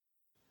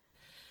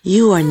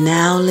You are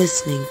now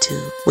listening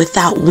to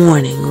Without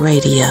Warning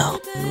Radio,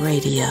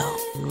 Radio,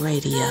 Radio,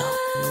 Radio,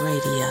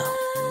 Radio,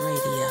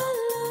 Radio.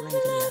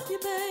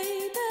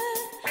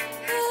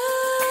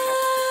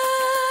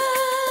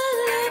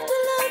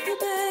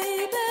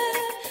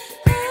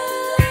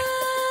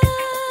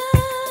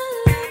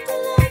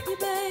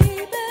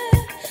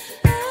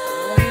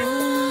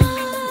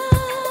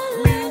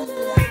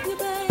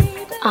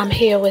 I'm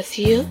here with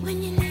you,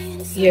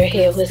 you're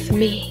here with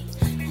me,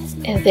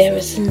 and there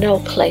is no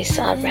place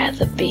I'd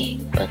rather be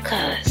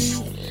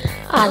because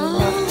I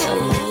love to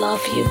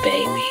love you,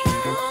 baby.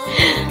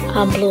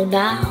 I'm Blue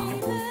Nile,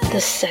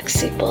 the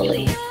sexy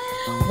bully.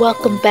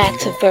 Welcome back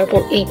to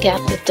Verbal Ink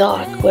After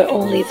Dark, where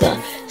only the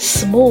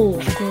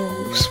smooth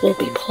grooves will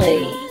be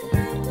played.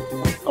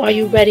 Are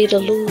you ready to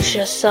lose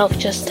yourself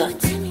just to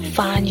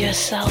find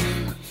yourself?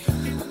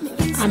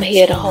 I'm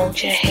here to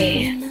hold your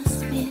hand.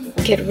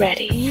 Get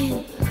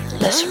ready.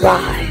 Let's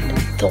ride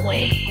the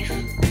wave.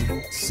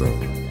 So,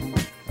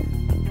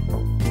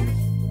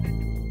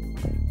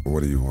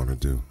 what do you want to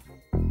do?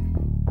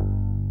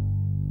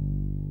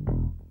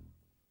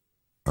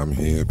 I'm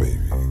here, baby.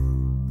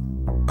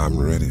 I'm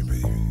ready,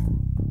 baby.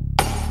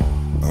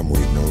 I'm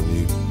waiting on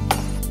you.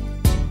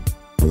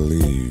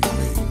 Believe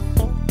me,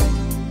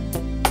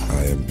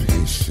 I am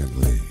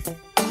patiently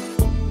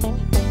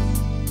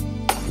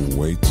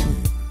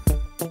waiting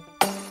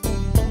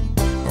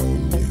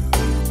on you.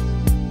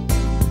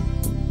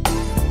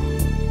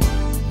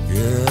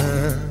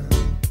 Yeah,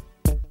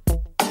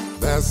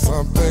 there's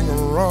something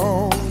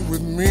wrong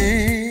with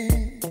me.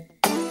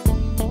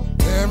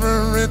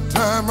 Every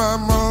time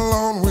I'm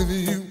alone with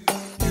you,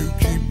 you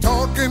keep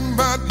talking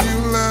about you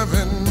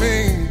loving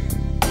me.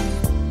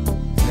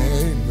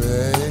 Hey,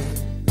 babe,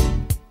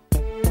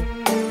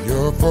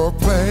 your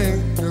foreplay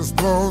just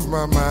blows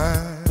my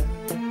mind.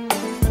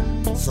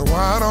 So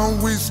why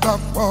don't we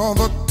stop all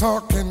the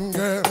talking,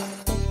 girl?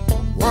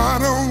 Why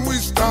don't we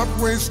stop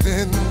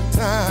wasting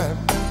time?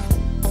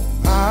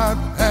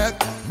 I've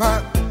had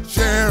my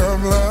share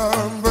of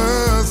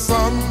lovers,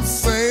 some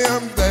say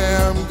I'm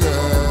damn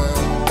good.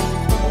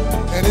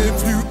 And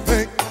if you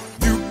think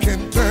you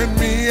can turn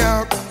me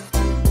out,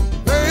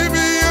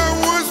 baby, I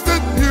wish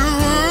that you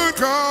would,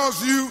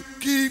 'cause you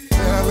keep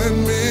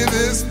telling me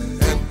this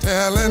and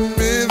telling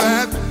me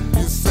that.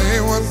 You say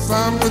once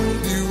I'm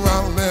with you,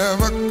 I'll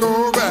never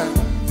go back.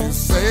 You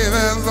say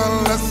there's a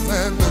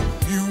lesson that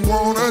you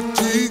wanna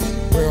teach.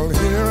 Well,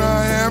 here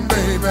I am,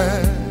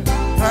 baby.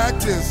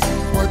 Practice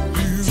what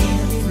you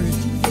preach.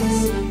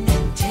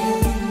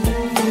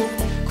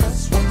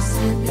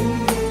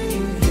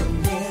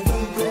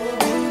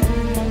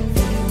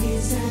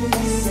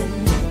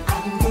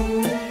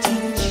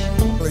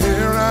 Well,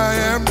 here I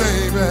am,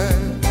 baby.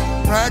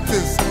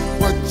 Practice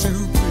what you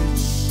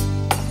preach.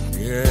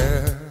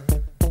 Yeah,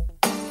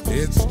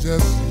 it's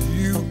just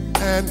you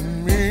and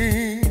me.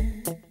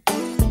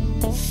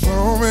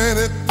 So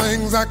many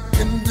things I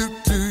can do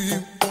to you,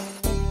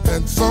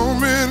 and so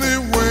many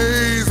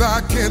ways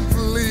I can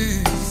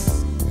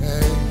please.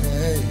 Hey,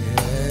 hey,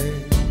 hey,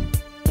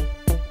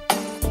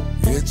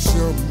 it's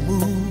your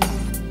mood,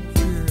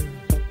 yeah.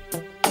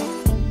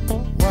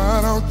 Why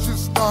don't you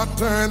start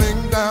turning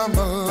down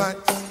the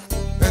lights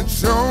and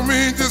show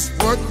me just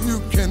what you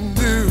can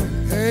do?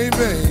 Hey,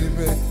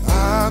 baby,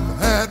 I've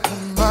had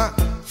my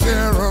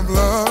share of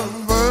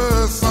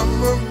lovers.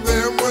 Some of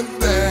them were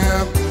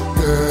damn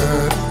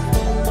good.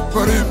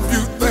 But if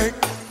you think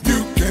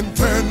you can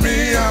turn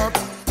me out,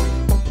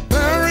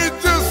 Mary,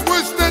 just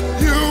wish that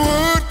you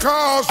would,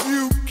 'cause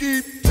you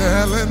keep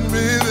telling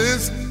me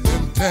this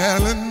and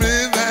telling me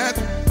that.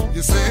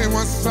 You say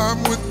once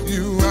I'm with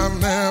you, I'll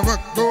never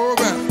go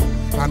back.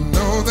 I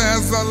know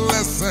there's a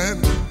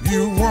lesson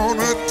you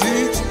wanna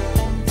teach.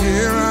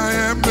 Here I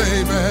am,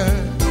 baby.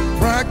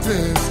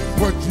 Practice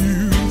what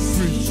you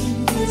preach.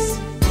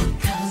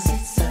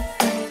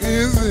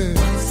 Is it?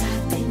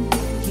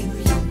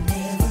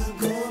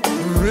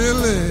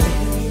 Really?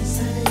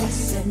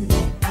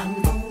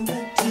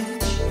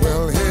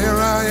 Well, here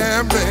I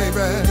am,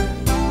 baby.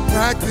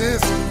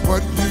 Practice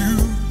what you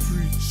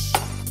preach.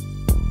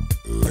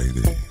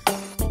 Lady,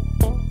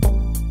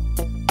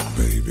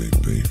 baby,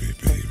 baby,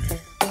 baby,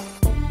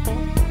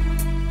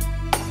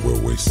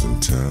 we're wasting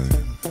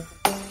time.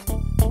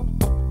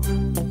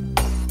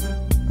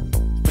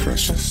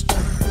 Precious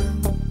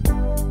time.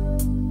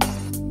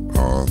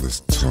 All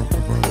this talk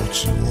about what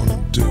you wanna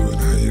do and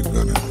how you're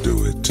gonna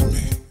do it to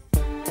me.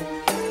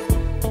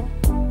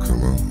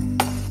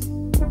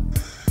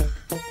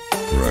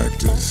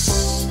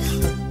 Practice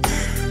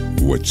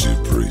what you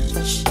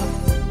preach.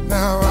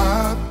 Now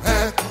I've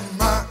had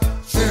my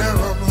share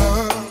of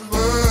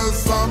lovers.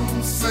 Some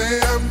say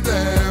I'm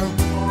damn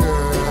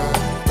good.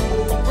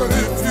 But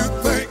if you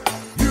think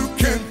you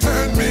can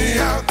turn me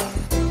out,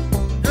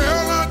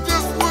 girl, I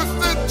just wish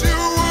that you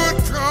would,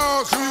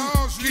 'cause you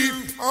keep,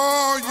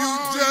 oh, you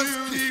just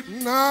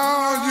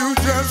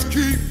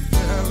keep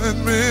telling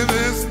me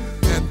this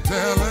and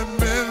telling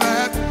me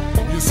that.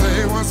 You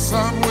say once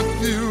I'm with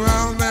you,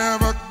 I'll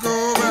never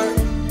go back.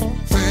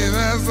 Say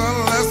there's a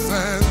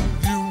lesson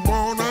you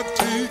wanna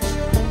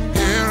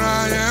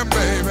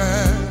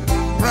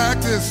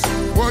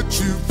what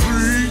you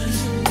preach?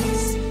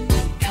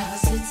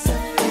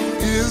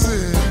 Is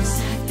it?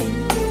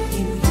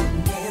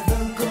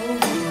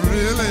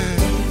 Really?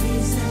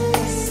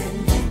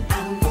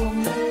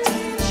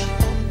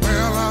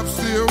 Well, I'm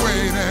still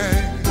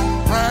waiting.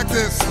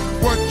 Practice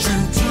what you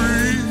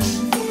preach.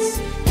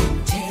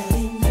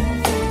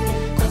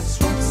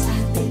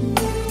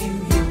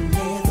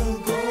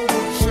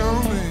 Show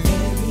me.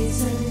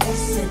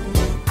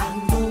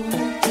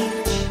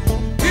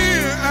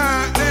 Here I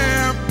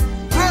am.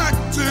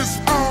 Practice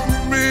on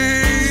me.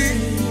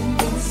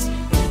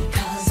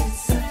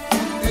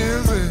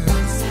 Is it?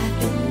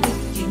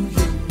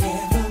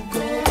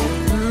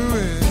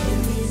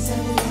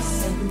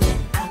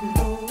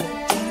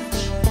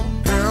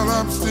 Girl,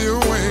 I'm still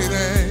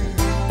waiting.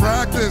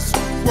 Practice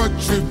what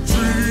you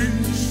preach.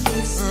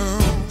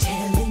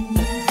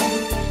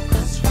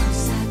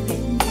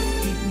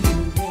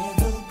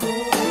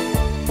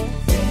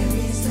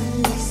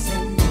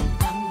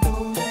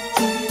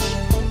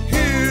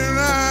 Here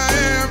I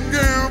am,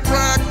 girl,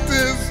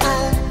 practice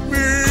on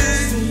me.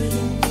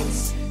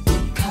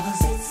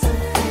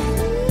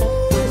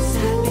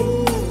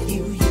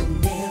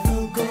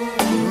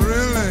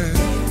 Really?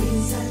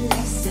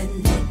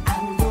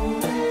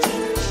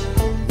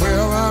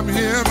 Well, I'm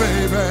here,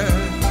 baby.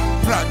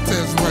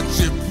 Practice what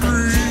you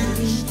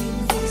preach.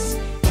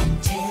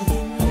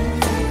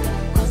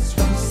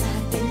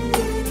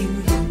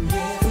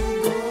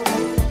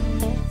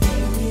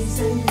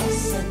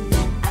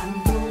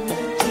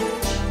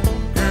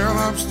 Girl,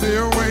 I'm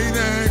still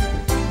waiting.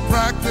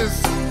 Practice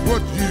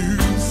what you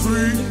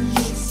preach.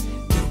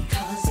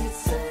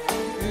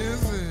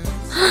 Is it?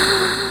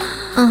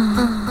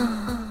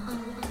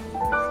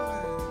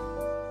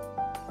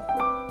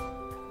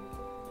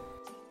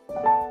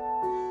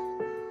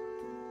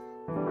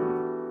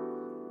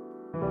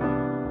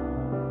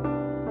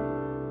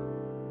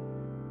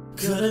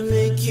 Gonna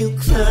make you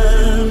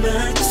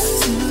climax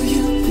to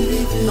you,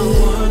 baby. I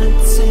wanna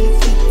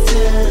take it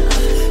down,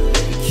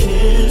 maybe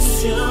kiss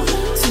you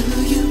to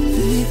you,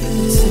 baby.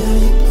 Till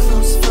you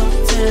close, fall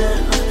down,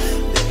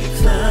 maybe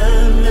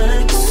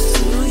climax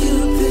to you,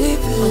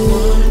 baby. I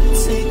wanna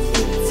take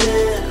it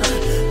down,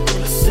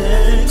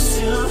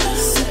 wanna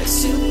sex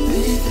you,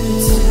 baby.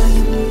 Till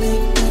you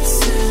make that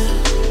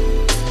sound,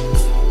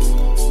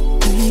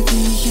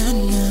 baby. I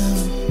know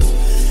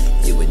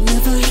you would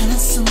never have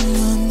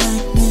someone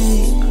like me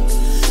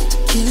to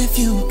give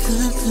you a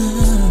good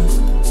love.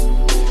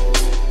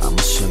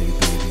 I'ma show you,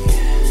 baby.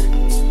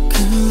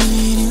 Girl,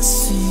 wait and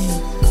see.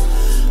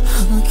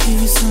 I'ma give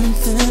you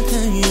something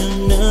that you'll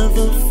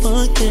never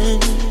forget,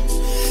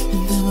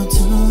 and then we'll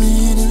do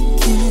it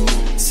again.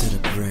 To the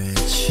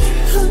bridge.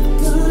 I'm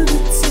gonna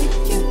take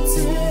you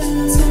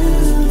down,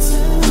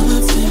 oh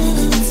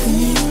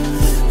baby.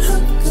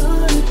 I'm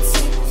gonna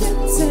take you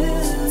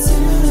down.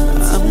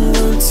 I'm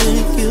gonna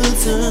take you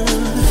down.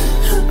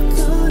 I'm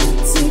gonna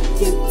take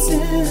you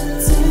down.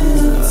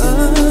 Oh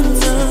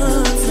no,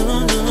 no,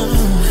 no.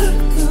 I'm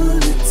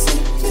gonna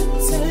take you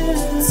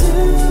down.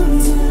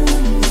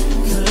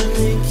 Gonna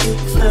make you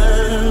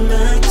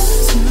climax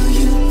to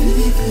you,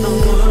 baby. I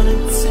wanna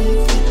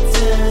take you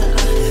down,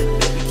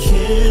 maybe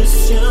kiss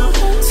you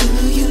to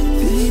you,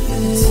 baby.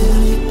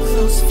 Till you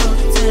close, fall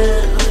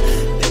down,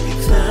 maybe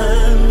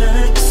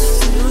climax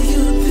to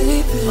you,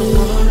 baby. I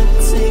wanna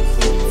take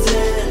you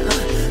down,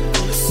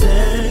 wanna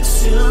sex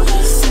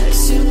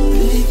you,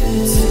 baby.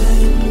 Till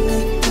you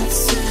make that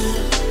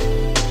sound.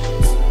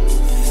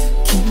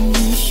 Give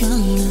me your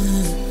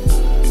love.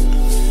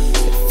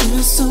 It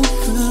feels so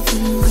good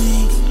when we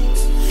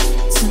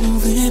do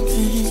it,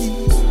 babe.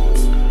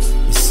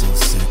 You're so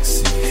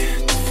sexy,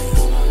 damn.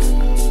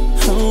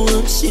 I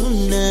want you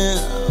now.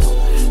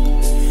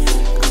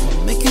 I'ma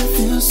make it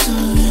feel so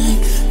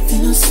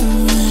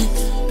right,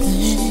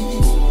 babe.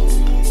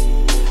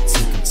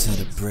 Take him to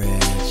the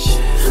bridge.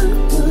 I'm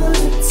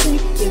gonna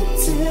take you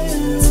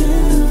down,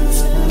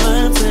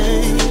 my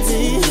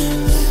baby.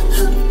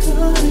 I'm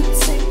gonna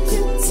take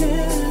you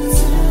down.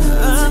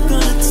 I'm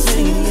gonna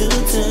take you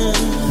down.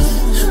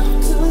 I'm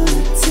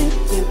gonna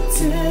take you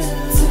down.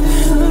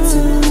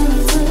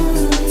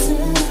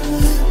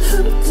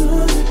 I'm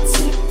gonna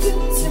take you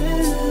down.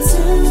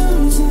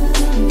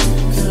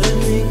 Gonna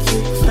make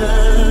you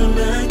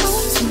climax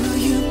to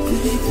you,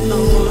 baby. I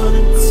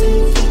wanna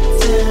take you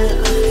down,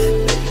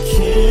 maybe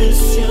kiss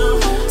you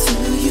to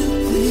you,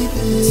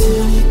 baby.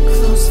 Till you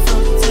close,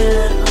 fall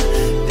down,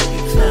 maybe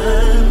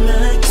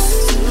climax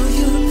to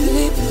you,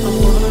 baby. I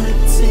wanna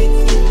take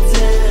you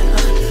down,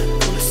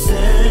 wanna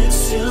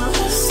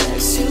sex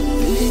you,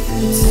 baby.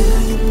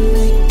 Till you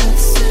make that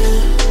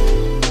sound.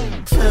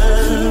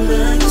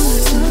 Climax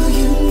to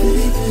you,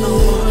 baby. I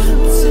wanna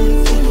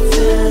take you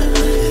down,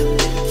 maybe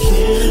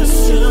kiss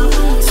you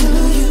to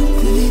you,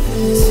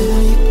 baby. Till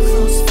you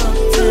close, fall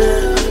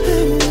down,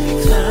 maybe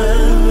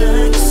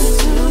climax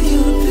to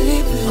you,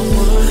 baby. I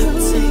wanna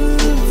take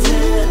you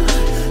down,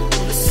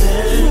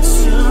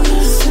 wanna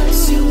sex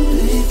you,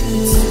 baby.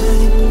 Till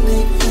you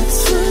make that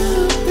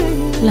sound.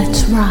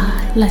 Let's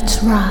ride, let's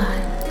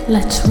ride,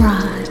 let's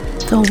ride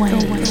the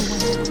wave.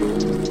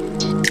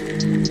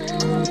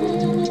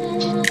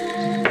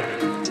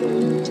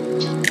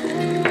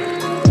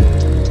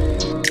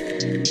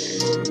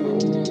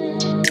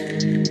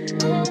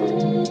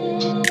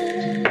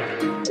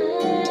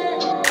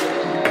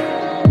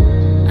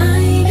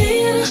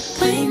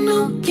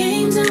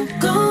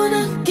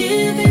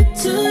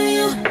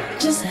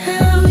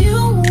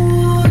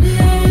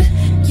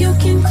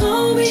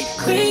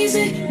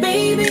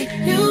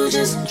 baby, you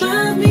just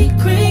drive me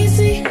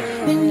crazy.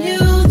 When you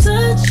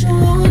touch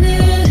on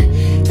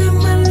it, got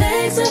my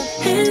legs up,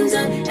 hands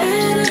up,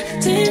 at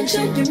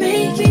attention. You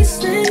make me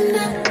stand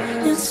up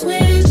and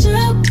switch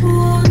up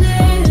on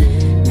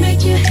it.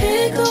 Make your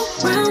head go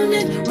round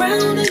and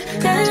round and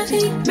got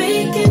me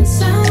making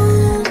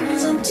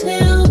sounds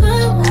until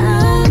the morning.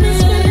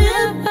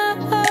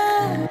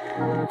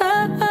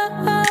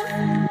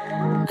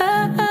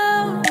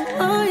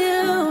 Oh,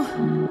 you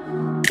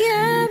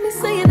got me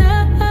saying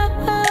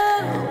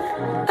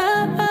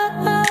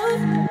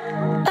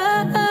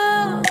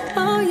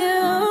oh,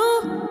 you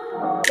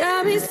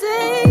got me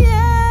saying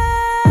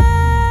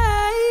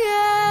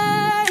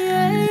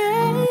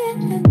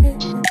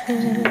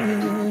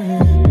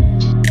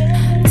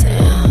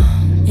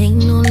damn,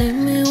 ain't no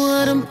limit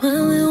what I'm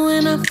pulling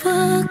when I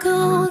fuck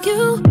on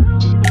you,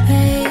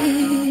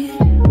 hey.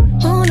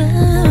 Oh,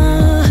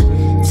 nah.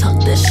 Talk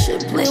that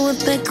shit, play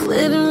with that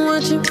clit and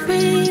watch it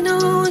rain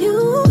on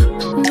you,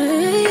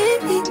 hey.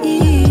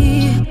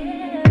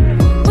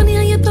 Funny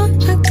how you thought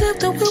I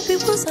tapped out when we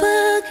was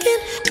fucking.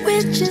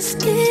 We're just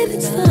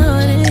getting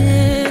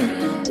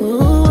started.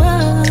 Oh,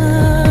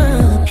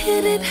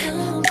 hit it,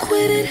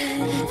 quit it,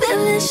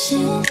 feel that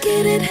shit,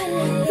 get it,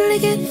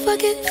 lick it,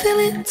 fuck it, feel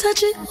it,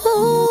 touch it.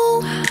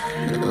 Ooh,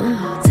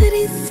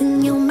 titties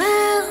in your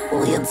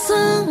mouth, your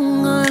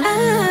tongue on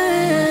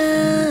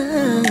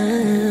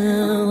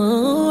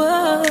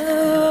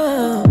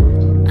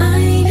I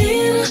ain't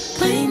here to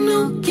play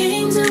no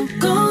games. I'm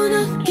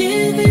gonna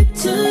give it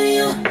to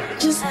you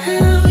just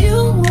how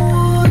you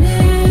want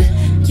it.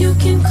 You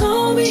can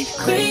call me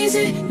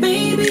crazy,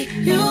 baby,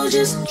 you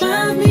just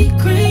drive me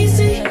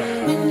crazy.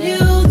 When you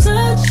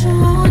touch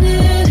on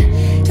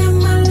it, got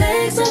my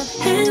legs up,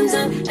 hands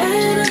up,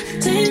 at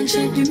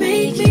attention. You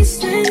make me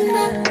stand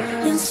up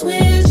and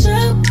switch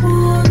up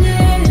on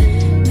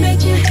it.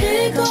 Make your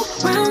head go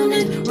round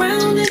and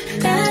round and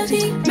got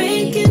me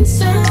making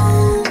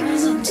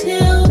sounds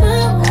until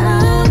the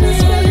morning.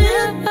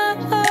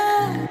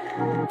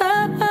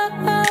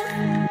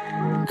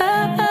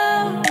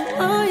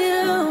 Oh,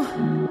 you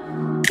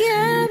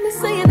got me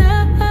saying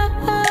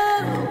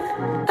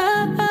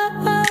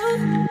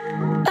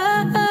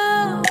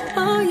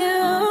oh,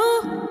 you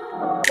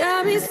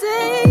got me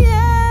saying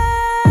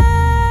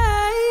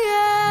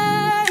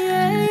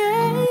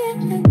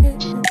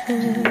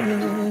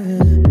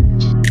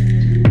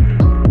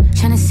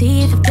tryna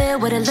see if I feel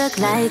what it look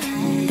like.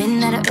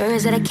 Been out of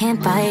urge that I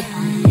can't fight.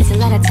 It's a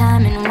lot of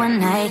time in one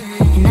night,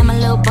 and I'm a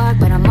little bark,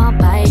 but I'm all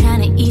bite.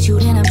 Tryna eat you,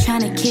 then I'm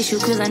tryna kiss you,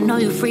 cause I know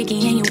you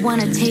freaky and you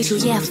wanna taste you.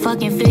 Yeah, I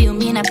fucking feel you,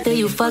 mean I feel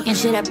you, fucking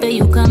shit, I feel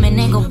you coming,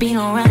 ain't gon' be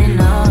no running,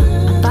 no.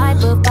 I'm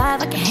 5'5",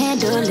 I can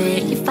handle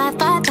it. You're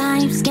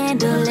 5'9", you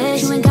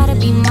scandalous. You ain't gotta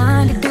be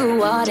mine to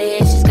do all this,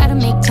 just gotta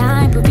make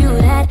time, prove you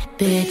that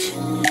bitch.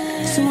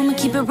 So I'ma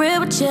keep it real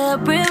with ya,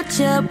 real with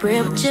ya,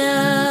 real with ya.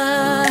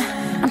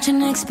 I'm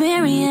tryna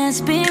experience.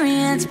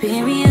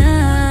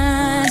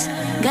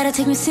 Gotta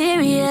take me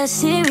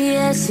serious.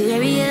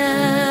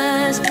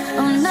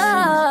 Oh no.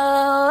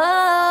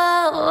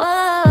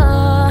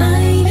 I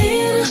ain't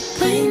here to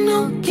play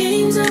no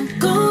games. I'm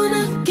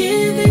gonna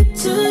give it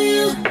to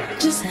you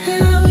just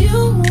how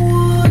you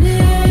want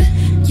it.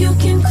 You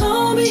can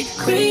call me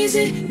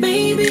crazy,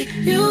 baby,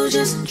 you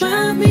just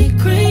drive me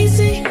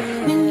crazy.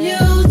 When you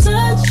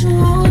touch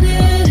on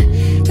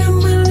it, got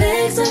my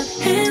legs up,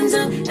 hands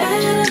up,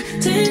 at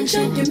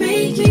attention. You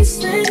make me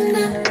stand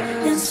up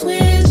and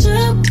switch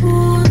up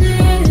on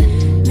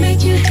it.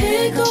 Make your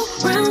head go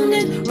round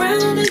and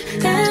round and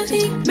got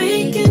me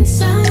making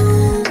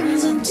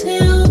sounds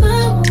until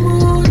the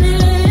morning.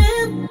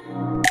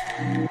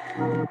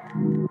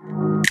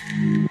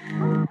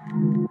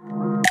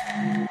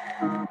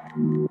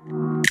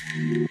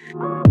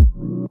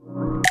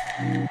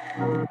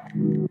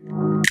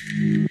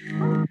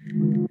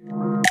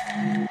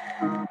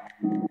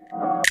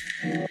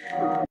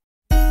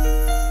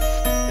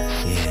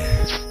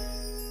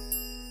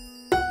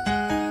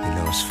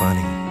 It's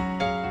funny.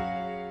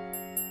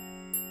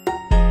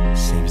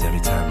 Seems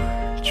every time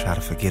I try to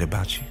forget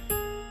about you,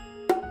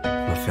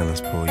 my feelings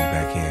pull you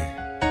back in.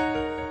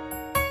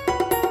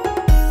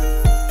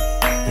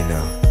 You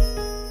know,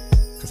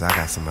 cause I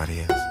got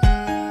somebody else,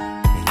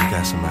 and you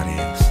got somebody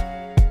else.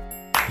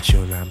 But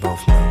you and I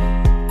both know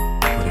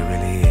what it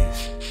really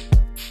is.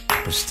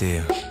 But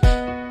still,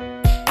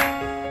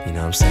 you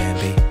know what I'm saying,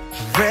 B?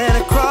 Ran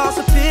across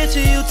a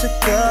picture you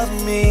took of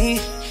me,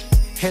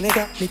 and it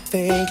got me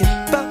thinking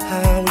about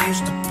how it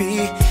used to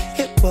be.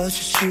 It was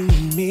just you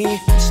and me.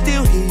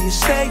 Still hear you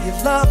say you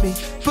love me,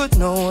 but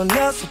no one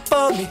else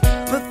above me.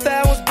 But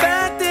that was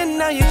back then,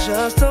 now you're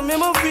just a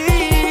memory.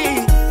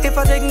 If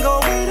I didn't go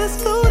away to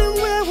school, then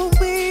where would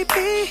we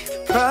be?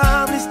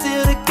 Probably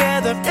still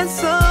together and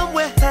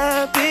somewhere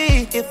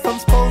happy. If I'm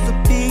supposed to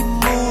be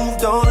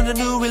moved on in a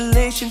new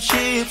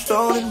relationship,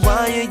 stolen,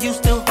 why are you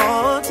still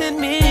haunting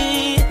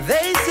me?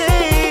 They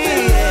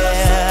say,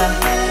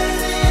 yeah.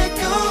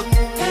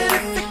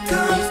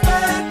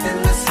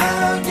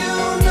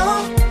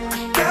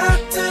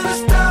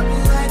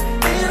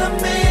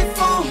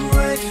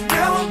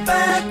 Now I'm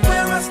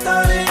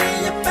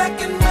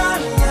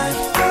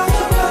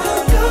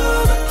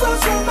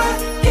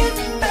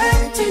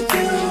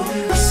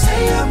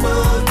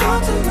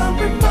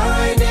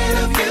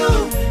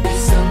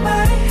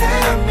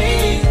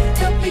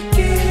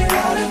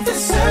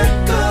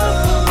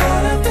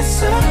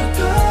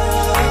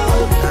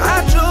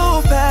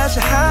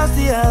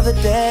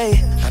holiday.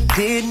 I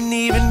didn't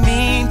even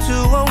mean to,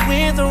 I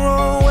went the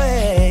wrong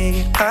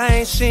way. I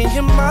ain't seen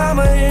your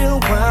mama in a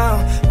while.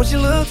 When she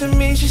looked at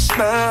me, she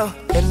smiled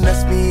and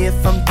asked me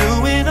if I'm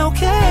doing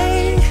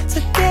okay.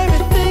 Took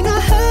everything I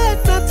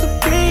had not to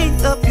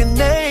bring up your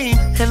name,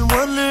 and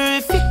wonder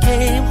if you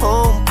came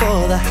home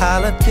for the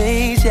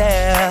holidays,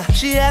 yeah.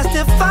 She asked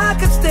if I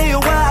could stay a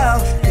while,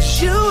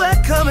 cause you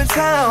had come in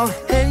town,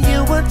 and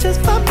you were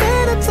just 5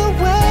 minutes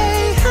away.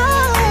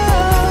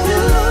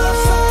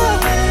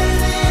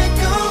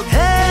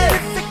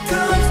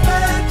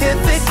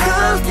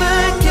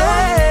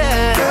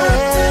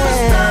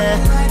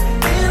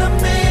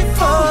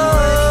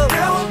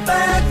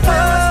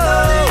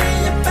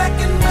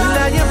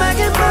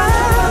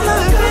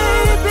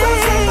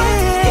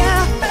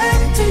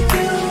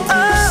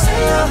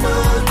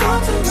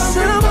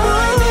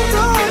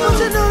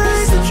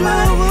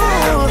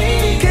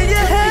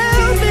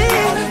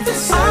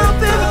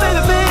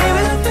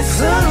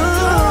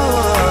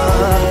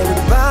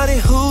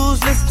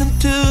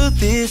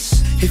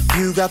 If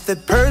you got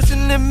that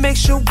person that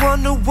makes you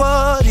wonder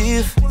what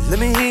if, let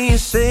me hear you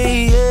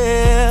say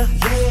yeah,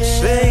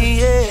 say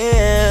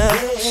yeah,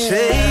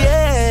 say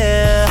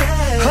yeah,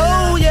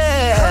 oh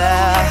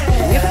yeah.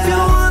 If you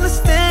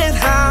understand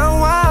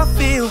how I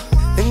feel,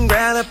 then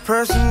grab that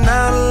person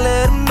out and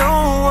let them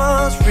know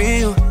what's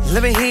real.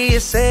 Let me hear you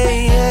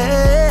say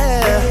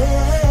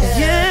yeah,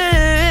 yeah.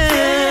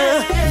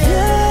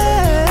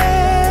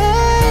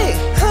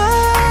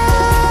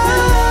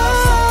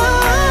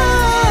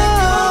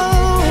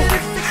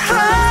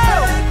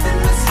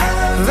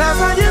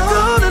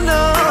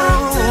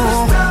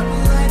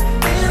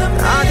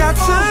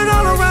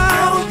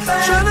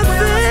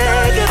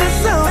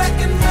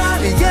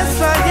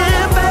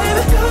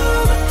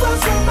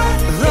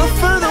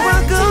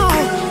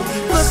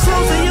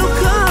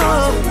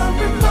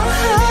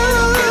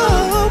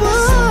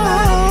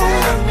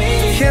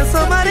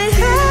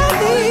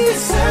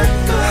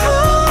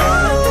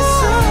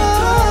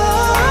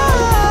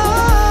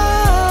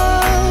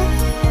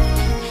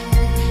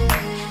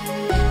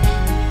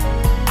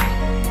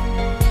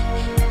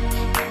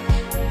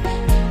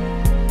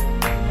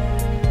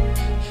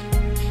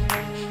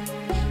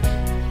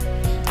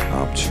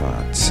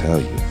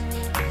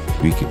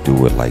 We could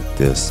do it like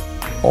this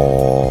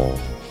all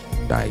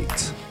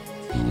night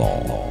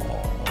long.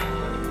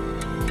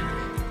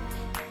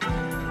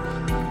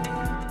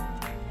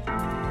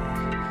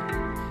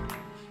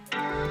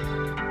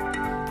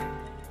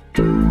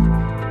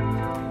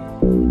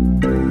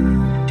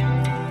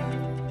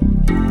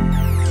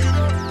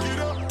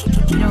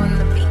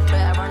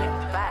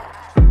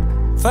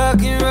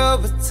 Fucking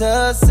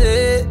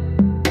Robitussin.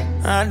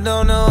 I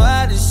don't know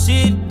why this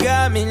shit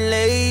got me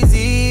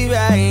lazy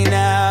right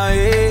now,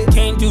 yeah.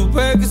 Can't do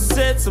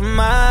Percocets on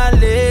my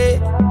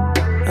leg.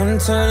 I'm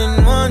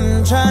turning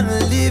one, trying to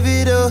live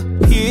it up.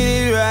 Get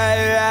it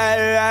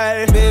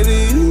right,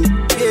 baby, ooh,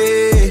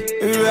 yeah.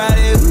 Ride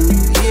it, ooh,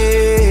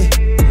 yeah.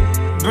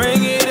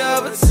 Bring it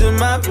over to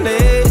my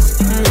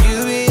place. You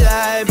be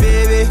like,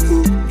 baby,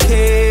 who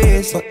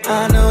cares? But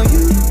I know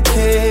you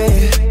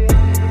care.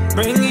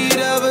 Bring it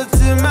over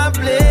to my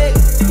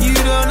place. You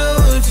don't know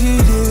what you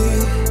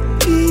did.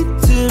 Keep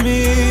to me.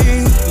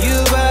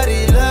 Your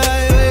body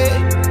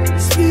lightweight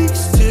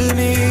speaks to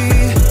me.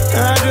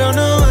 I don't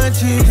know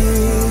what you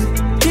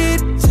did.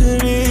 Keep to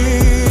me.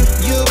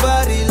 Your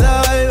body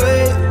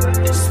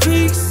lightweight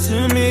speaks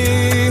to me.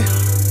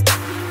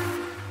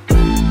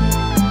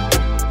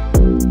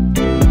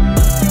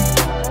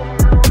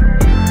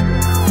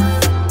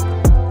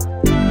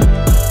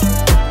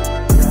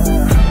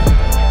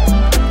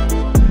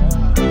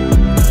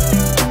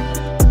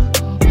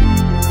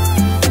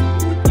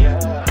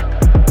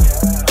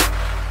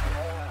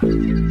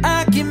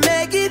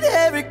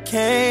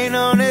 Cane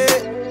on it,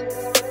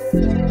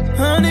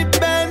 honey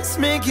bands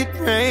make it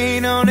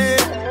rain on it.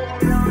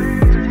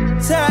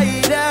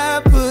 Tie it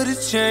up, put a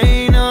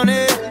chain on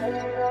it.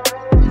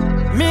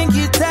 Make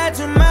you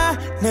tattoo my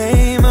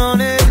name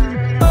on it.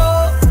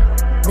 Oh,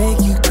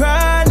 make you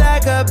cry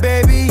like a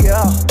baby,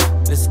 yo.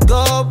 Let's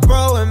go,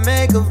 bro, and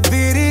make a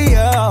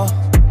video,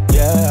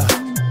 yeah.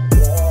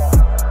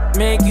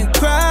 Make you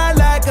cry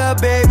like a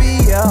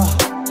baby, yo.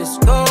 Let's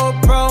go,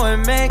 bro,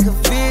 and make a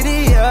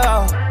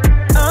video.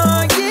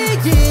 Oh yeah,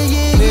 yeah,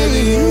 yeah,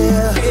 baby,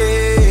 yeah,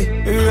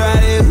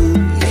 ride it, ooh,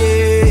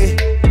 yeah.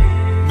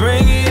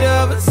 Bring it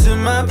over to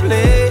my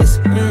place.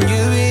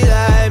 You be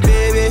like,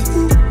 baby,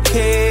 who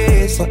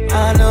cares? But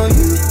I know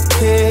you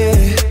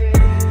care.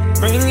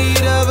 Bring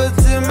it over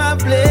to my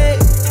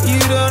place. You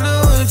don't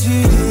know what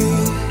you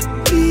did.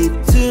 Keep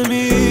to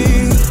me.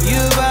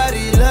 Your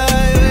body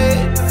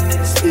lightweight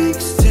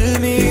speaks to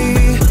me.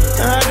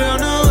 I don't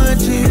know what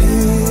you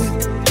did.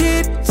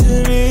 Keep to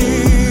me.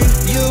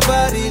 Your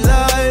body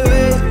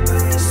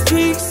lightweight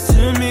speaks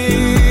to me.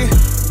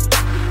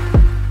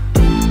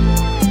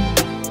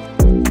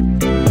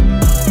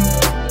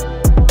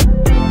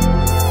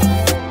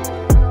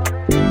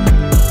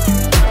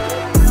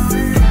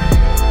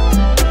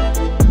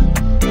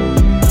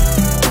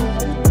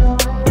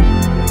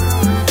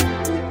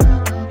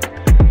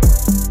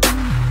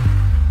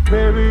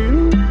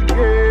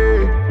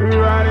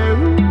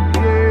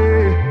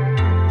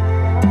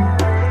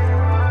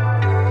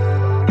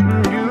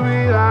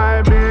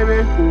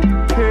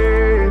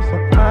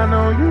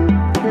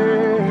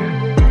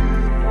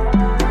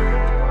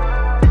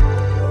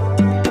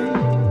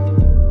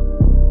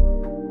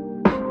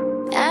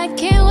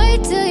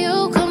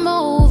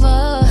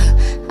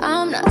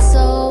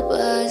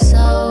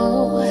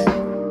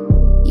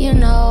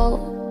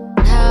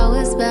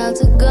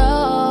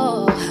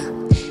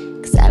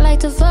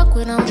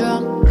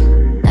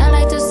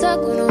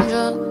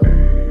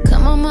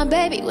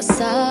 baby,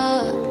 what's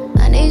up?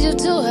 I need you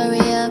to hurry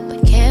up. I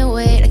can't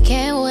wait, I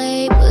can't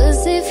wait.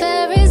 Pussy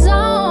fairies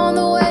on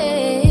the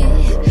way.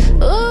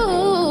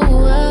 Ooh,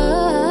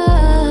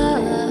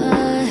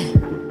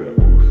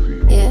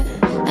 yeah.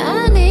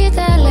 I need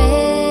that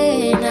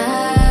late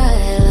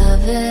night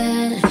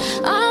loving.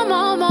 I'm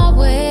on my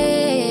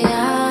way,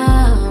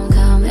 I'm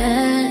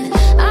coming.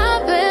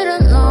 I've been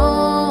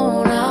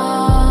alone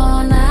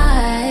all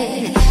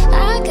night.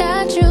 I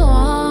got you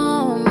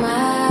on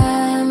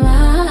my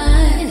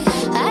mind.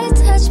 I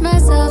touch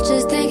myself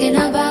just thinking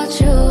about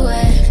you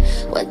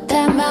and what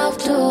that mouth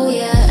do,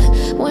 yeah.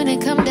 When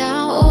it come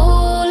down,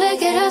 ooh,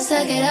 lick it up,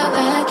 suck it up,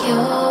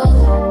 vacuum.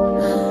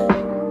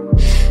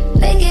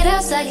 Lick it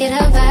up, suck it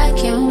up,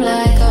 vacuum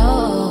like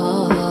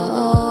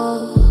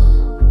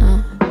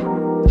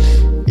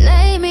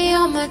lay me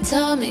on my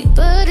tummy,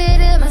 put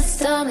it in my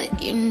stomach.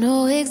 You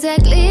know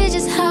exactly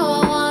just how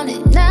I want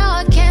it. Now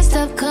I can't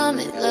stop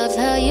coming. Love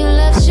how you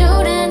love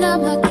shooting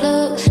up my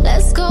club.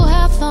 Let's go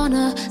half on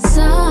the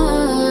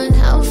sun.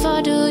 How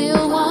far do you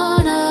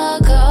wanna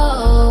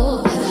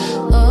go?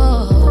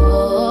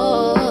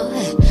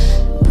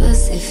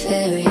 Pussy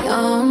fairy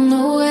on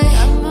the way.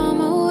 I'm on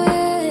my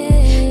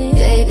way.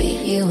 Baby,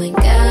 you ain't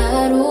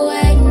gotta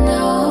wait,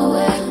 no.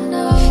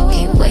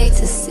 Can't wait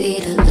to see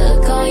the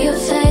look on your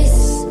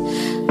face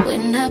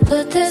when I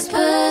put this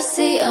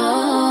pussy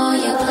on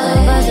your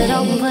plate. Buzz it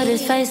open, put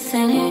his face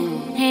in it.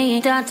 He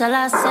ain't done till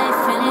I say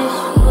finish.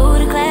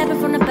 Booty clapping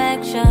from the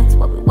back shots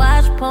while we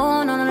watch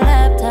porn on the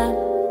laptop.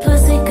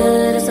 Pussy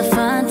good, it's a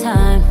fun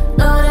time.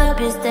 Load up,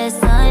 it's that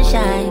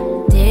sunshine.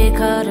 Dick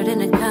harder than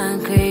the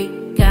concrete.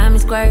 Got me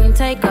squirting,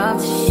 take off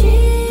the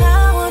shit.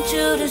 I want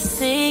you to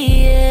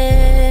see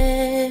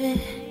it.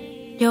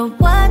 You're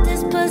what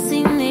this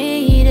pussy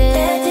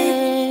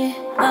needed.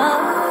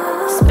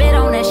 Oh, spit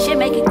on that shit,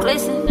 make it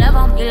glisten. Love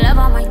on me, love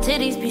on my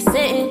titties, be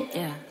sitting.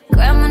 Yeah.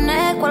 Grab my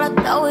neck while I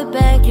throw it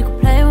back. You can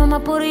play with my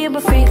booty and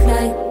my freak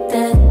like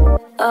that.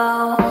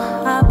 Oh,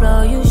 I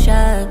blow you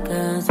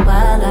shotguns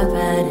while I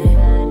ride it.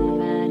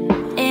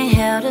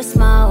 Inhale the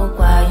smoke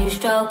while you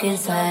stroke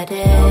inside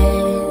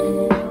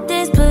it.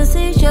 This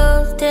pussy's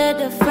yours, tear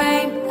the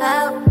frame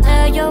out.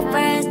 Tell your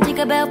friends, think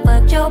about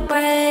fuck your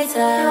brains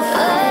out.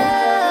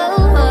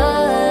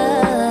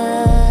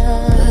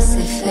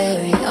 Pussy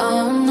fairy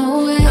on the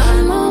way.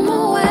 I'm on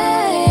my way.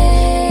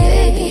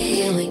 Baby,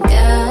 you ain't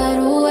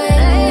gotta wait.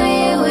 Baby,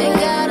 you ain't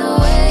gotta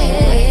wait.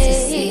 Wait to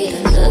see the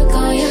look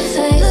on your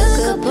face. Look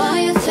up on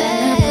your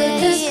face. Put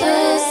this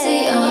pussy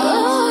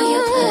on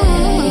your plate.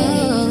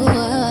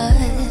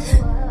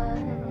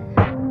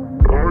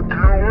 I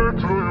can't wait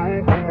till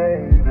you come over.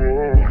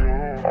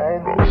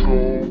 I'm not so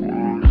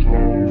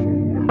slow.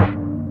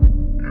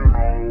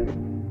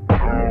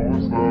 How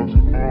it's love to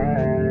know.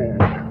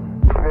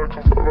 I like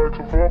to fuck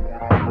when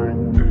I go.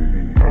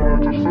 I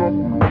like to fuck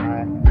when I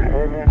go.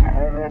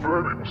 I'm a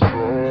baby, what's up?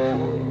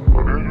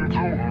 I need you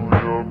to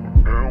hurry up.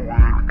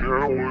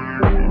 Can't wait.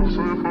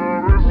 Pussy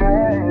fairies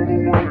all the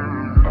way.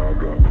 I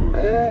got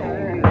pussy.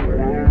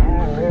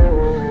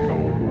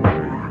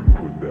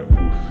 Put that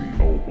pussy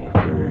on my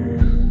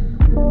face.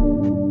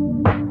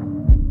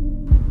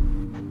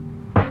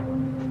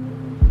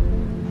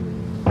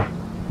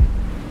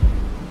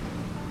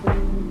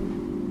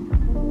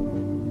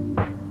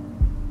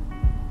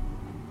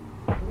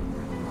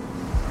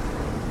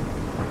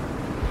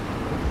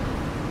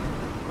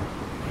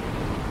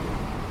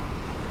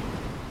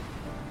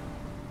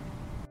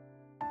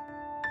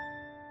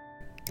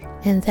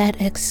 And that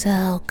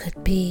Excel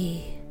could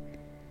be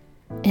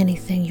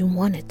anything you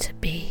want it to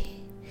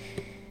be.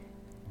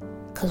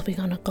 Because we're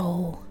going to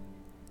go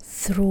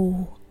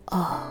through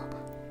a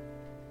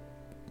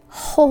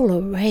whole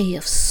array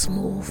of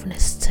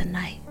smoothness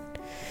tonight.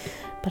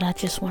 But I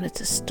just wanted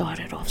to start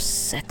it off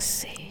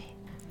sexy.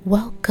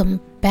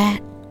 Welcome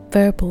back,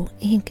 Verbal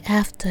Ink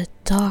After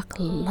Dark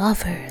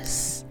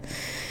lovers.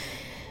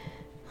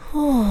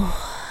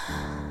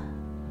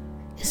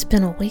 It's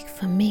been a week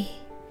for me.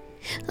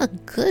 A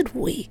good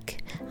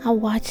week. I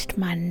watched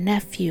my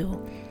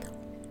nephew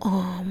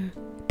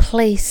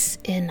place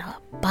in a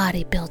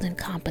bodybuilding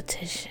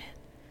competition.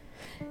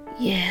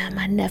 Yeah,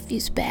 my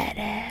nephew's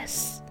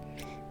badass.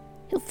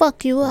 He'll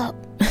fuck you up.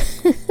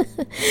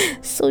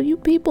 So you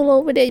people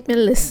over there,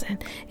 listen.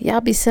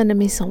 Y'all be sending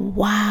me some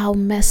wild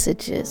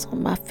messages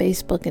on my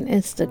Facebook and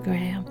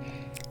Instagram.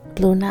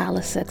 Blue Nile,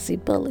 a sexy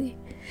bully.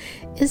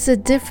 It's a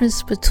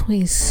difference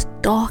between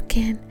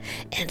stalking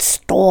and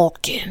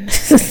stalking.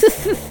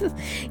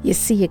 You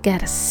see, you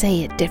gotta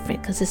say it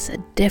different because it's a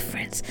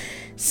difference.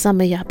 Some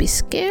of y'all be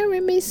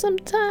scaring me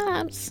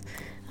sometimes.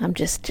 I'm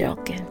just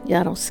joking.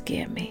 Y'all don't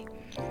scare me.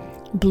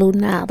 Blue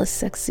Nile, the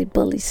sexy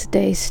bully,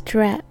 stay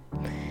strapped.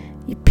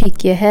 You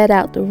peek your head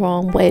out the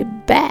wrong way,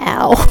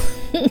 bow.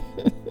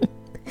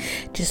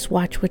 Just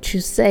watch what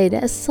you say.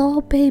 That's all,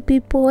 baby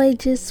boy.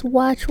 Just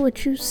watch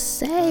what you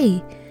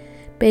say.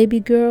 Baby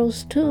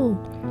girls too.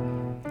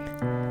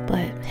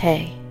 But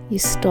hey, you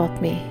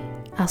stalk me,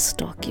 I'll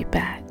stalk you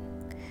back.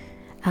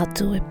 I'll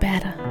do it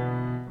better.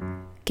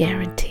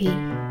 Guarantee.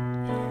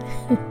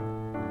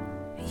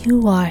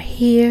 You are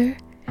here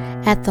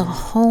at the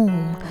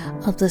home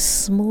of the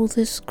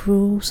smoothest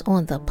grooves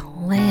on the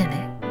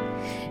planet.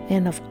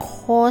 And of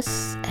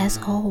course, as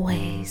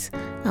always,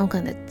 I'm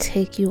going to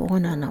take you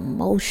on an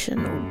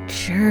emotional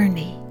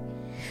journey.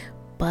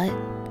 But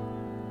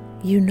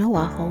you know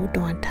I hold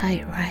on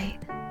tight, right?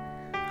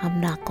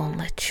 I'm not going to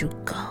let you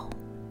go.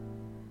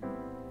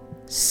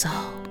 So,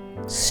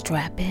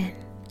 strap in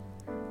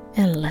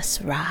and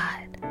let's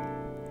ride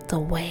the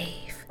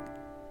wave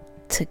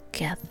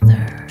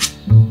together.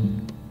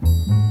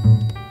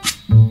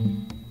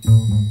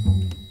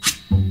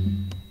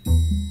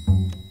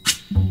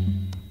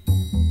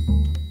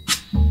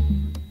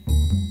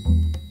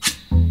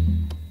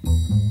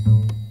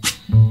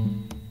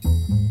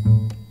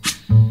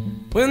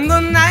 When the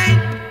night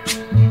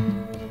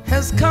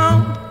has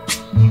come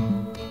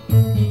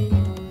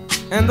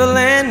and the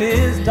land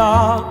is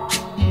dark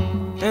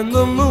and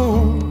the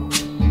moon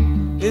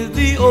is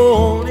the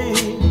only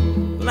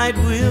light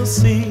we'll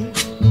see.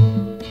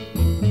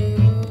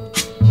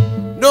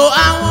 No,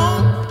 I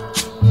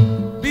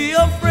won't be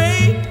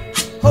afraid.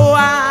 Oh,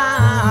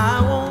 I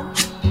won't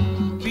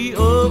be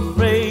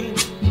afraid.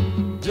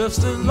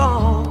 Just as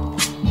long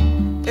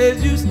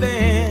as you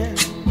stand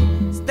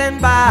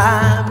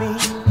by me.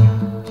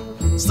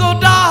 So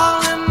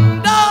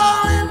darling,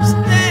 darling,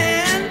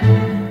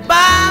 stand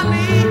by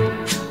me.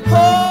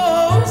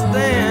 Oh,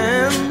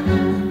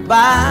 stand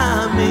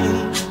by me.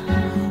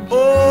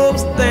 Oh,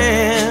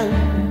 stand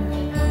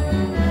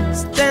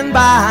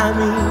by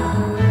me.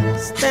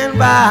 Stand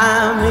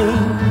by me.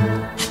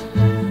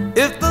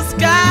 If the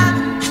sky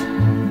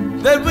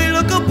that we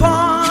look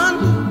upon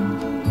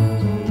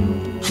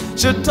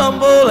should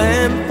tumble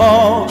and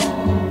fall,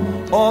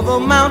 or the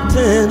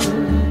mountain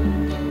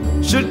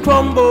should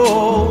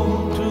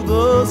crumble to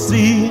the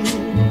sea,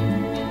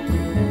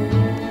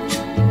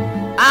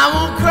 I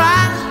won't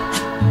cry,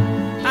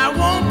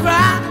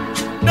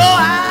 no,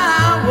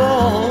 I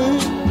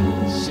won't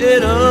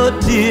shed a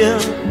tear.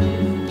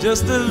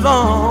 Just as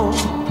long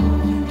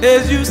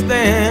as you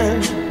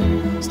stand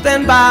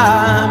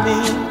by me.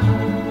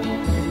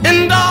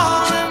 And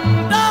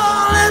darling,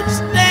 darling,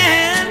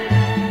 stand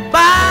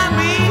by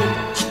me.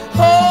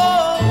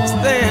 Oh,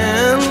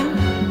 stand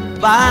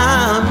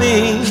by me.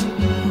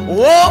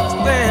 Oh,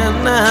 stand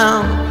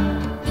now.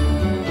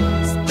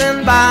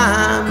 Stand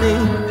by me.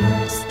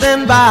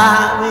 Stand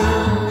by me.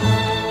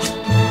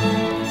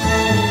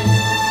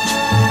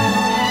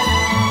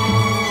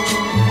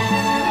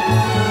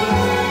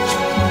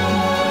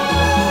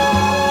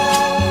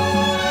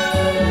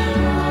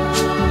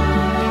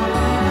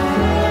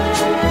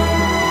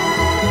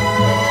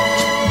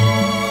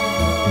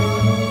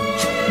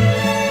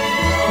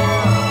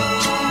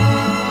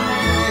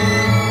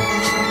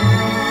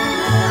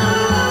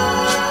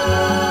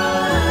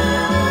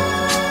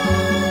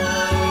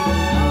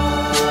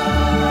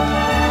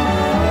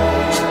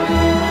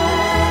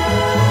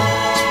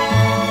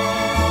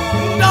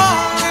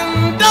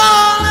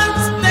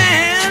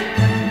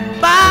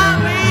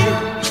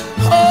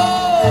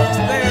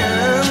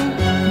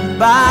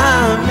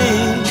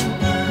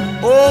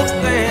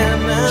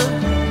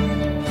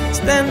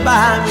 Stand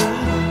by me,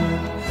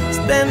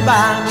 stand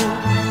by me.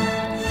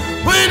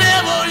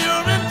 Whenever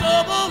you're in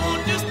trouble,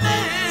 won't you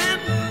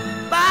stand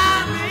by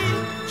me?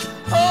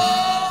 Oh,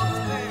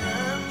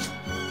 stand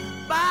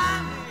by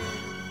me.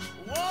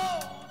 Whoa,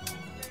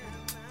 stand.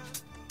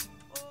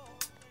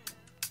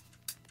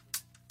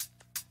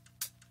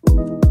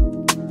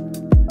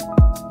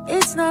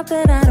 It's not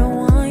that I don't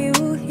want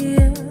you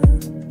here.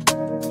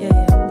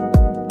 Yeah.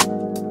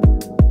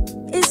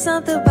 It's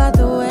something about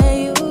the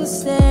way you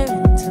stare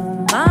into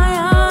my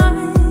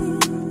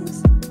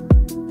eyes.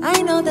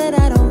 I know that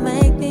I don't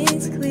make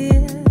things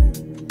clear.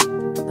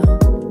 No.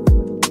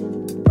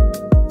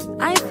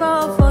 I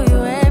fall for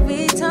you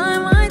every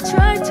time I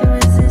try to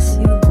resist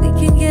you. We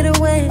can get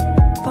away.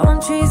 Palm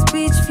trees,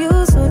 beach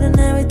views,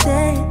 ordinary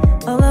day.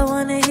 All I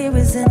wanna hear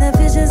is in the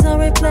visions on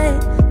replay.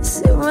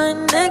 Sit right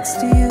next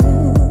to you.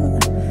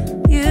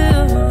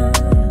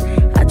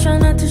 I try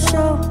not to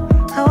show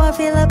how I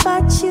feel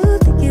about you.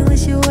 Think you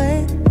wish you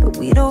away, but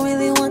we don't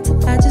really want to.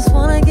 I just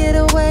wanna get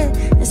away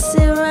and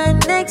sit right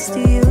next to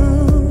you.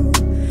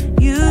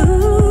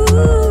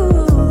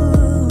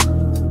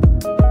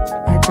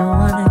 I don't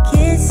wanna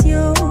kiss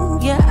you.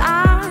 Yeah,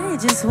 I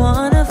just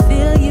wanna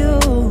feel you.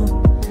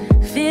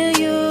 Feel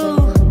you.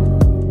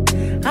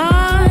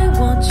 I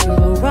want you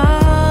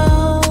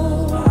around.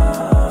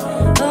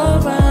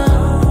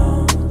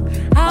 Around.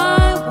 I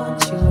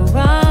want you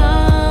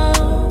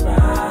around.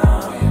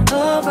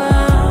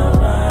 Around.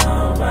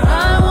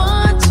 I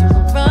want you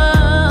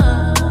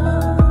around.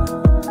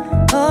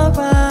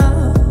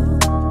 Around.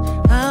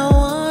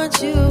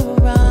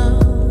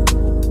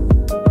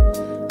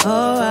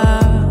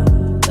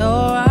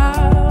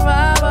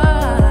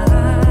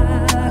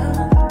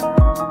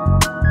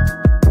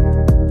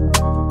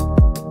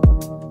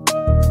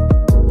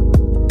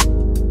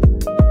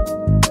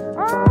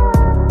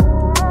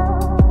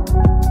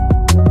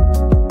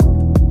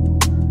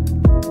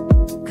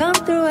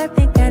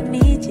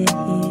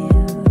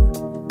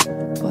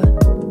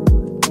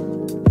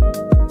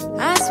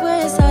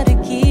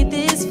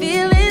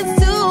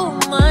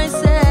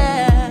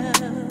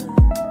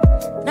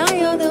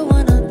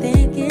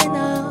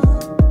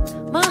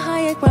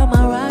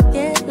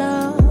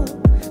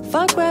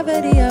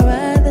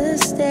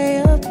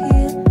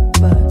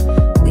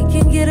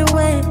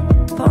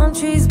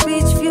 trees,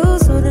 beach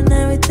views,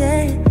 ordinary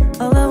day.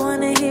 All I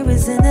wanna hear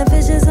is in the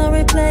visions on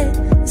replay.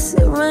 I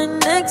sit right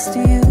next to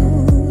you.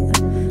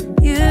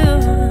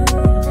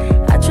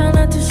 I try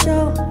not to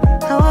show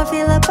how I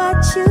feel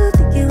about you.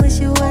 Think you wish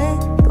you away,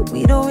 but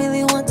we don't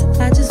really want to.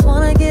 I just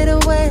wanna get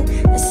away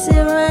and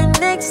sit right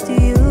next to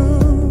you.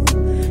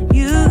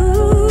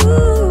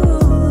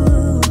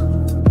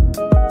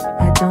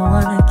 I don't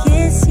wanna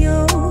kiss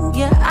you.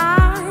 Yeah,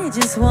 I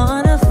just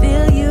wanna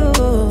feel you.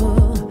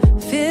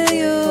 Feel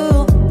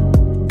you.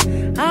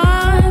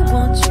 I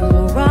want you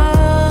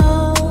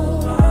around.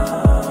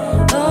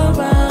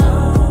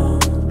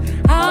 Around.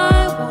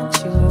 I want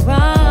you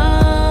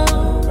around.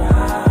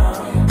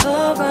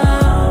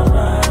 Around.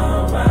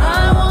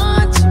 I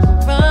want you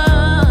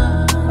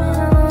around.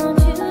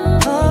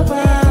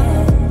 Around.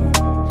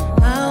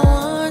 I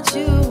want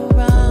you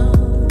around.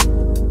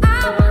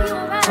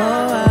 Around.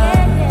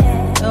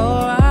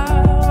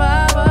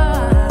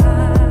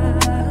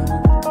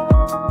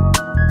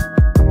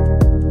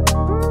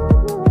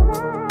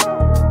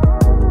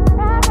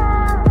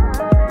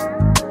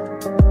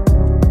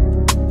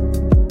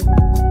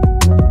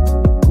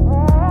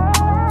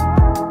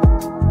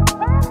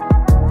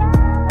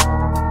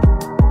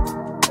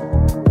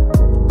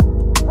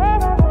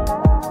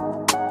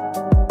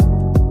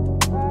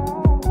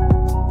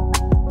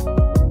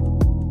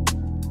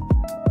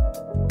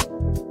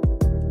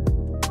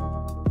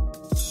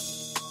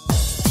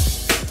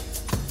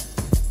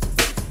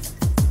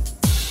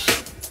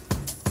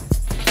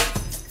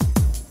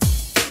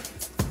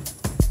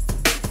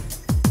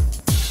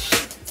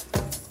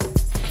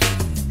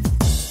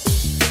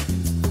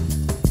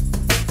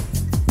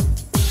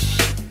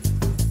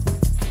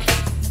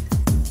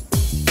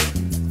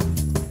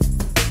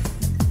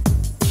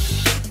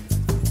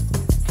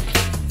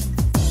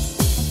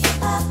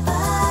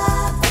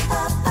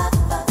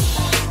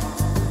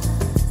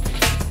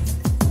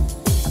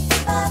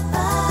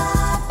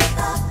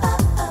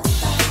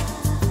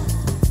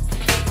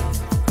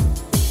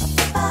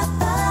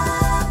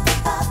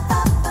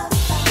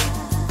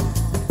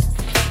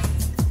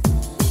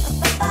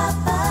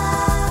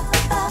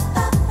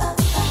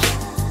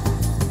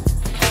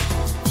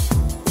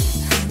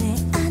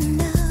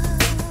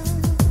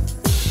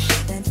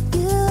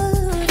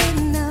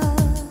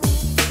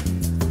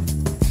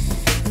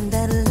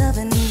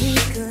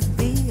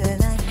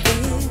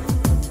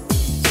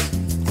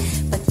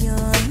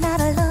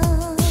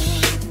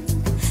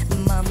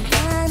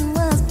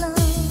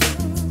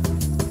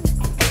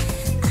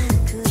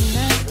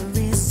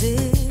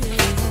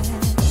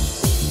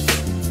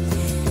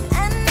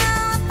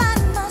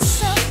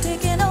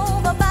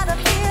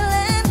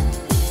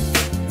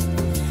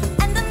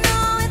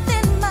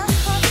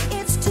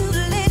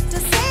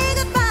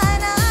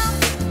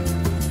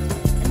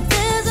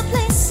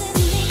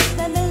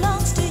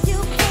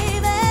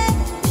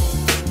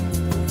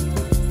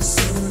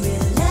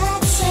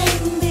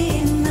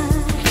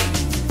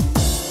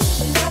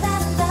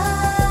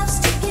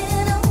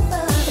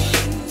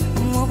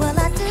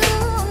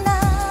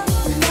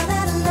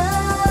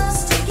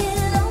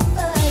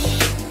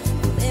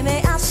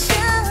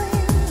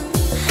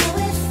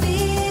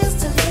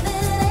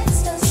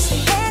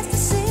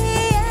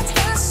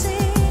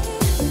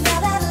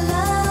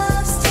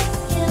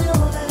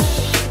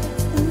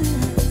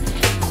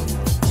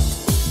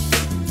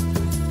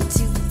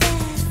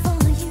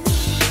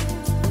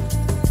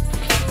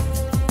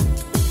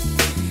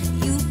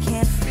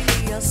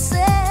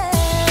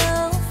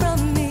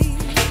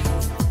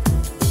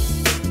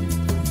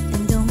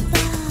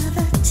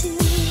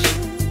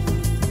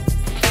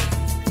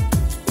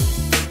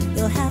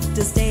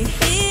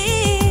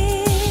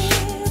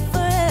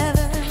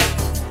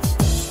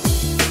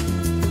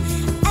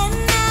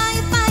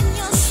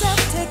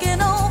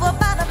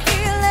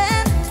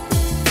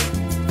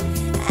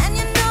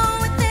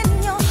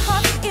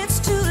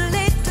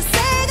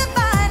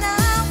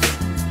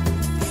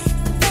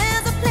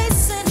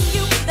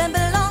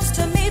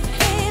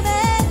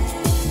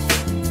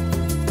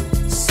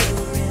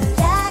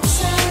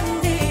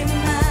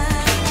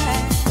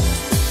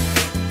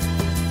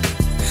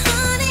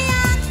 Honey,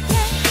 I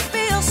can't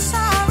feel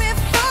sorry.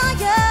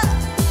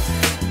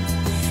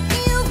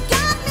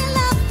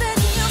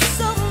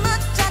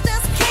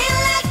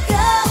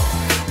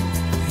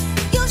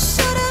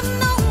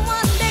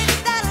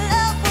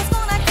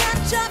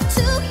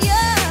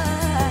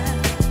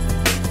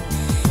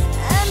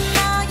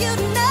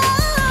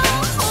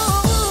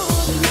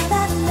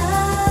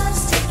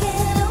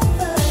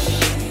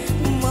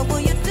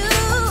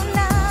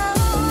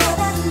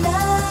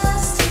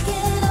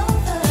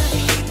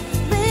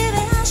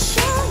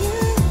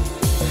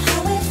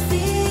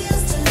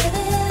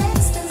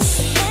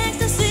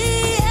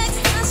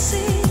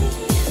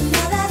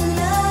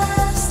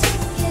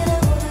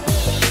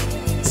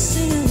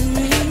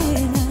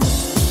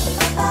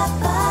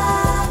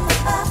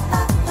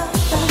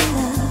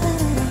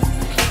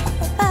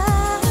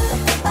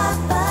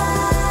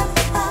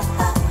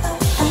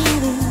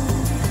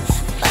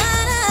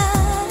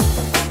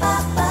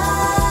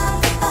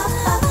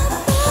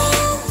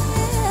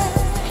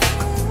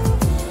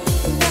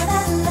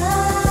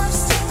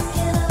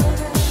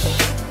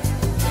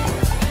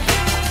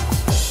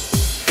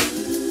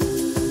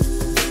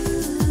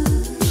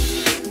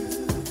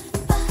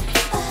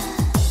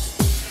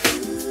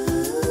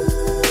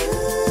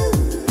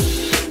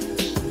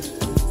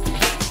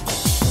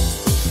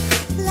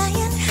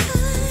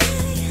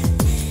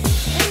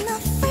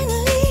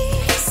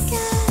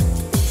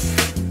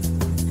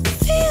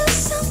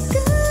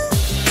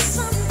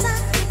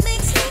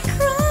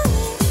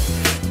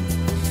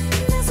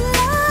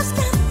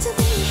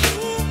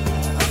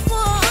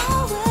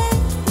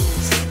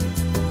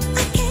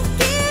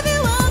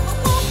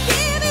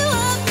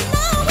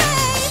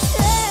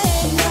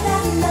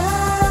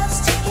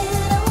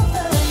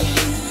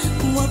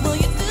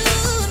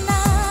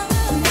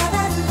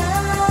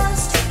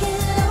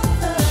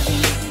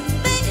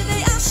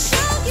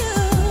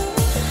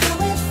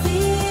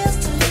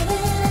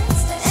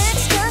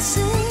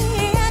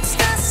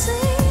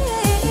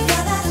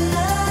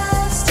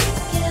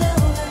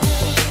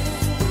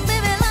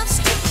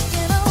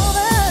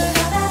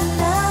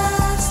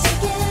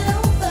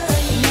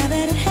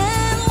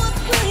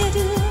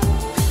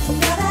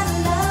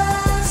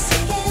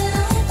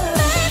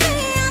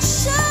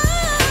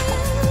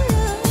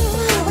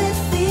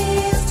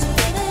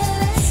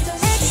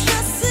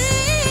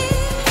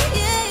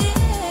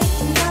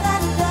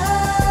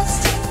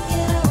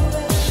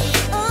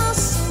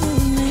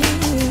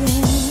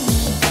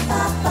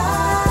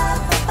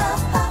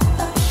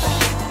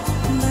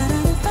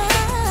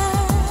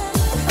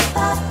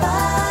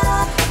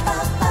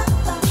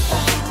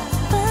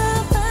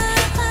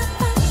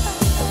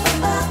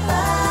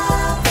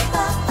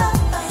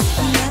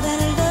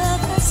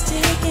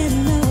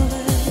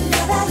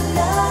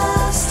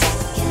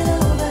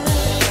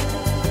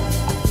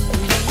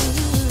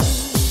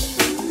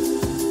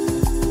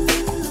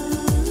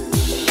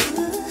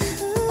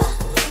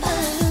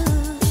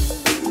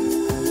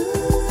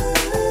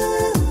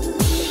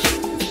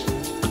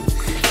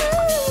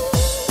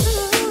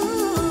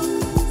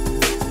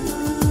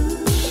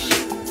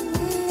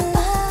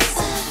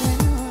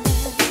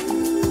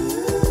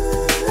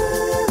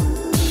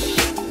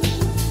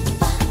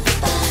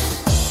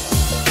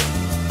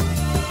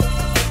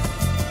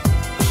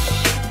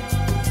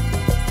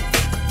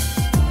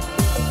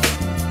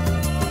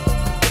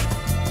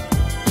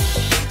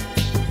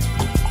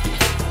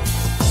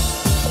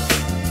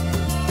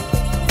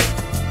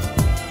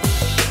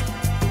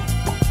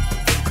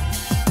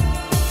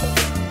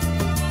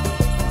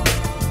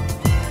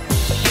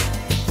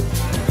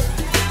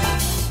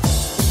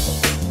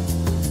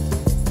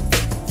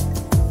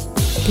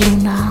 Blue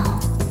Nile,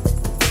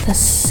 the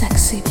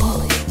sexy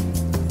bully,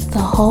 the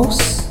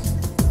host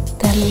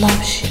that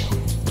loves you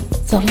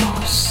the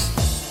most.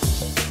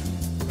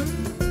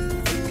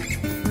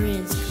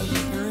 Friends come a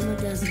dime a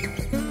dozen.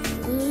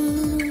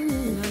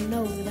 And I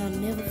know that I'll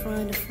never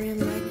find a friend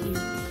like you.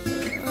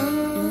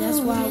 And that's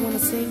why I want to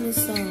sing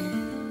this song.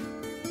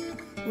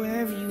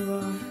 Wherever you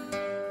are,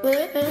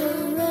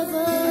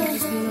 wherever, I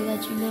just want to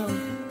let you know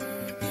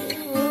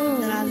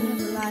that I'll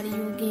never lie to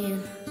you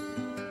again.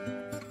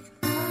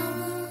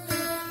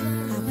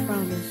 I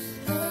promise.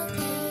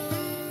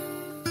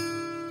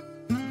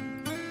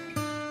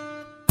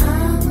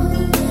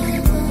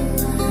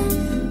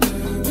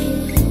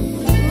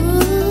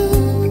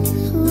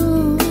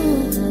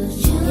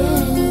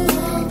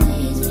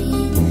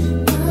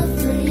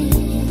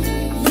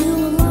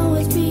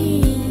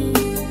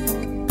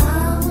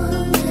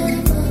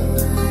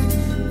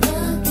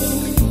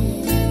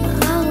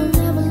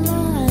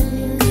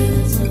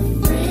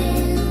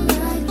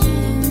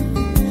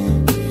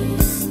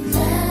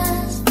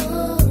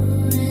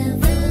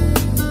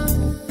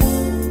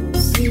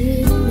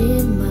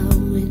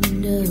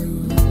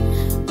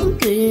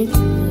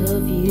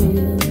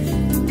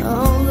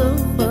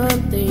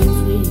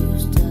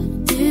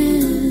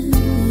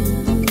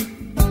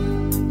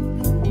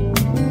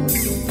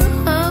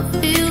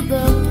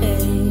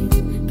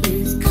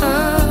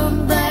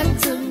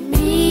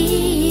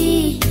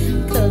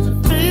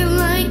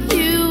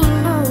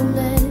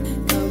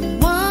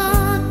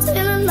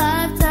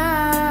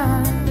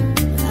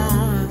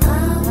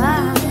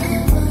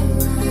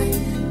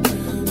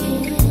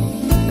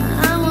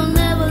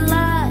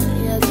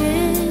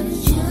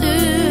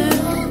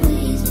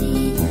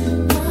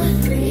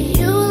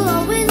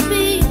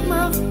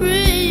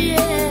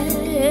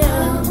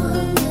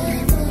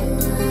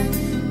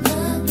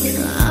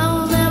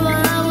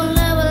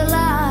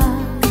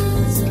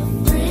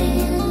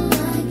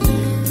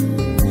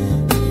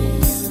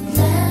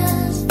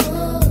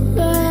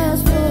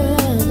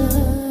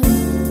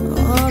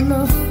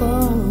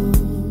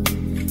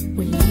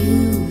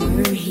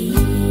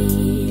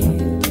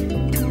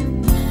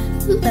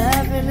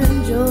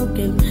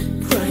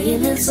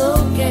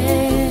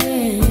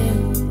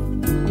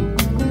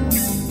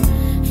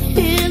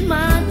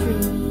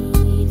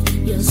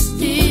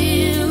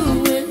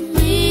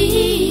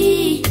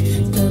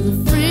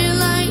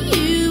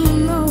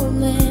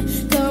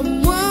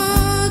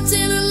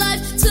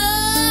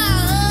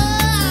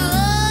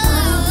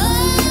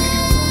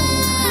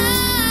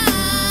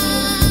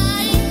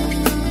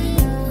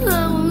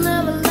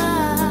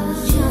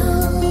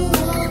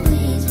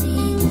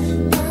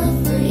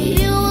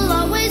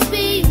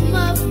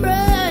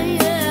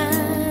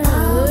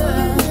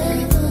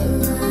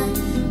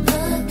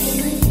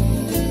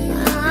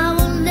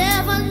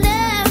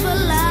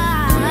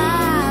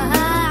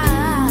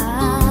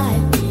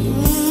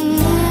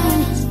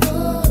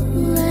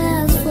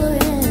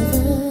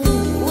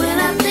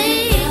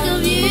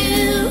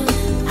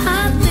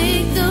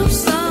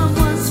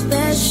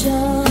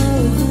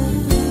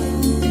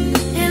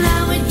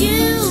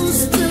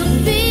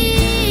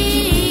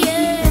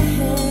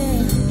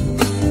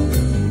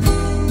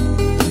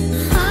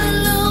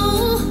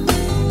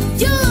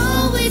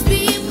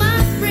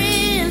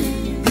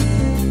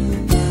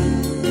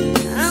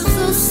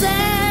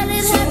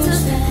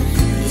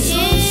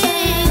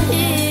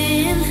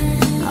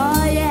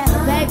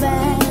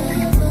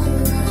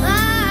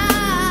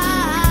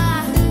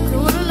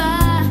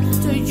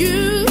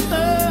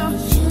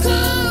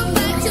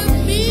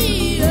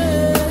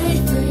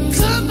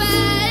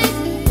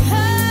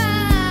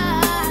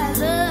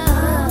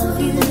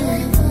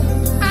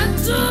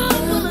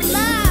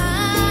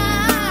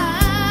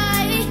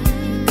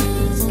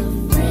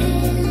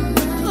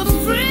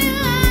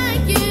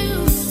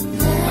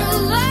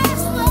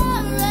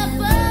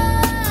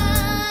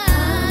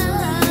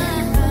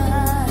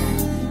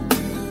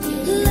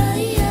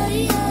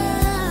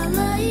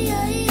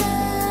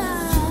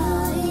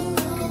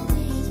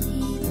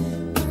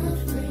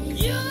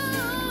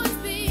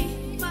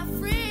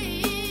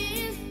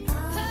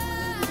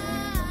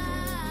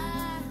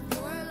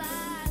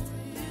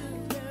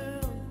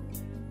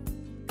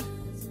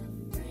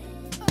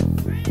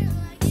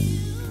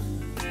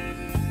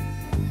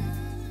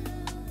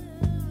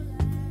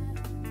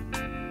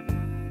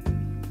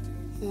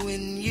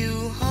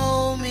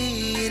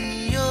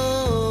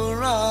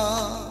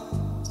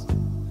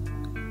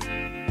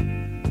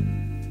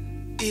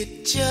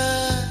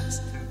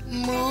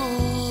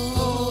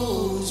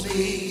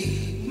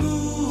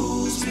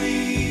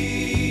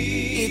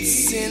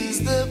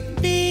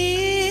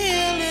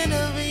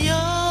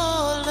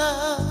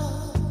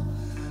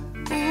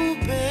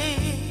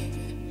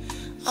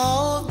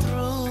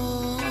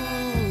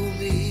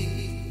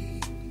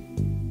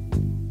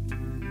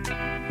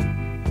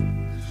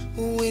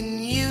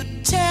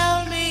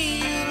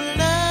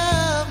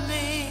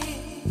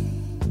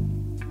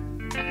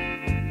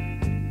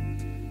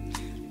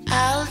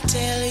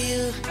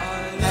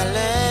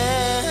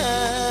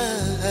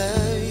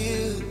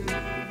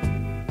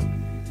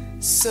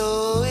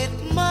 So it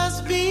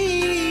must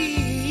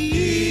be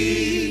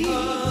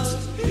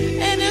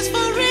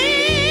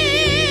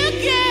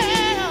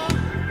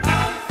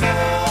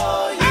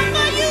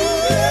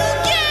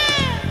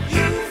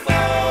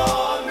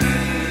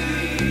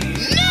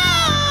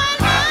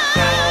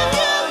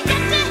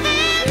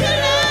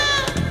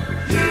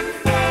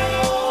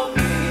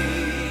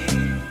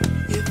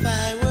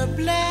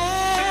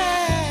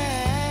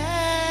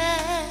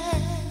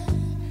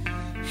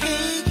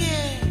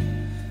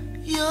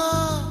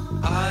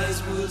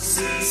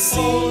see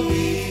for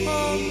me.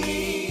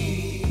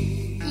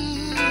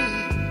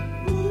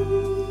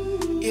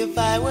 If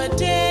I were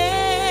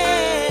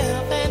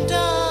deaf and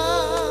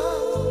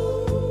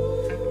dumb,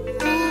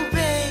 ooh,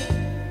 babe,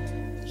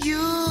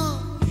 you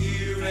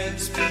hear and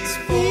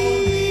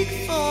speak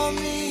for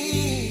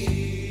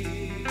me.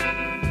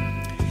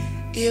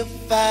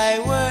 If I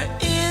were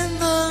in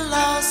the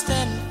lost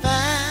and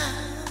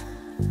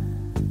found,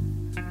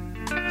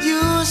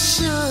 you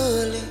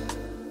surely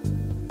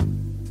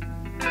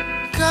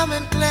come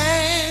and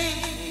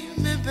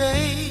claim me,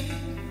 babe.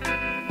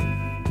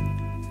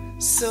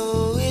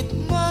 So it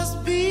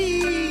must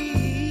be.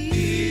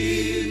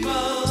 It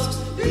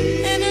must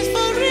be. And it's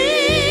for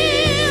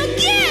real,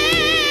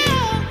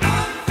 yeah.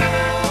 I'm for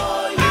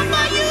you. I'm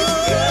for you,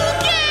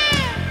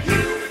 yeah.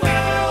 You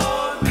for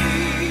me.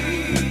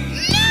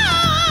 No,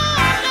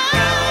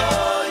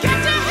 got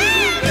to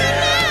have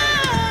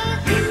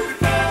you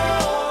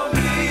for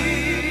me.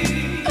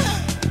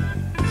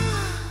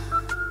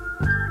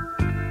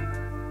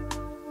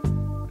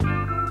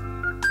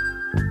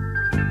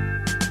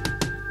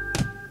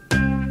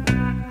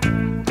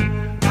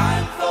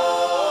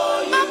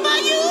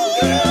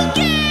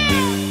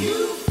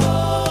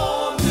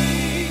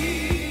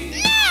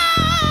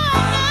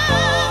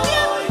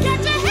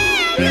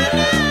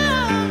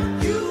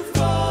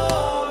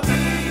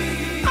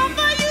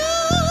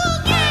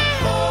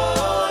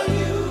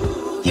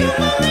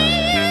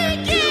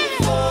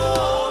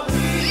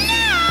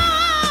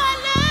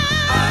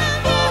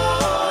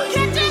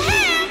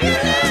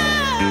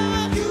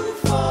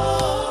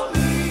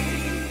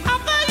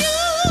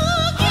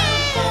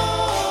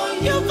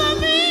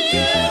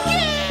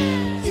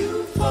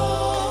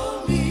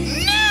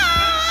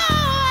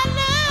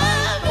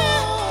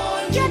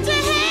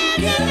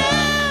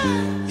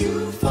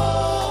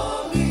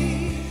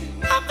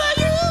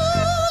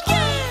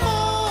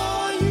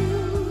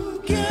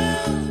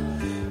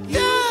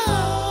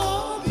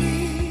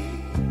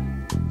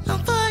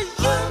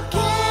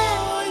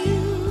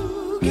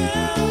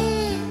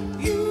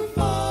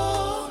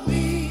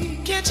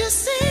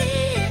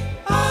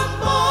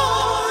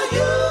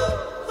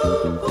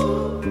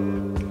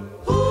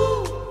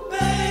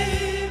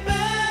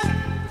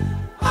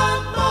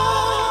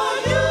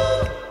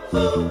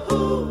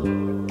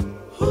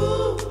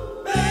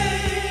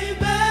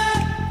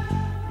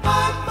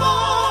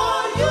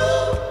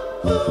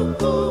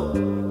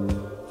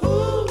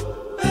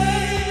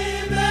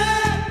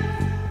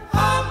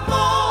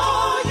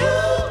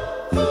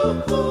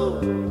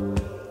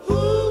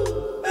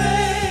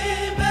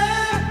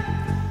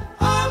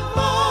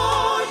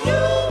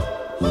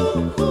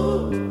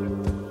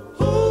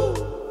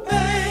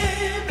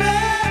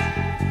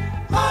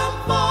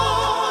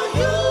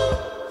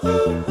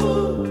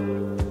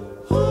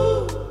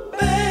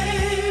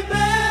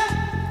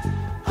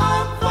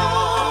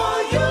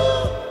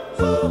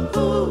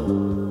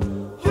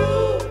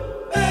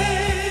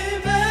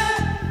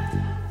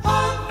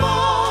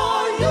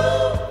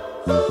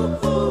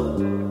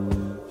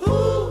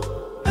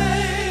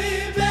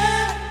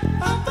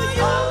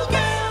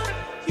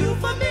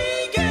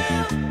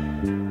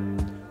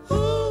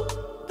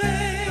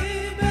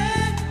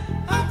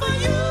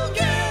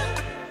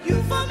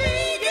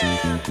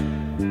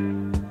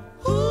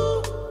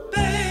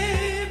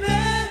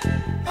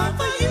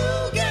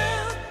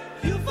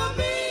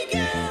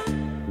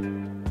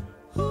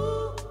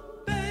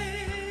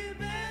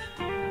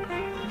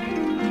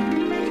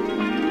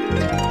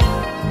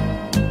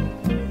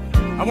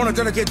 I want to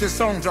dedicate this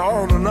song to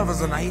all the lovers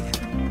tonight.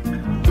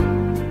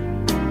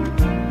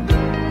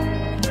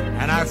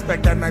 And I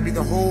expect that might be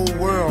the whole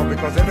world,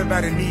 because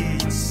everybody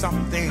needs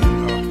something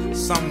or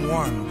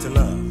someone to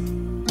love.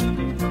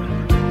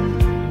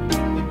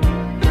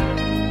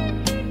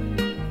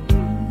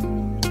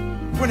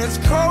 When it's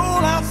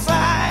cold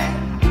outside,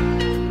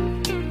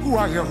 who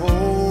are you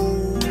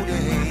holding?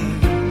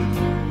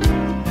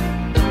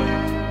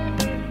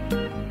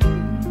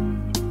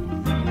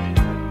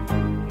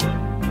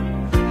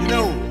 You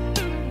know,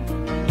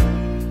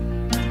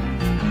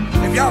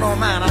 if y'all don't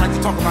mind, I'd like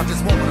to talk about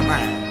this woman of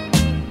mine.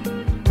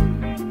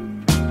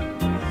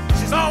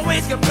 She's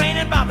always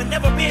complaining about me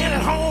never being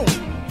at home.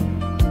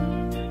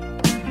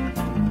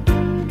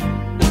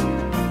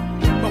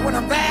 But when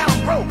I'm there,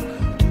 I'm broke.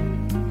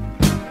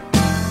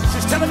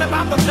 Telling me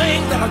about the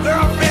things that a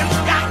girlfriend's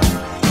got,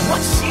 what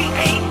she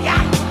ain't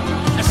got,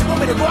 and she want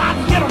me to go out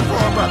and get them for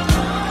her,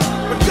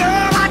 but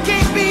girl, I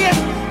can't be in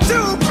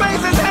two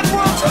places at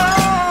one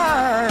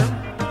time.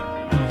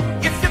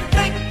 If you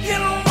think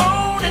you're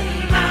lonely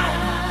now,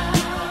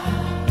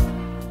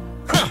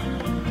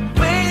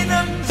 wait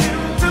until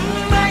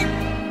tonight,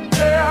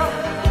 girl.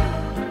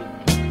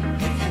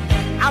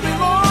 I'll be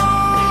long.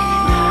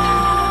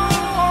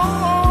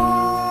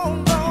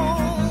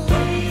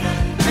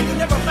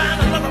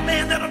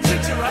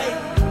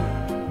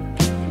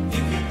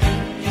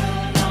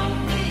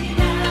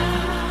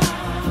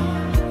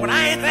 When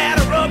I ain't there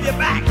to rub your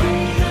back,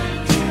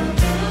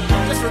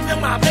 just remember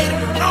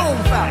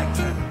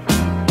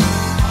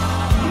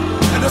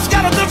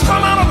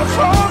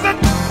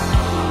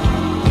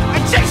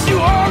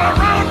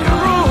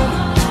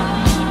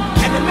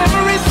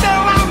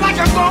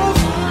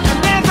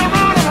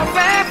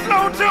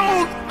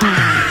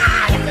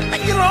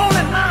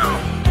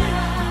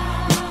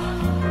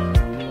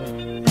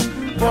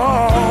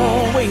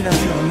wait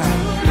until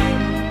night.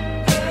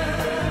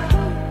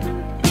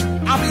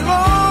 I'll be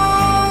long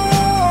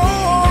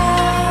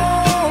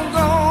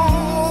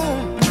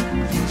gone,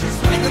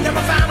 and you'll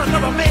never find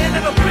another man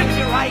that'll treat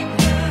you right.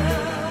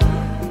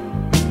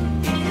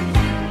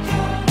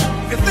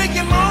 If you think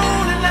you're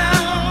lonely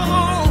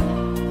now,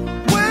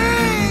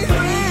 wait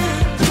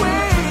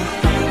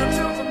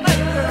until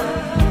tonight, girl.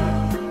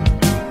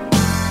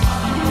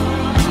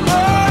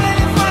 Oh, it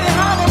ain't funny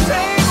how the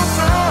tables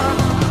turn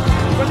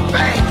when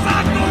things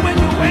are going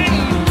your way.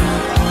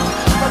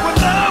 But when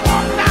love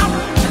walks out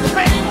and the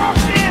pain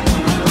walks in,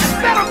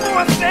 instead of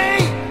going to stay,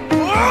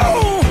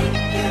 oh,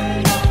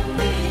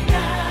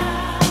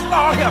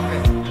 Lord help me.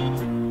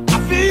 I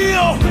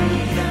feel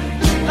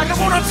like I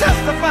want to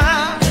testify.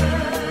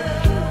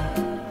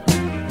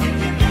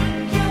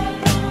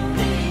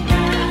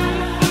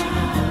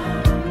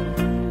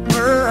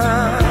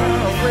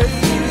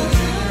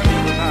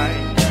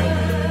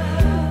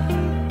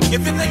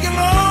 If you think you're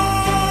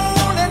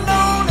lonely,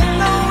 lonely,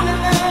 lonely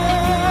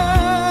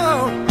now,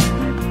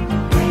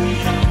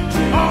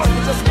 oh, you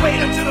just wait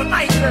until the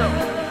night, girl.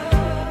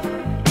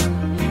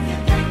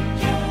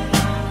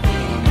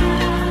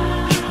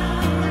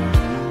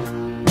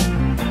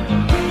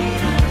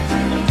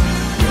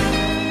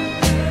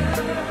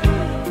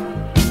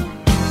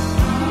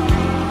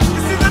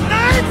 You see, the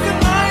nights and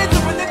nights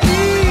when the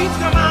needs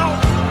come out,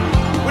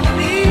 when the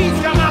needs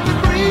come out to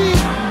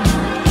breathe,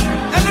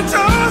 and the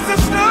toes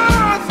and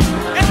stars.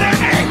 There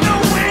ain't no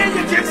way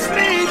you can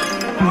sleep.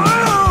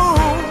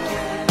 Oh,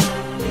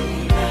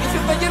 if you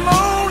think you're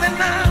lonely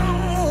now,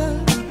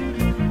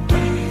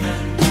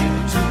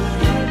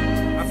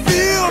 I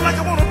feel like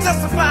I want to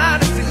testify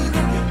to you.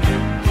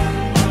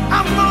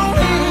 I'm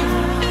lonely,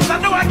 'cause I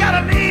know I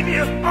gotta leave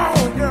you.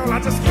 Oh, girl, I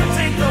just can't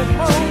take no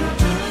more.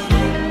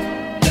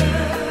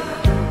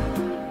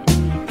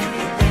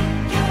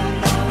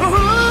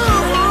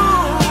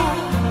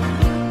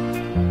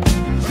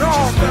 No,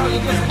 girl, you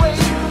just wait.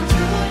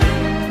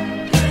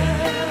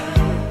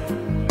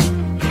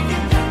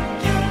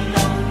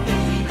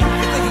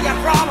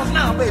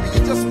 Now, baby,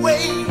 you just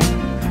wait,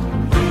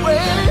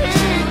 wait.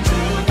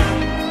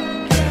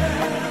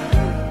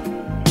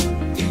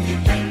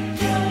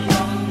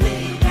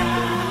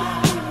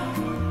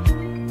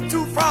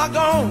 Too far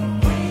gone,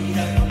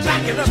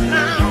 back it up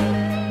now.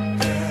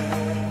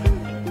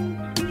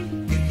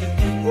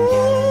 Ooh,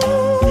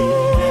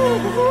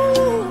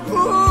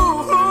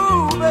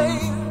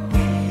 baby.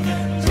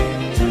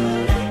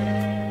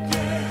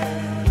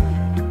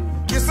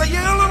 You say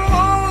you're a little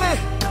lonely,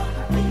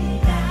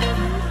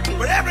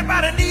 but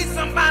everybody needs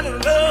somebody to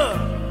love.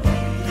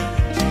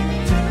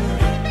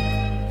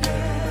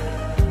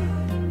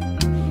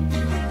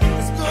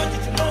 It's good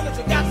that you know that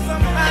you got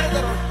somebody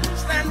that'll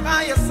stand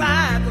by your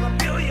side, that'll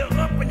build you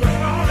up when you're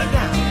falling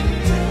down.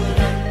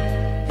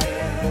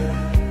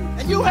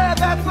 And you have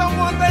that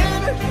someone,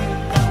 baby.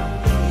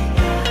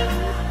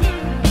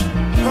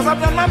 'Cause I've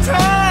done my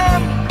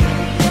time,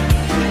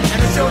 and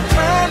it's your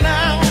turn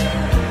now.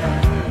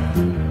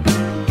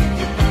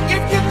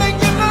 If you think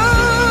you know,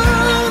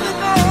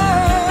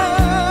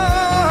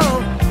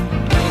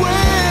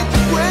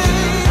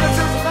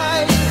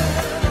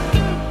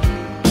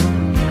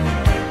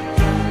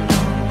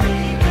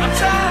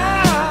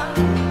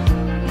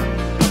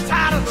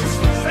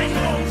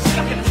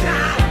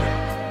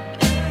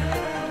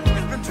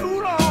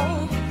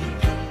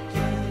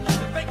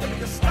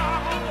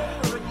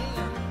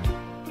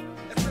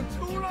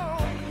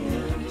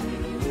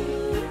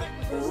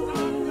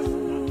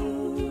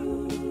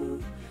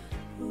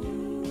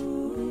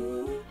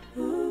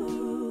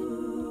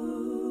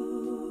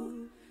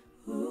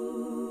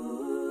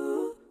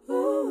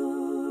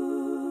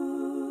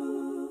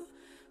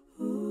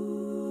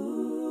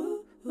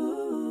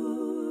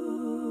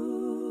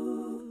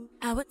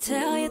 I would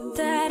tell you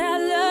that I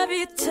love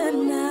you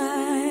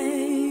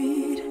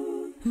tonight,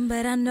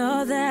 but I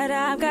know that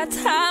I've got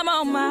time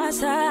on my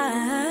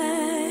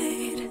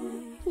side.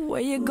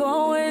 Where you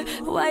going?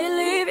 Why you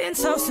leaving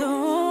so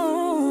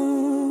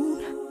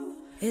soon?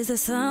 Is there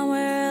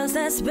somewhere else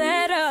that's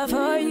better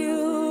for you?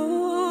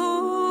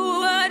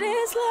 What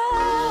is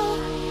love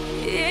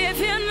if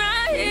you're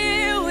not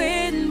here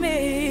with me?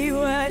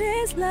 What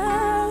is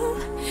love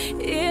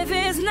if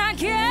it's not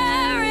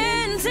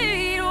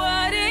guaranteed?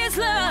 What is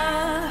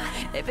love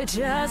if it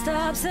just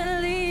stops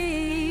and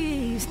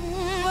leaves?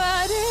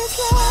 What is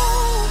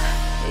love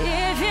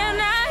if you're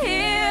not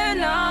here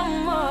no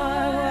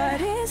more?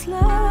 What is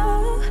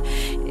love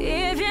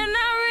if you're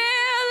not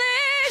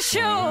really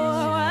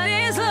sure? What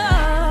is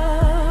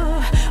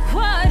love?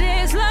 What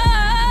is love?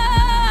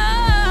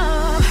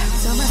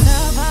 Tell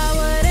myself I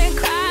wouldn't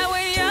cry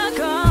when you're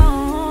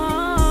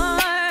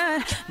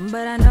gone,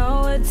 but I know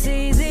it's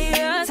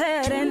easier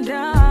said than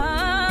done.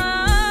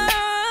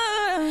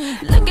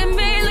 Look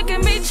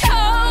at me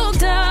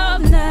choked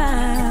up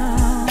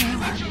now.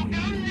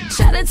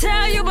 Try to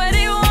tell you, but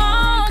it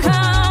won't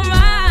come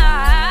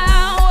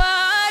out.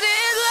 What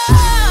is love?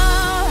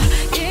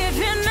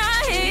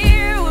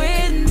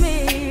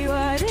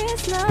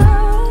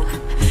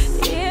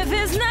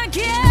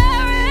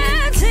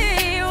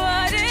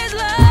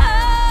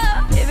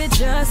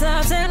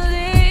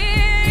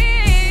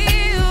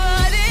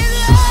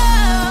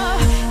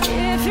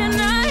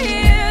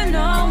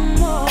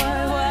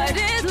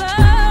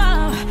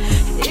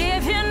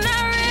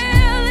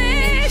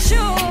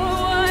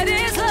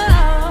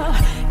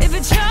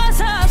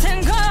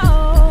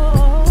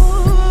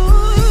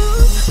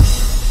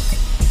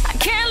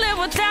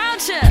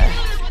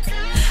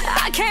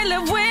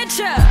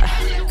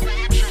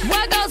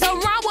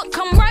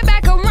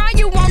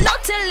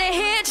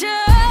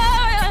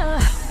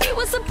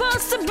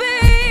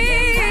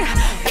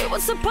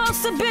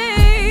 supposed to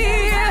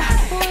be.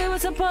 We were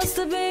supposed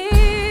to be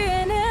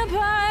an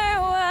empire.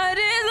 What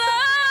is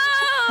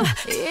love?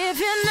 If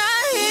you're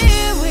not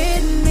here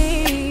with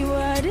me,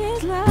 what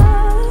is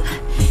love?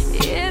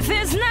 If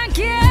it's not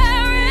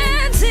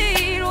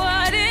guaranteed,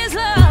 what is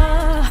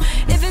love?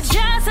 If it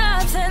just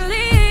ups and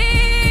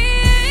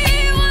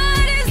leaves,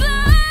 what is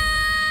love?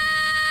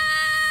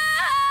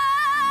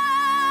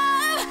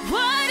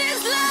 What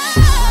is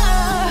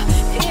love?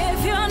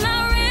 If you're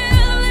not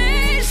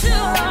really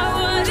sure,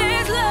 what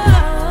is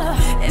love?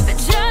 If it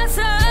just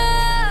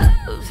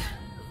ups.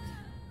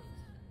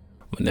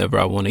 Whenever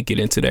I want to get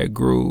into that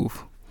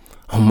groove,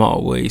 I'm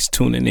always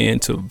tuning in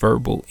to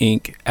Verbal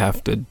Ink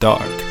After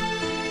Dark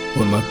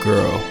with my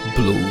girl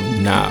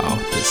Blue Nile,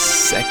 the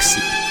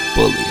sexy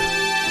bully,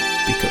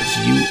 because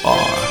you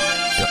are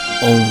the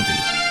only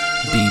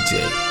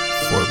DJ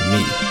for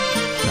me.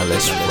 Now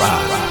let's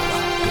ride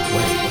the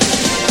wave.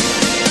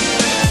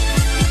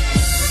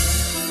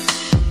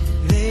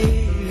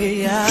 Lately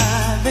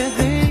I've been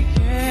thinking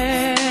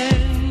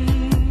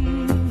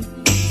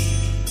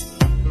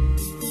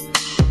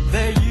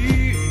that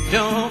you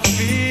don't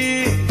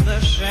feel the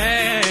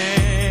same.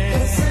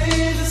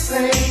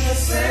 The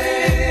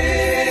same.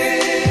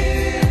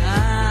 I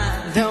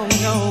don't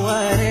know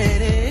what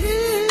it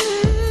is.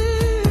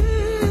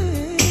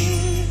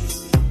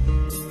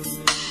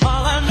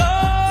 All I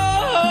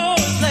know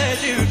is that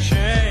you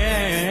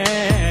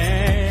change.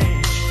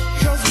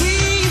 'Cause we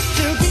used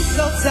to be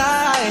so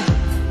tight,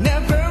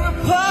 never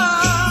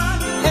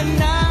apart, and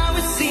now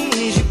it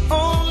seems you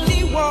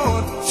only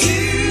want to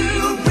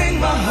break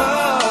my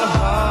heart.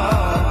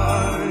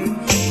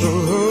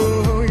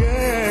 Oh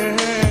yeah.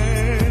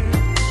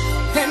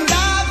 And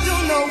I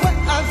don't know what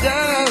I've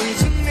done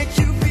to make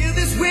you feel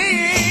this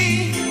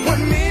way.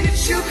 One minute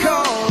you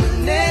call, the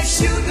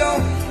next you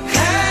don't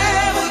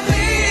have a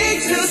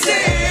thing to say.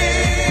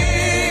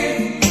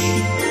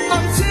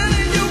 I'm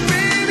telling you,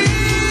 baby,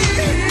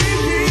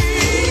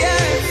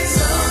 yeah.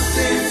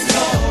 Something's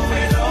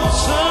going on.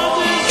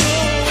 Something's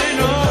going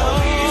on.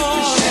 Love is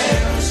to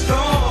share a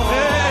storm.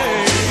 Hey.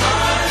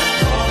 I'm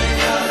falling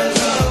out of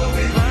love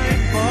with you. I'm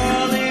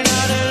falling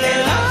out of love.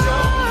 And I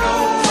don't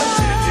know what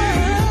to do.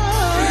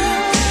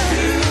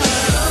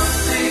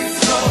 Something's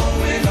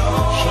going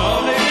on.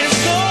 Something's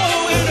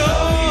going on.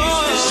 Love is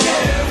to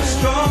share a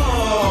storm.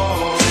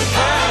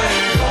 I'm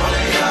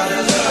falling out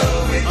of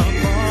love with you.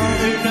 I'm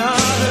falling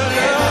out of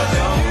love. And I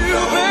don't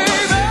know what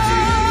to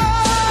do.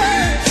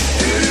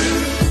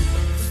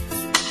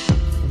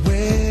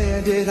 Where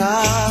did I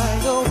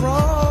go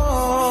wrong?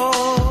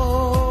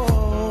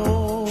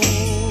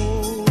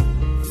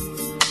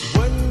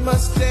 What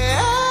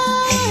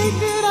mistake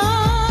did I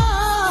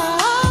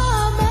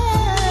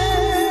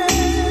make?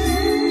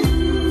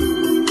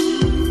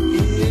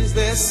 Is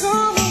there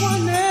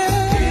someone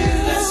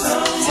else?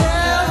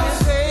 Tell me,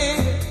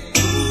 baby,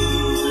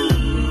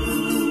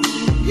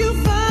 you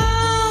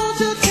found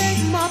to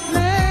take my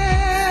place.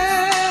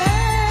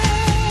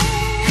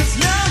 'Cause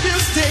now you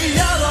stay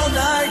out all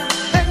night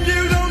and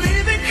you don't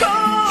even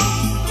call.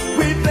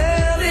 We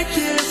barely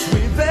kiss,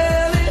 we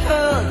barely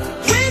hug,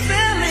 we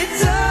barely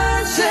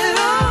touch at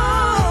all.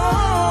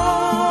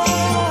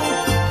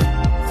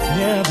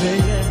 Yeah,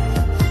 baby.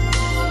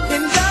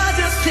 And I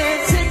just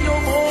can't take no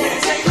more.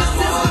 This is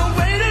the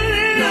way to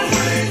live.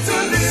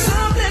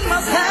 Something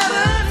must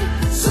happen.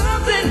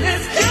 Something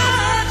has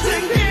got to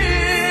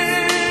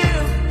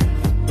give.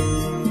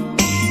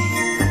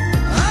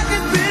 I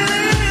can feel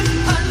it.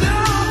 I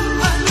know,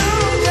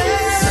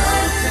 yeah.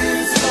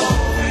 Something's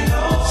going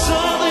on.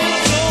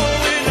 Something's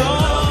going on.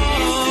 Love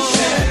is to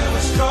share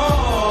a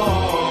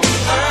storm.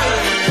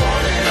 I'm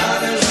falling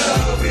out of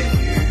love with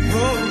you.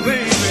 Oh,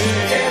 baby.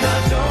 And I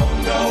don't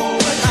know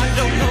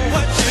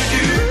what to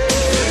do.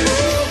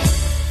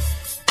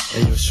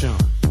 Hey, yo,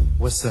 Sean.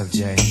 What's up,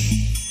 Jay?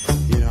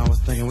 You know, I was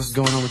thinking, what's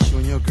going on with you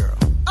and your girl?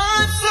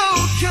 I'm so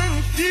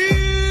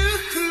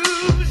confused,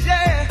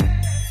 yeah.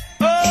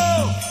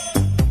 Oh,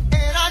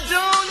 and I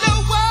don't know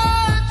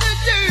what to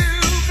do,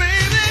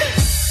 baby.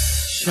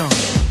 Sean,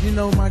 you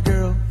know my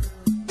girl?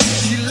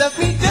 She left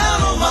me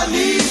down on my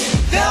knees,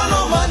 down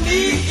on my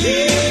knees.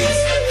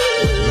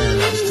 Man,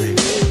 I was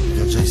thinking,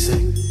 yo, JC,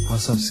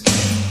 what's up, Skin?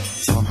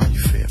 Tell him how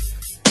you feel.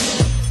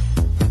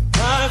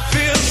 I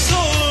feel so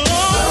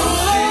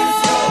lonely.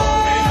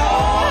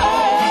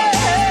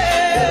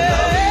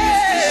 Love is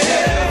to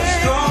share a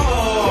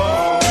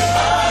storm.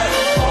 I'm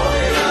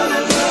falling out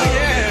of love,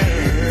 yeah.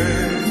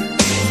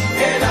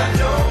 And I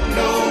don't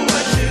know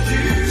what to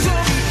do.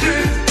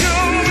 Something's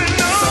going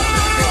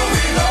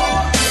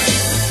on.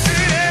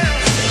 Yeah.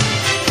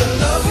 The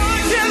love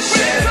is to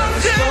share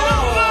a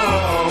storm.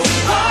 I'm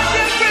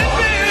falling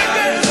out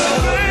of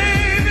love,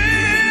 baby.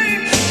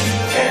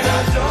 And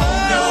I don't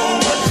know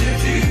what to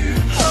do.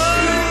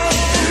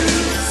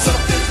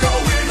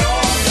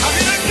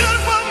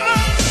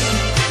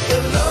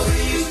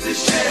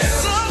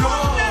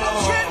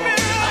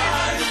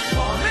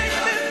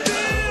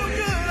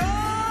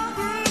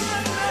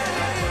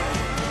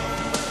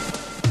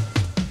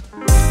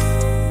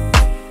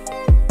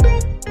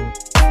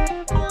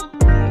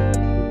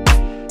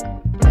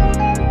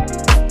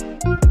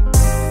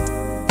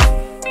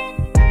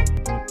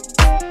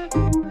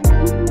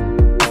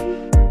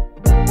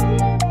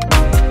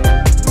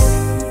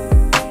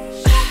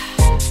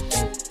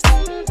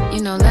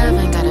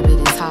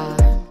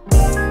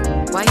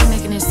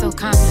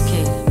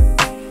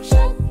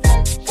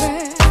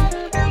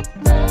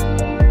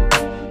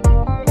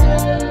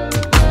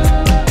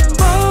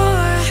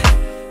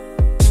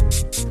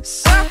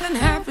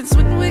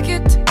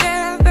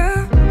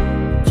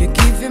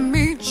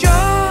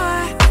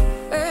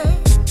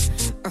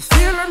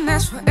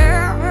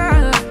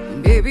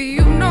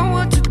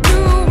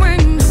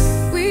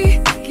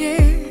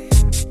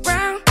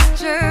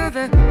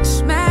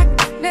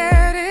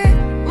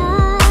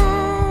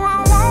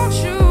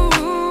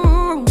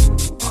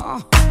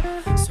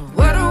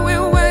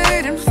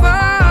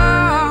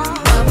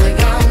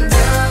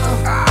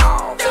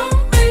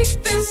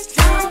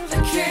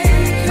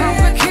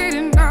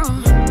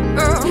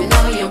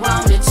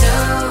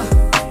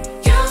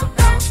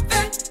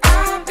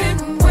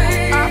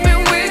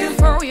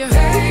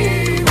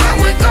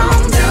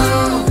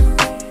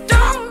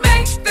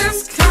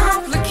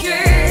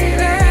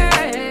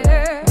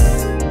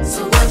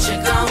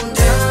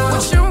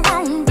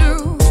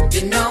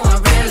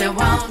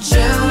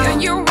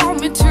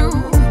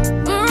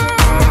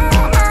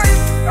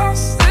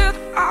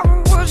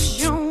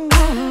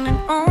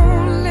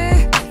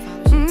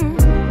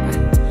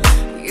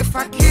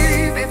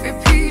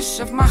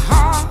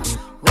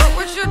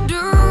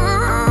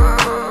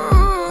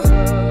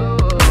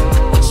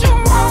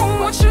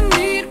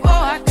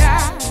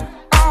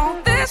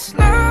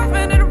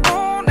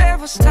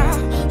 never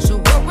stop. So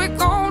what we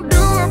gon' do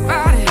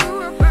about it?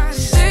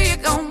 Say you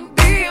gon'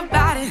 be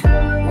about it.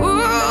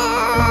 Ooh,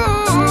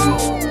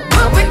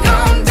 what we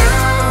gon' do?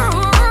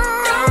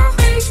 Don't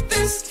make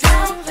this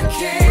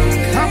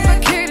complicated.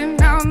 Complicated,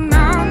 no,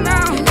 no, no.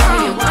 You know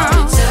you want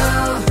me to.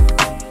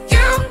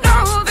 You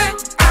know that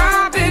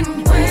I've been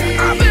waiting.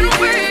 I've been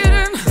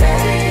waiting.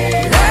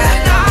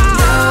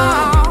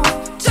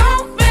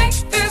 Don't make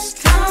this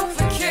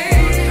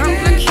complicated.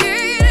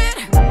 Complicated.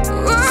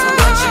 Ooh. So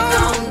what you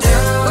gon' do?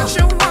 What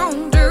you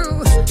won't do?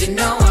 You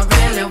know I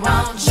really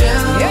want you.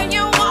 Yeah,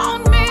 you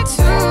want me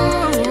to.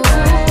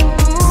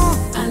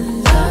 I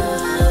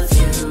love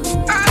you.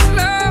 I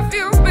love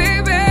you,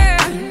 baby.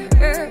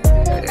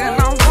 And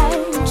I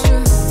want you.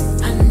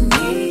 I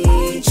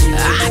need you. I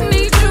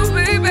need you,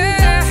 baby.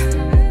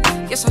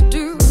 Yes, I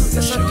do.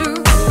 Yes, I do.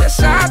 Yes,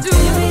 I do.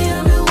 Baby,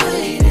 I've been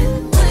waiting.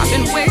 I've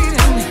been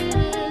waiting.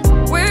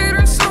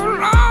 Waiting so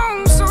long,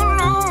 so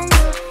long.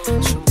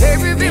 So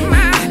baby, be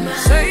mine.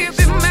 Say you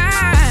be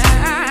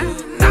mine.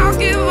 I'll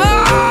give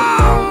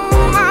all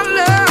my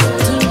love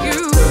to you.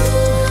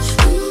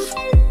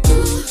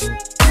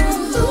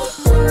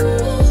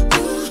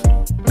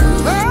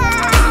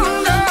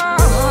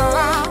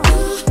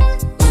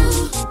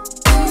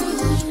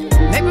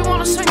 Make me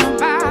wanna sing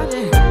about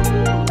it.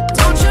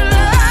 Don't you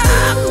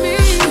love me?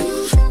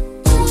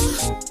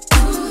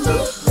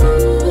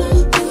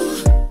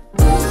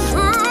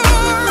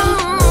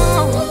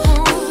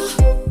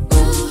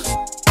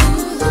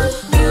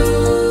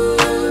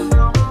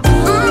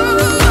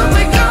 What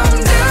we gon'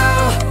 do?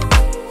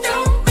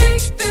 Don't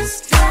make this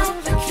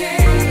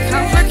complicated.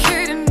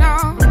 Complicated, no,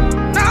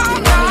 no,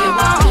 no. You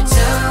want me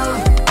to.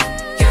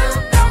 You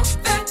know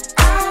that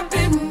I've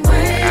been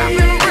waiting. I've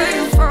been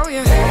waiting for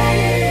you,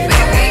 baby.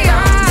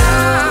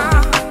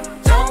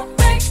 Don't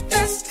make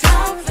this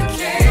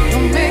complicated.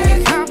 Don't make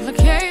it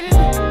complicated.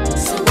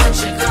 So what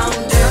you gon'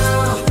 do?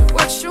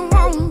 What you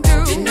won't do?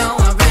 You know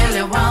I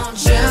really want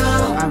you.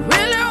 I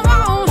really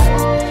want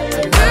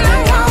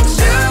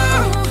you.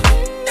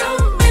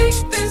 Don't make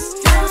this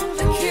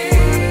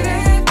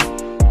complicated.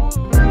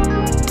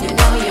 You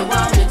know you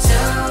want me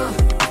to.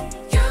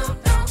 You know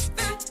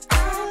that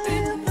I've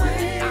been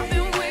waiting. I've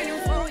been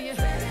waiting for you.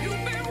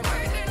 You've been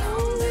waiting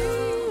on me.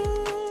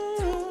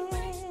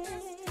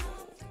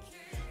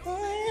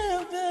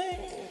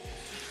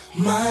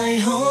 My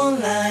whole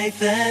life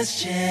has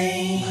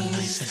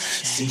changed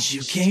since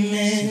you came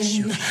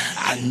in.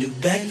 I knew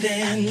back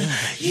then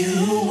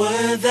you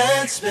were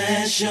that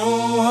special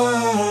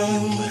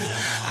one.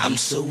 I'm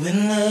so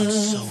in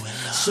love,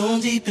 so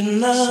deep in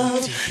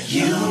love.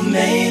 You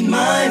made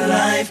my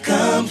life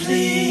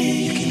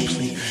complete.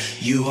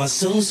 You are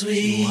so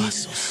sweet,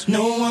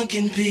 no one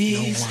can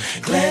beat.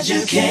 Glad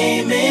you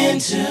came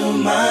into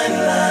my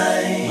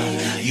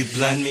life. You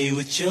blind me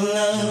with your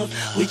love,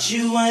 with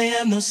you I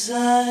have no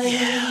sight.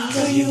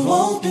 Girl, you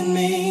open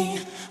me,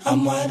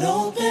 I'm wide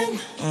open,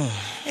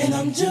 and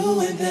I'm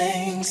doing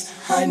things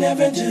I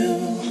never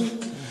do.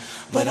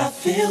 But I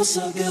feel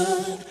so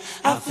good,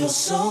 I feel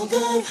so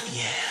good.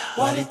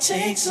 Why'd it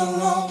take so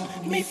long,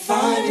 me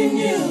finding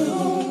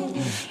you?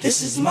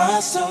 This is my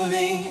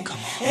story,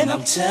 and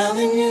I'm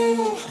telling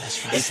you,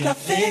 it's not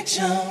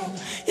fiction,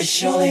 it's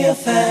surely a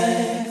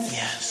fact.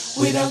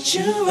 Without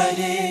you right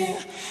here,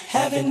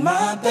 having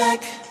my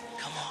back,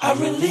 I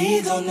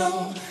really don't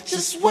know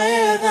just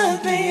where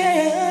I'd be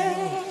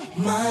at.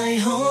 My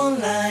whole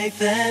life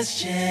has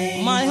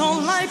changed. My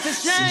whole life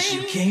has changed. Since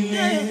you came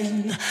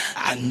in,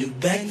 I knew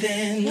back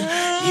then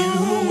you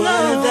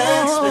were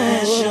that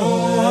special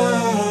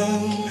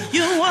one.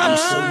 I'm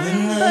so in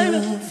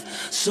love,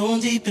 so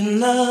deep in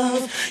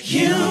love.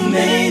 You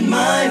made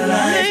my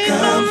life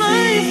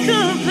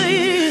complete.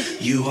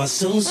 You are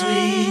so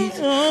sweet,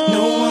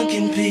 no one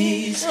can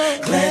beat.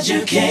 Glad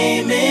you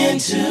came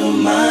into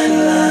my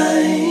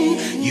life.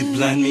 You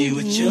blind me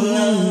with your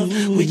love,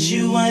 with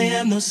you I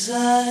have no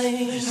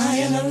sight. I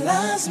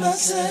analyze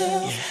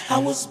myself, I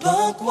was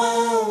buck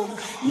wild.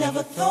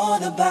 Never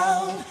thought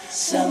about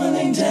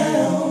settling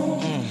down.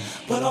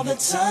 But all the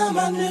time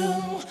I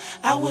knew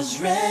I was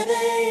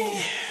ready,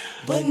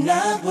 but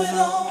not with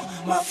all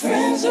my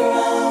friends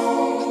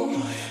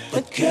around.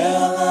 But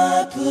girl,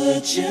 I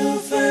put you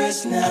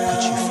first now.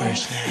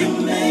 You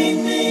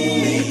made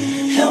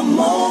me, help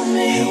mold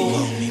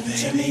me,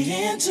 turn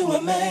me into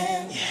a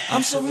man.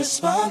 I'm so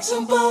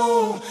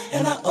responsible,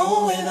 and I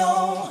owe it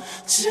all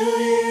to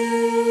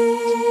you.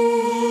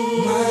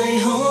 My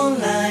whole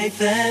life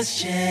has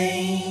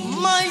changed.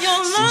 My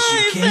whole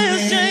life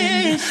has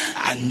changed.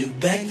 I knew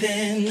back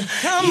then you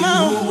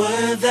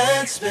were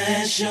that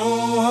special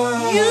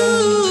one. You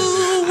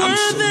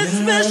were that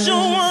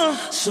special one.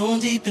 So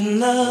deep in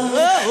love,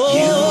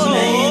 you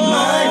made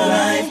my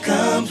life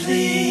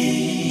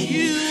complete.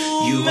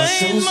 You are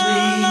so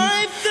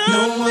sweet,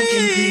 no one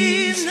can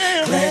beat.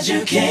 Glad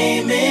you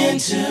came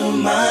into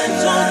my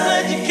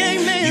life.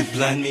 You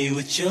blind me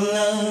with your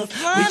love,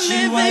 with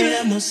you I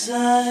have no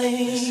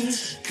sight.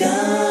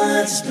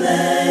 God's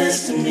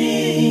blessed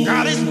me.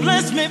 God has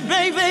blessed me,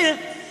 baby.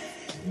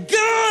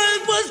 God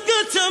was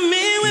good to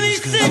me when he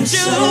sent I'm you.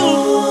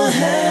 so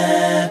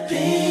happy.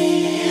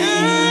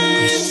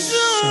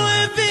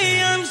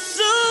 I'm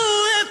so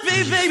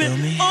happy,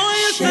 baby. Oh,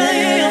 yes, I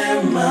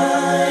am.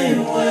 My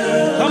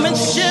world. Come and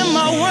share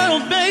my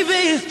world,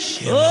 baby.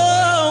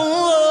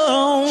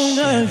 Oh,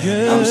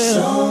 yeah. I'm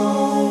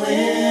so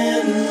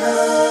in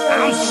love.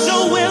 I'm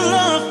so in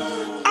love.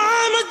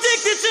 I'm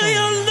addicted to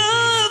your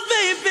love,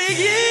 baby.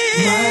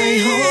 Yeah. My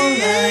whole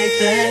life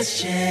has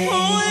changed. Oh,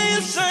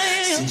 yes, I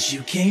am. Since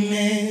you came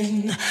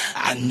in,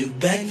 I knew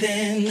back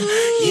then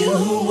you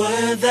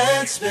were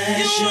that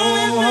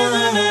special one.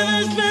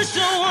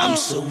 I'm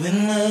so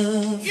in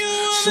love,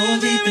 so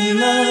deep in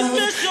love.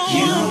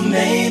 You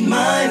made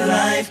my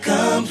life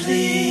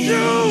complete.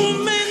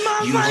 You made my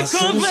life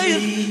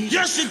complete.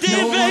 Yes, you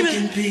did,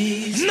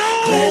 baby.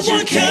 No Glad you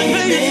one can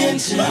came be.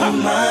 into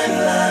my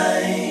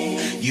life.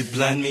 You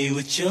blind me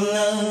with your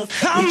love.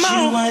 Come with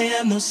on. you I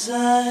have no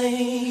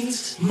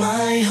signs.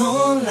 My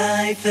whole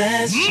life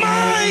has changed.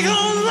 My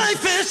whole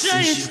life has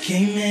changed. Since you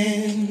came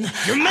in,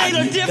 you made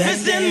a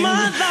difference in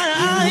my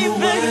life. You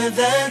were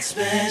that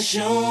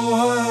special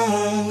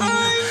one.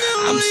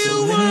 I'm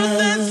so in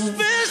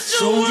love,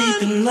 so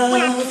deep in love.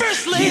 When I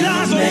first laid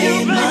eyes on you, made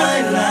baby,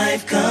 my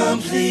life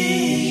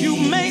complete. You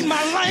made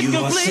my life you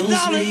complete, are so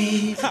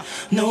darling. Sweet,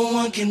 no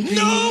one can be.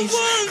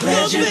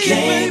 Glad you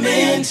came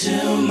baby.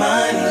 into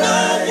my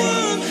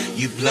life.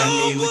 You blind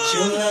me with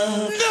your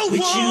love.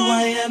 With you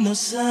I have no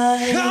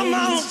signs. Come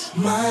on.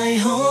 My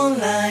whole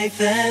life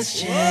has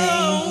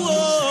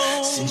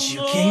changed. Since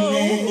you came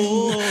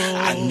in,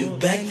 I knew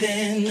back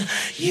then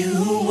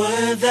you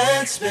were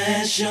that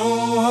special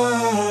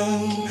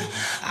one.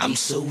 I'm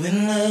so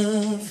in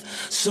love,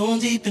 so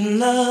deep in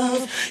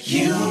love.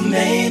 You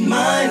made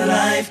my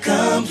life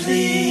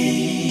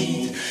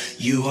complete.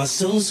 You are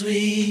so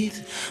sweet,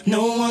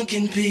 no one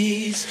can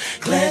please.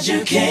 Glad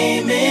you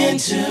came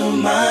into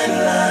my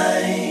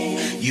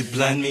life. You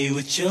blind me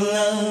with your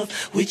love.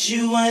 With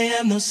you I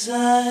have no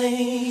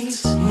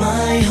signs.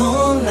 My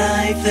whole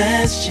life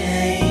has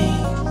changed.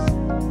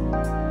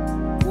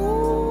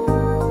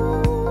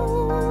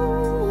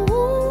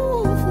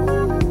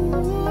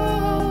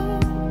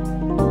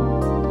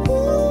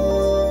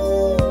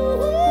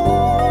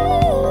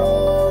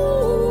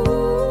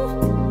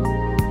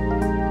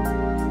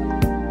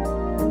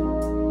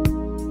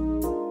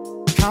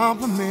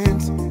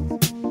 Compliment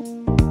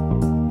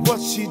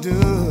what she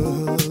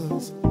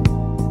does.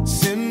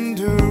 Send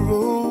her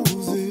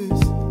roses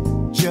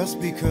just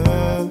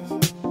because.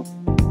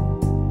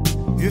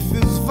 If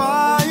it's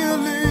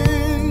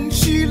violin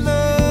she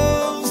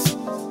loves,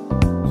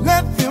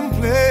 let them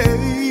play.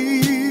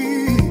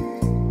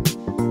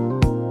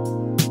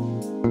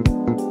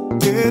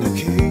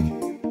 Dedicate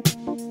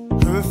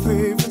her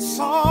favorite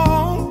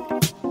song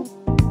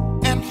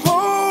and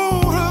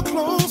hold her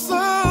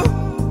closer.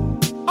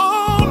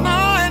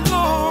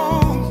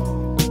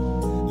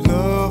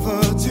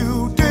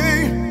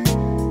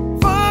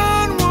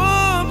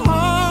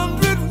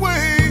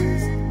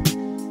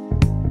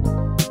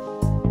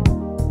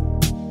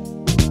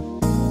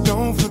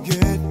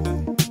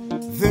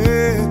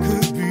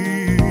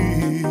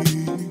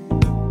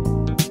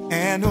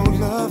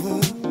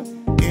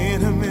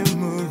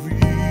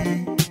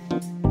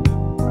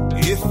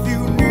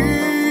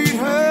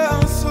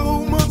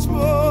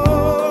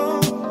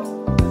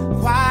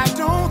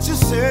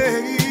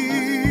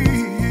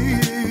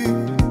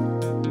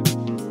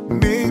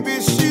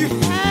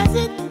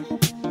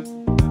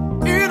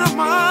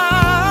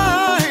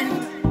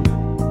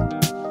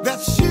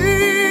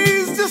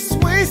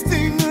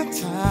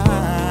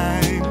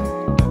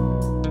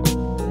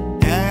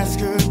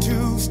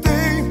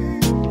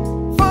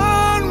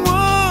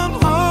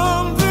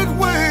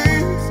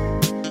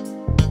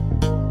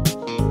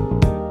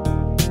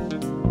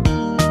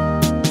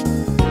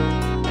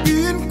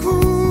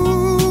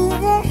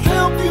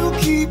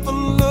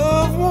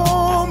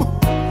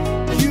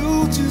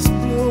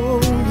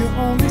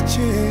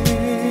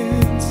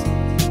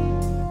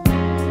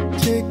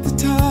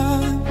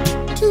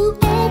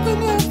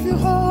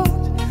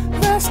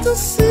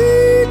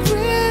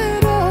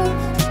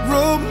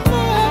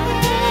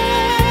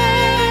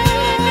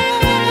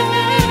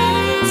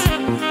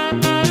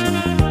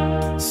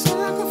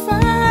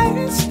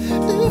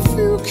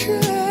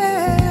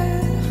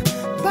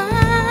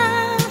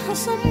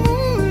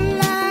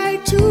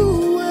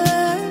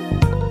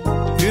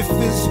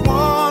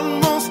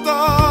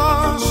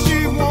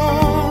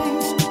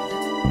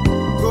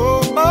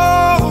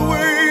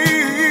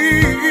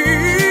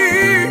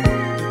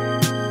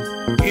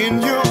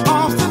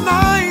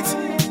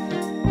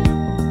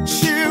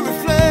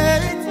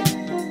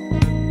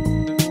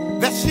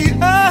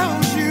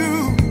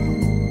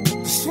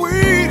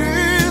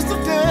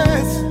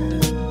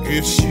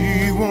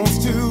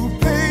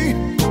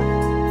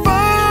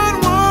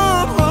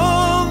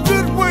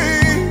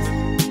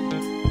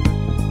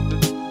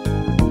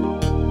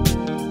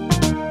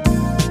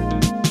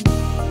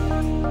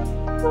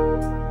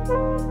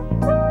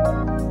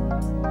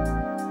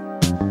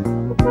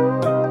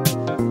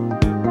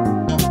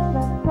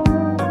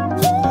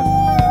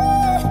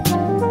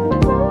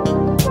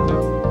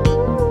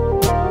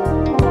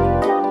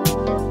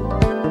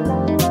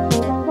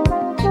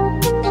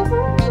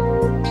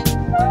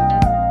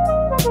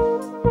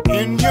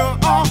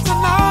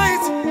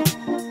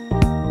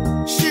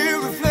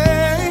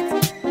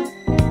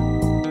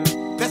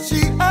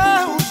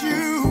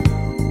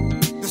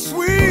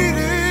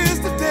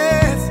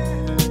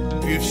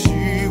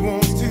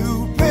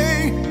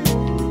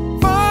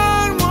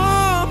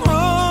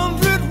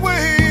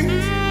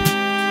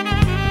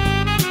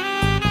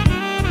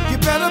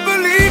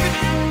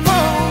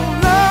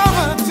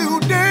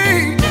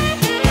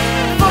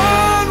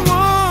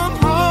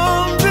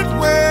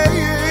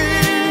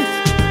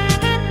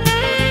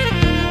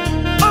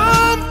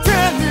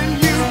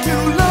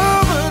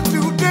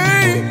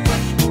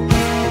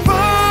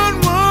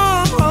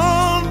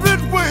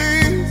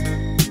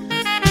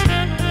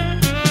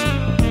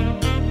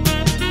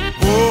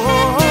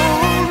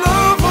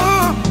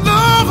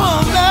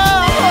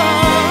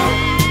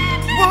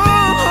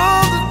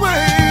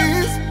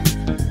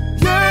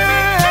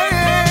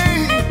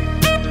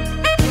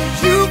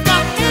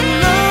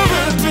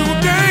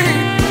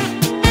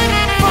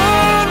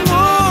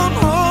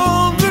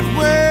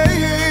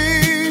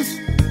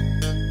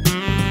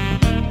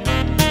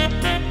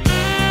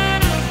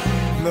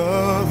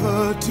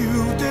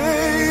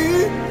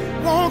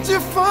 Won't you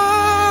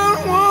find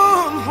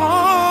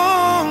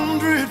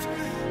 100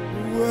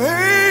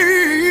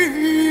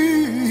 ways,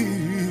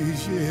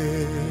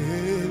 yeah.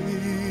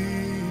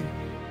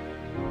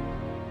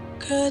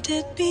 Could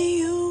it be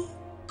you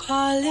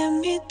calling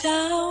me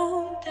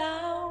down,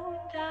 down,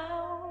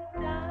 down,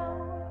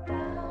 down,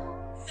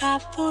 down? My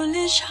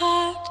foolish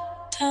heart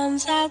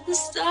turns out the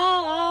stars.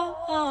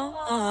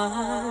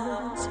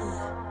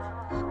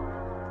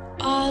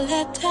 All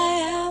that I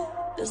am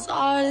is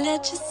all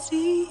that you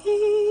see.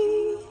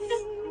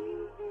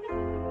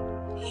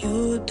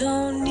 You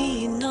don't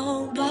need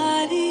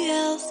nobody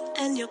else,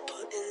 and you're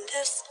putting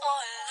this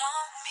all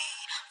on me.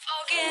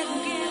 Forget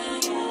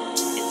it,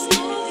 it's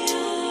all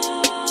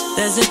you.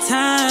 There's a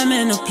time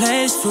and a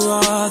place for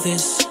all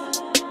this.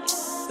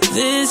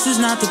 This is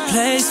not the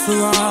place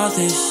for all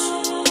this.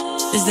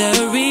 Is there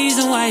a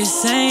reason why you're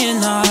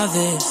saying all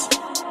this?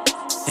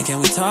 And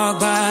can we talk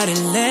about it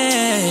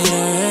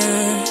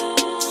later?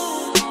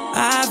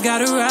 I've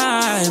gotta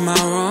right my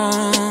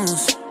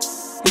wrongs.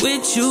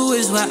 With you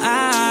is where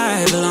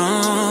I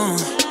belong.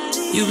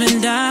 You've been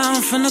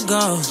down from the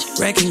go.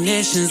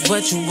 Recognition's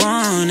what you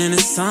want, and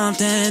it's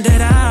something that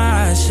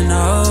I should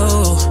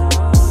know.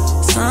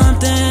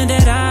 Something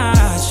that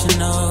I should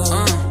know.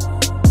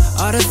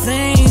 All the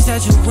things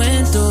that you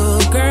went through,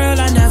 girl,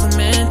 I never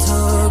meant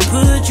to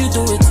put you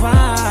through it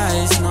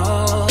twice,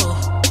 no.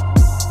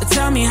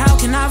 Tell me, how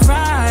can I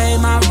right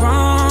my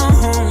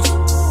wrongs?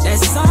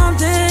 That's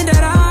something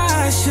that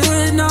I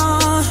should know.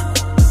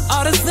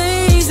 All the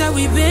things that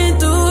we've been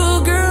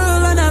through,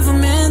 girl, I never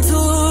meant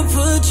to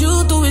put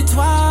you through it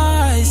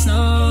twice,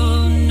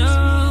 no,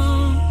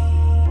 no.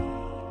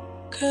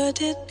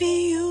 Could it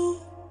be you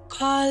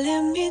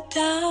calling me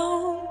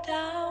down,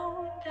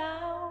 down,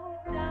 down,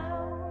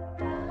 down,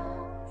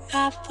 down?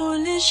 My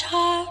foolish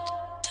heart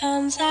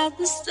turns out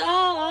the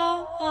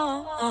stars.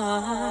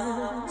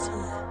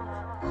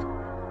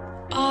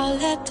 All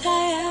that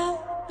I am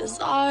is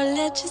all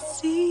that you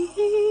see.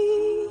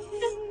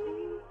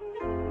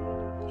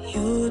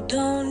 You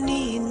don't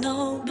need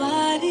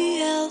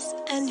nobody else,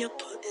 and you're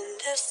putting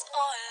this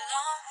all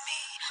on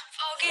me.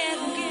 Forget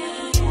it,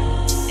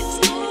 it's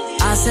all you.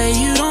 I say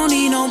you don't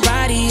need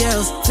nobody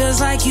else. Feels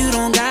like you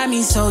don't got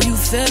me, so you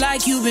feel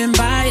like you've been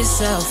by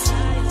yourself.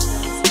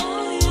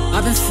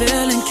 I've been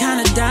feeling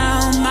kinda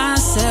down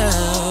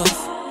myself.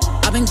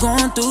 I've been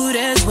going through it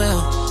as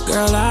well.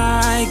 Girl,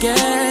 I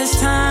guess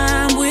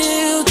time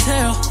will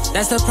tell.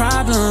 That's the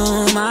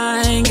problem,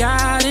 I ain't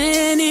got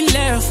any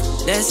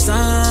left. There's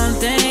some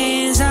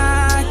things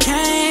I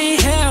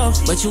can't help,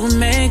 but you will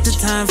make the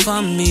time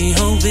for me.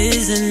 Hope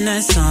isn't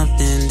that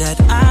something that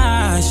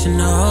I should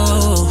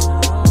know?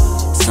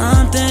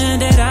 Something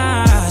that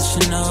I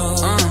should know.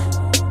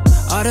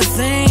 All the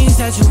things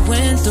that you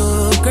went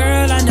through,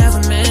 girl, I never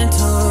meant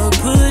to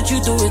put you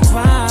through it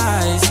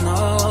twice, no.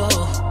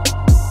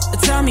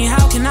 Tell me,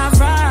 how can I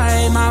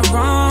right my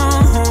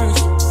wrongs?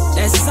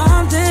 That's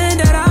something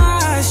that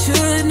I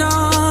should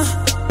know.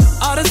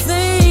 All the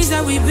things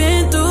that we've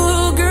been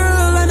through,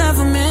 girl, I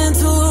never meant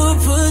to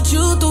put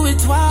you through it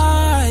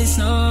twice,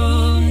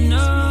 no,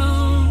 no.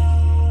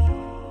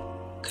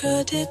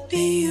 Could it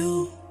be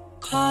you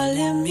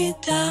calling me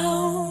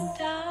down,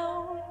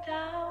 down,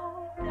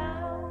 down,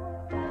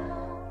 down,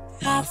 down?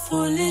 My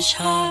foolish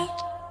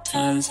heart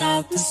turns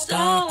out the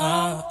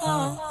stars.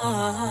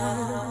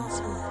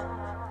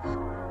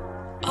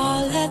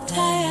 All that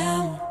I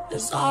am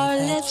is all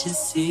that you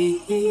see.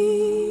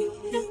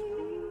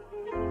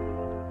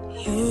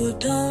 You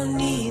don't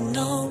need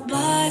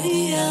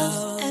nobody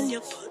else, and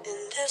you're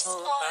putting this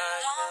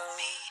all on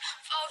me.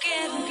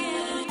 Forget it.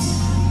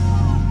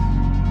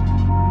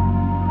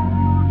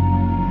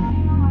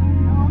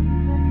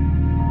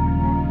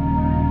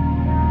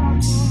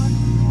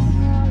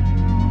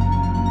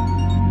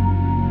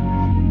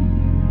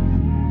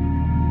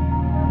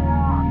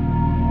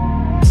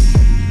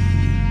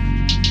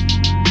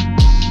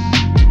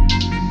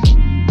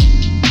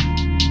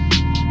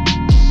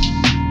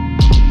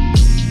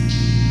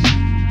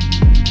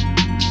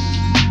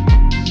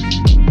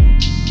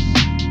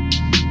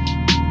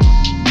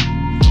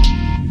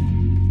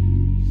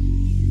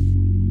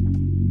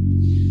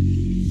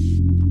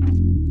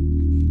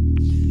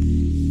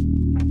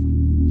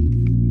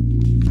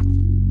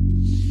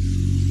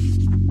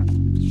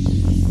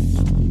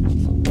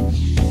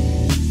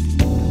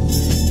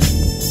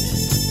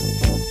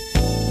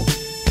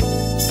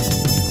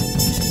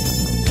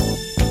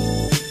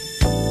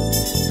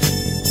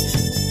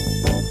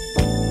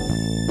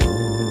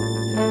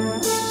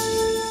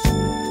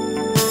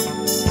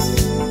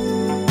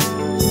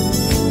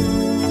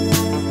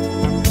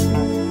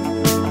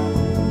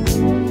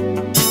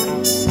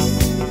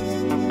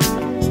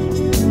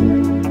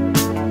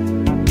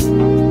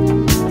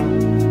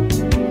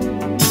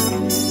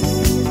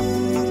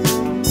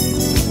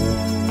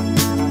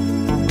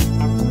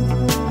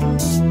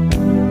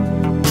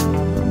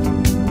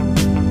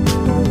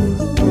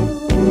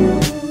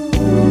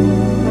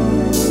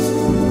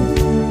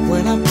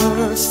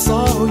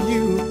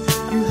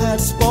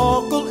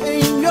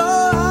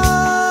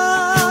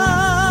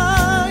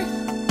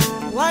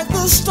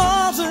 the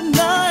stars at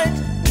night,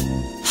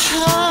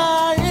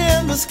 high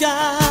in the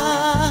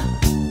sky.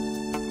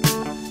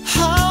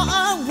 How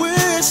I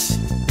wish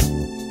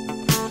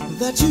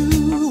that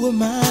you were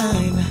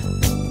mine,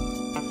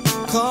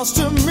 'cause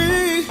to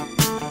me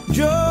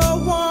you're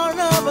one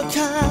of a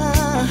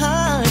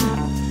kind.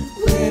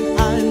 When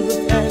I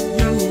look at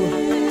you,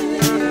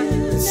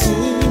 it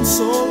seems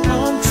so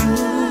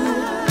untrue.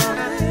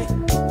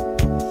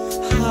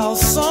 How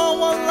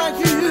someone like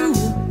you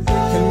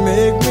can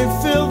make me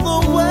feel the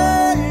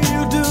way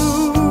you do.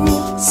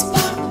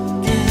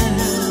 Sparkle in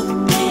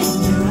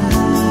your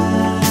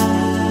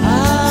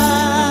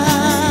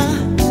eye.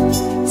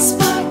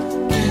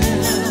 Sparkle in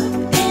your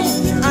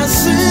eye. I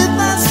see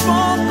that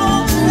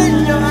sparkle in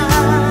your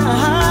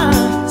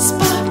eye.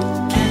 Sparkle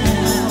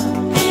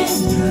in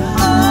your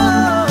eye.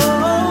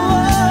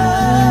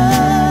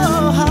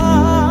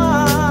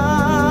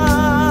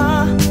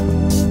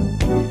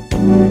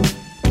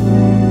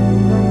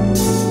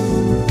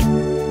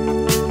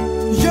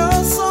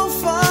 You're so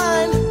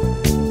fine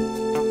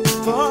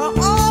for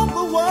all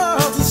the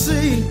world to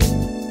see.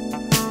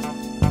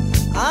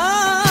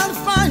 I'd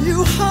find you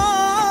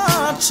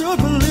hard to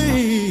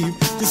believe,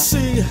 you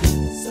see.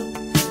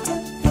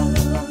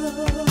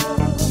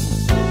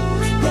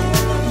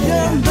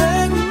 You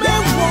make me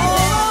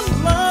wanna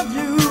love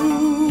you.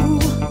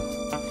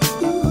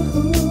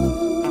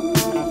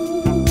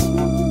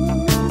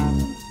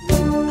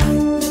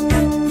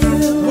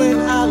 When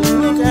I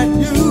look at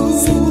you,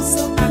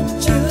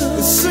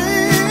 it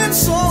seems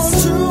so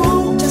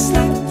true, just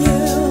like you.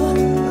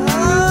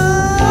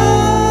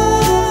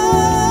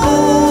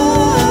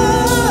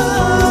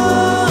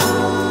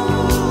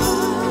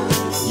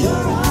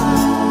 Your eye,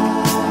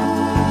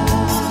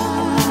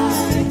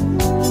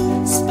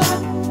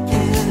 sparkle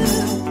in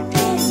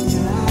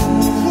your eye.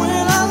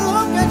 When I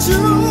look at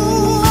you,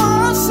 I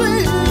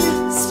see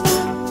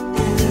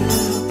sparkle in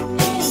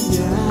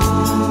your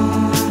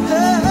eye.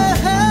 Hey,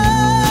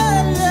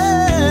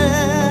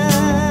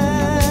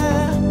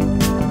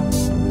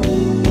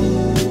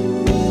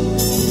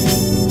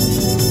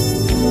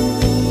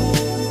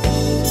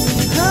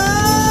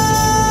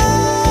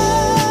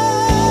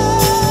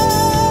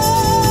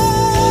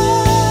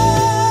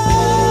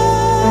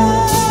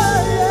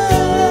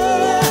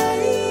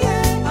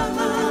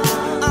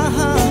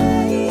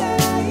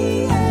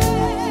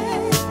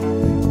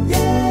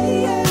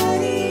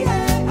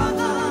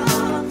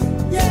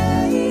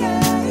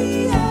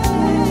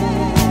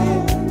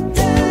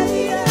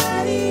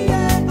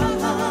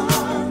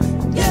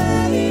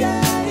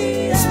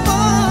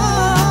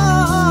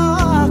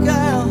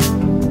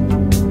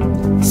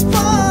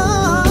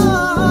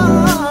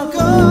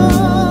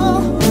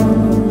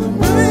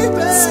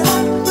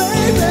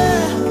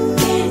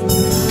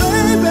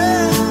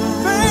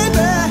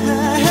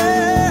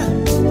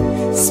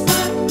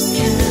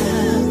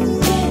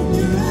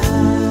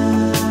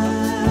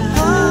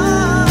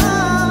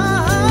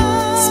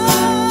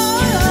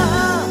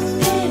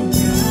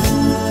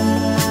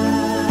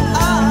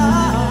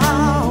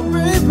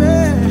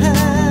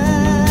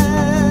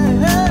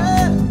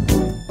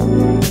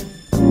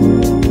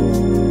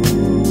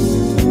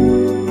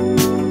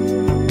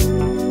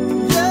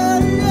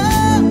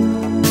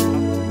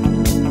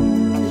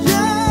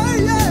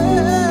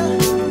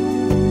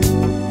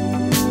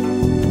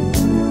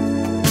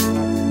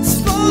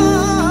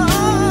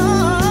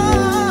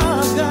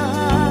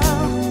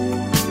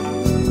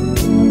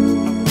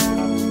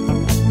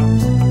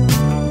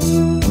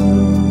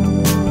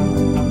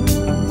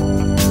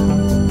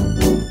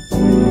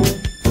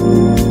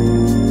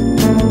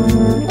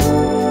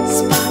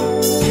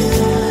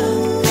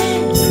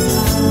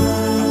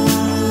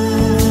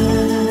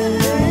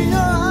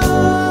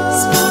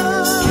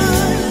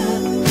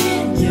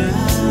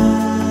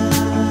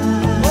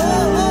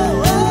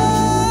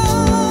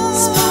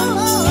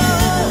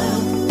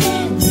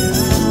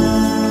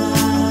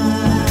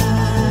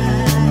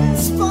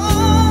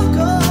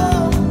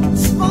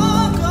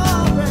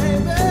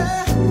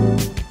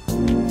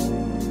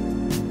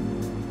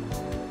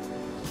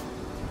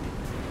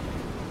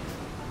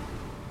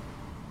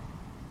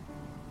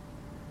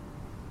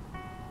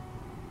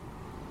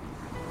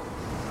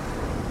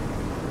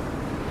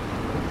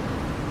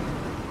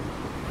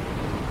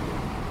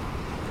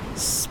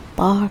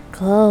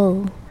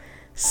 Sparkle,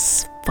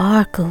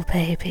 sparkle,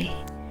 baby.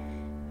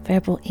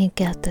 Verbal ink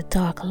after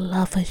dark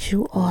lovers,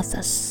 you are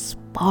the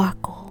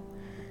sparkle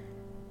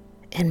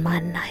in my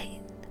night.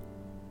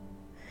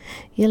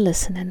 You're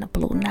listening to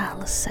Blue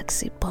Nile, a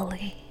sexy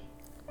bully.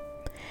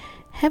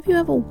 Have you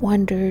ever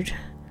wondered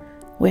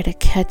where to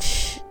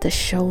catch the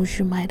shows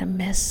you might have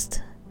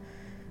missed?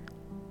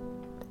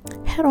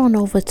 Head on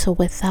over to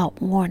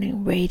Without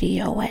Warning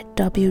Radio at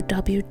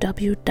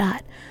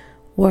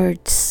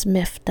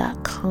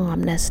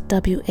www.wordsmith.com. That's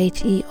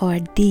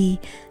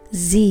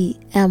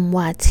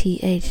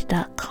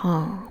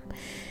WHERDZMYTH.com.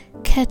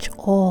 Catch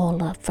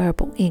all of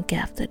Verbal Ink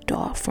After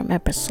Dark from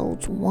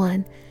episodes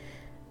 1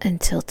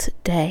 until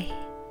today.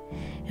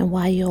 And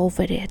while you're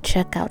over there,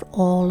 check out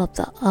all of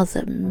the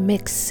other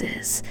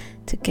mixes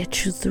to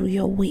get you through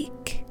your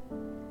week.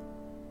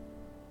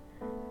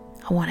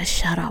 I want to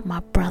shout out my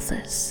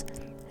brothers,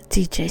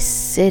 DJ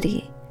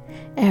City,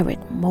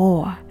 ERYK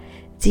Moore,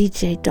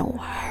 DJ Don't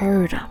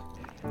Hurt 'Em,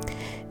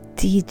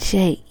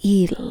 DJ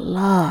E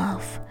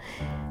Love,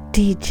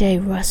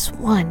 DJ Russ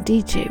One,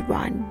 DJ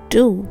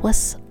Rondu.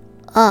 What's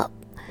up,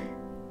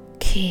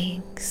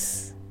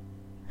 Kings?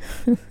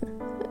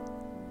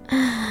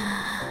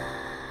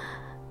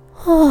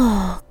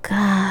 Oh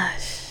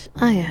gosh,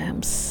 I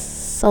am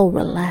so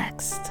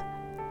relaxed.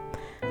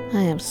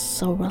 I am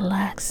so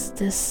relaxed.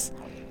 This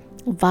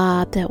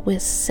vibe that we're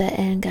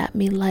setting got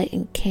me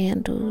lighting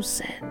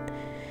candles and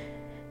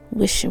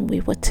wishing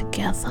we were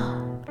together.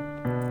 I'm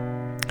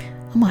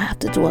gonna have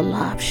to do a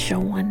live show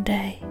one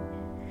day.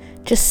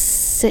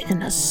 Just sit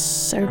in a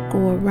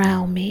circle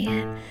around me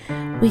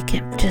and we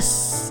can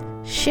just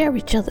share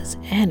each other's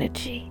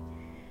energy.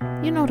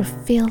 You know the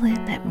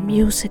feeling that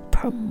music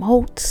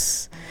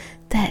promotes,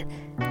 that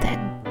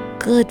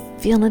good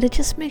feeling. It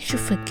just makes you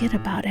forget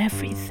about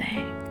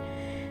everything.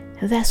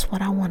 And that's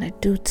what I want to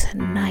do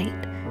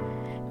tonight.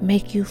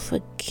 Make you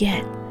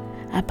forget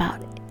about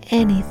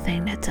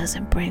anything that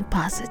doesn't bring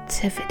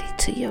positivity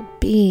to your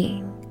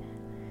being.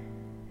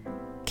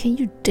 Can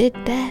you dig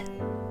that?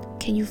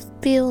 Can you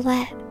feel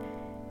that?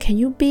 Can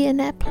you be in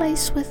that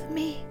place with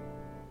me?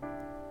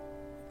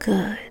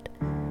 Good.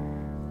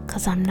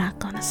 'Cause I'm not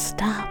gonna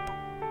stop.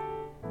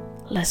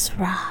 Let's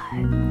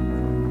ride.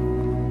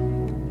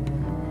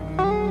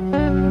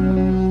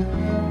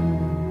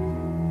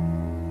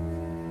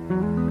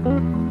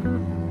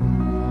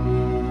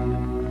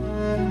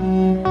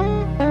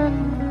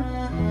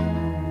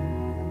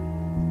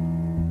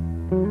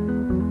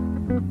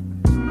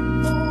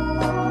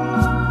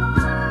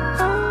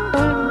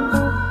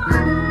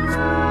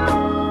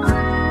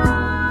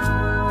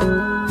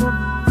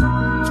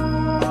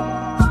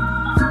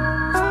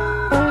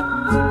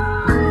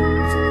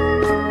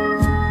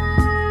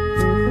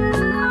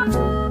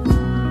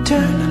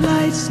 Turn the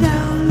lights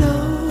down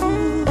low,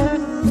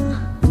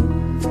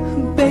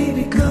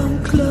 baby,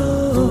 come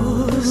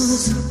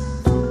close.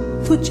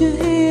 Put your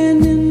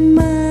hand in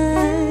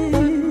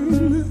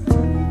mine.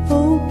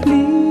 Oh,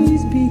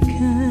 please be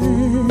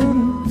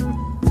kind.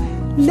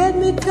 Let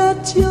me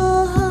touch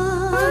your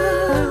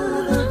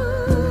heart.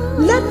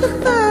 Let the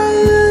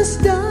fire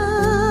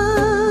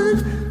start.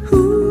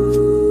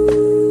 Ooh,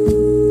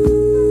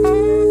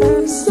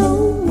 so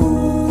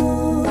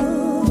warm,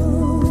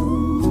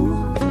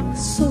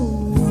 so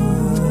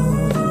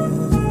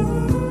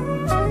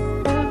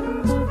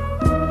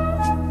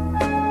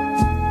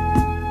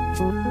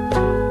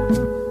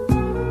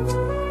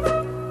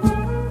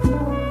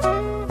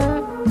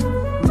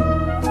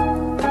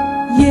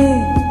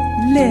yeah,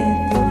 let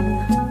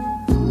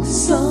the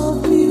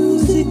soft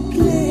music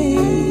play.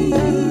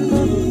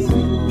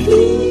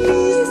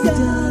 Please,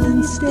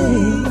 darling,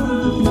 stay.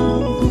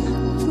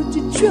 Put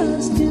your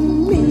trust in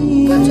me.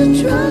 Put your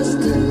trust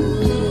in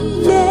me.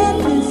 Let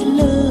this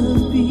love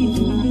be.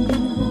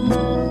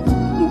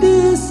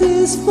 This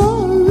is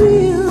for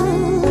real.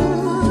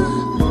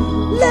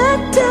 Let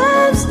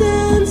time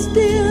stand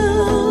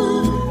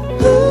still.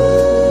 Ooh,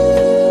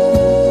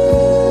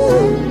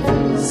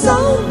 so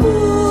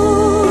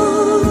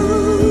warm,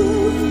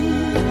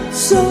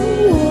 so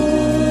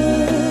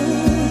warm,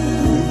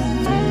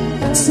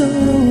 so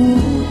warm.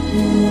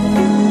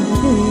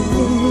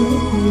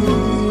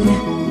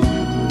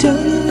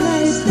 Turn the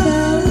lights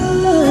down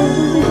low,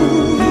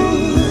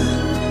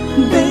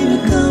 baby,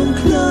 come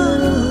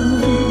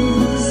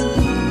close.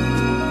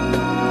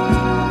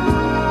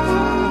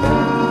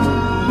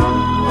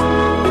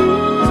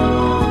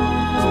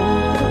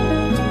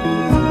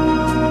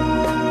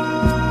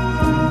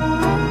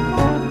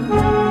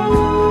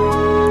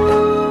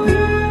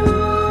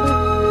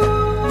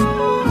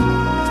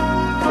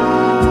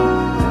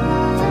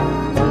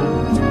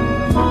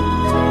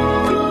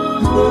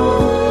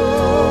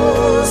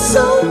 Ooh,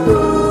 so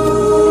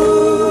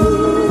warm,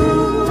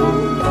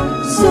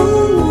 so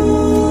warm,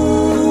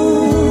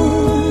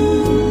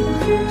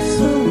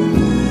 so warm,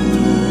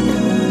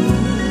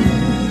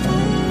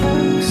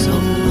 so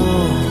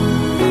warm,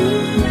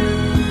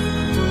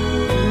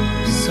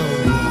 so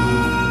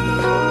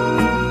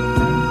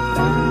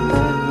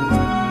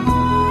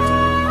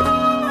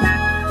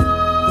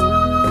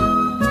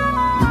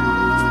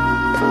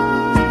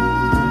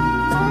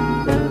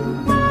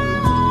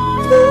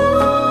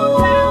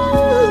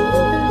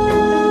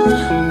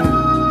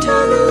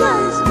turn the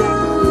lights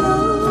down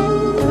low,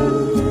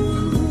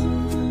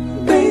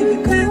 baby,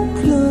 come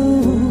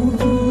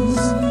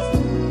close.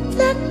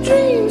 Let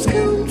dreams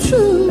come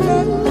true.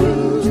 Let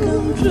dreams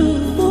come true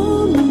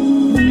for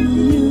me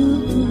and you.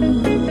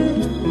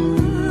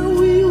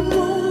 We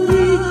won't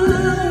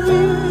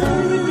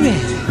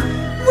regret.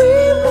 We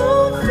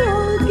won't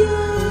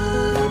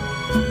forget.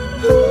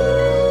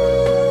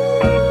 Ooh,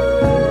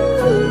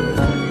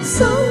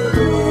 so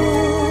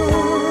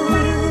warm,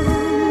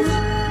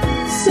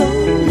 so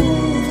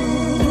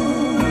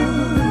warm,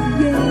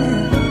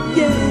 yeah,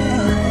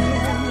 yeah.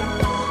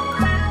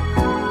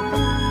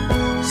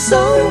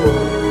 So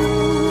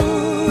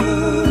warm,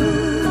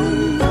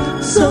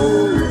 so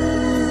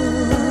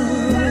warm,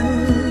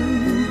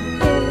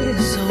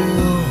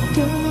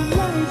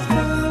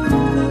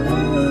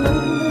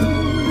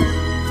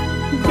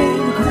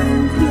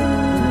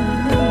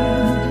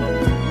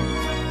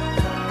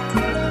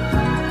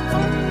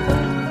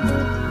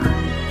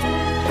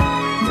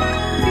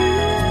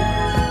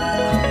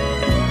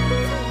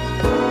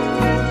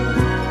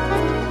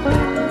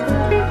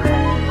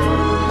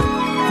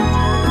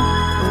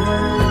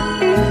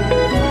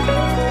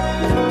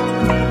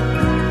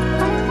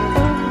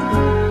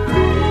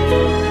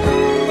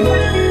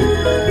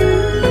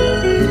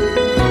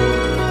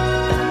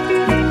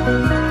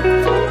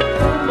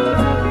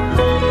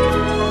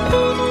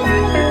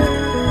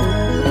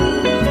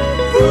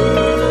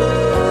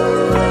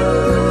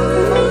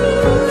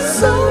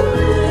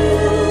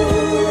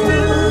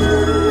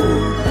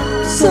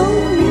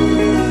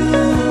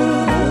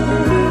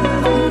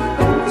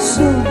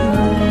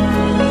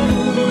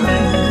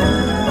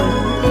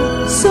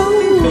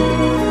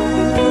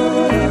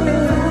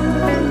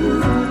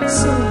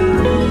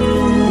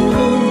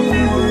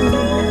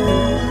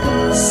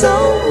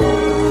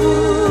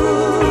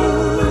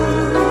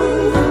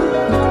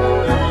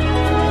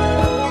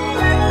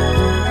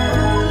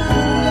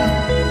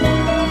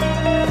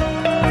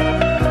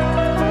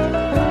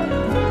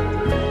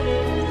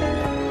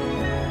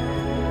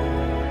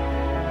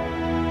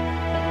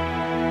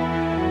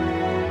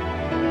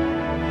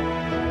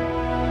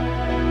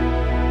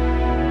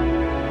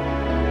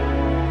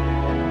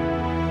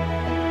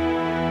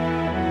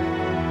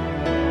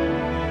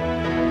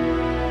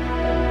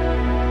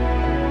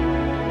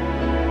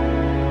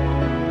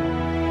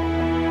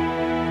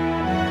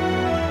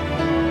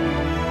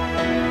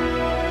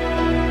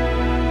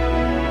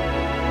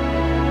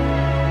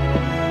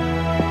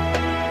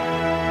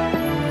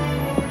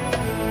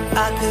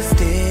 I could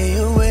stay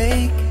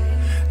awake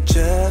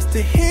just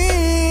to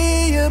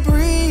hear you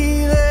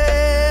breathing.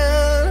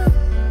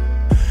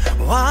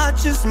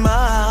 Watch you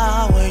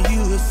smile when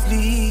you were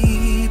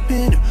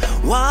sleeping,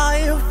 while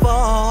you're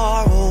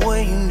far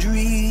away and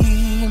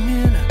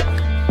dreaming.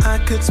 I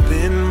could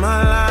spend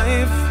my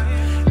life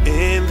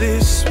in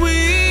this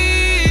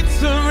sweet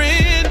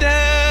surrender.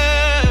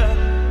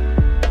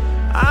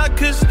 I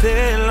could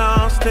stay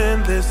lost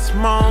in this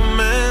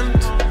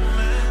moment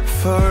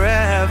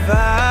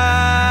forever,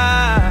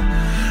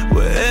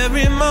 where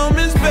every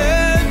moment's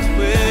spent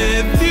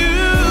with you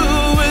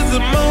is a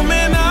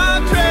moment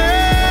I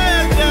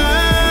treasure.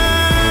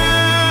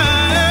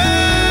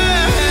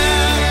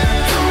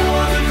 I don't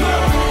wanna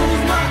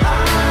close my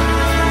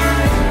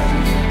eyes,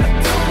 I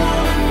don't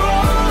wanna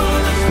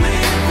fall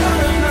asleep,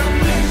 'cause I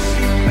miss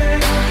you,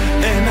 babe,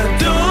 and I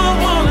don't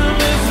wanna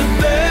miss a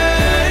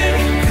thing.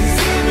 'Cause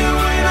even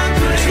when I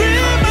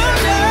dream of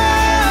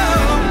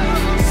love,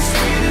 the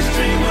sweetest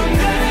dream will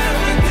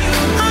never do.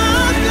 I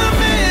still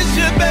miss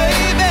you,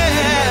 baby.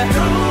 I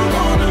don't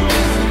wanna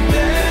miss a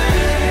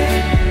thing.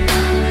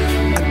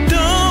 I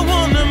don't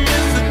wanna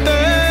miss a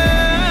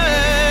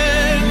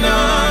thing. No,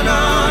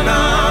 no,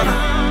 no, no.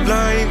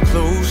 Lying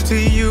close to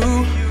you,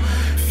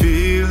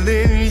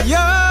 feeling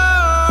your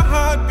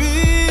heart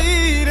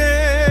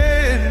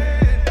beating,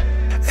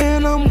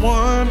 and I'm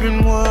wondering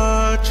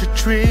what you're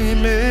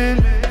dreaming,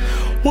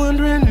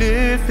 wondering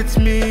if it's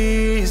me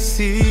you're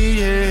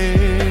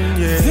seeing.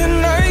 Yeah. Then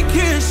I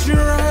kiss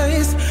your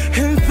eyes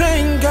and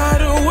thank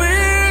God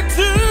we're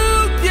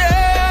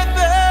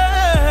together,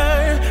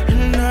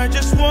 and I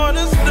just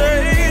wanna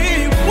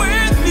stay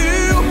with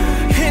you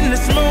in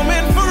this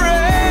moment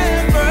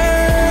forever,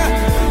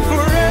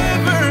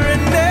 forever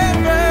and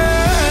ever.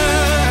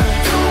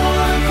 Don't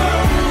wanna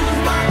close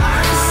my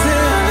eyes.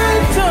 Say I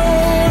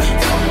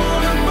don't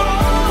wanna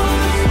fall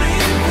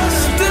asleep. I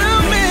still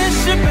miss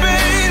you,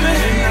 baby.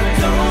 I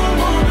don't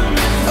wanna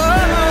miss a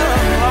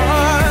thing.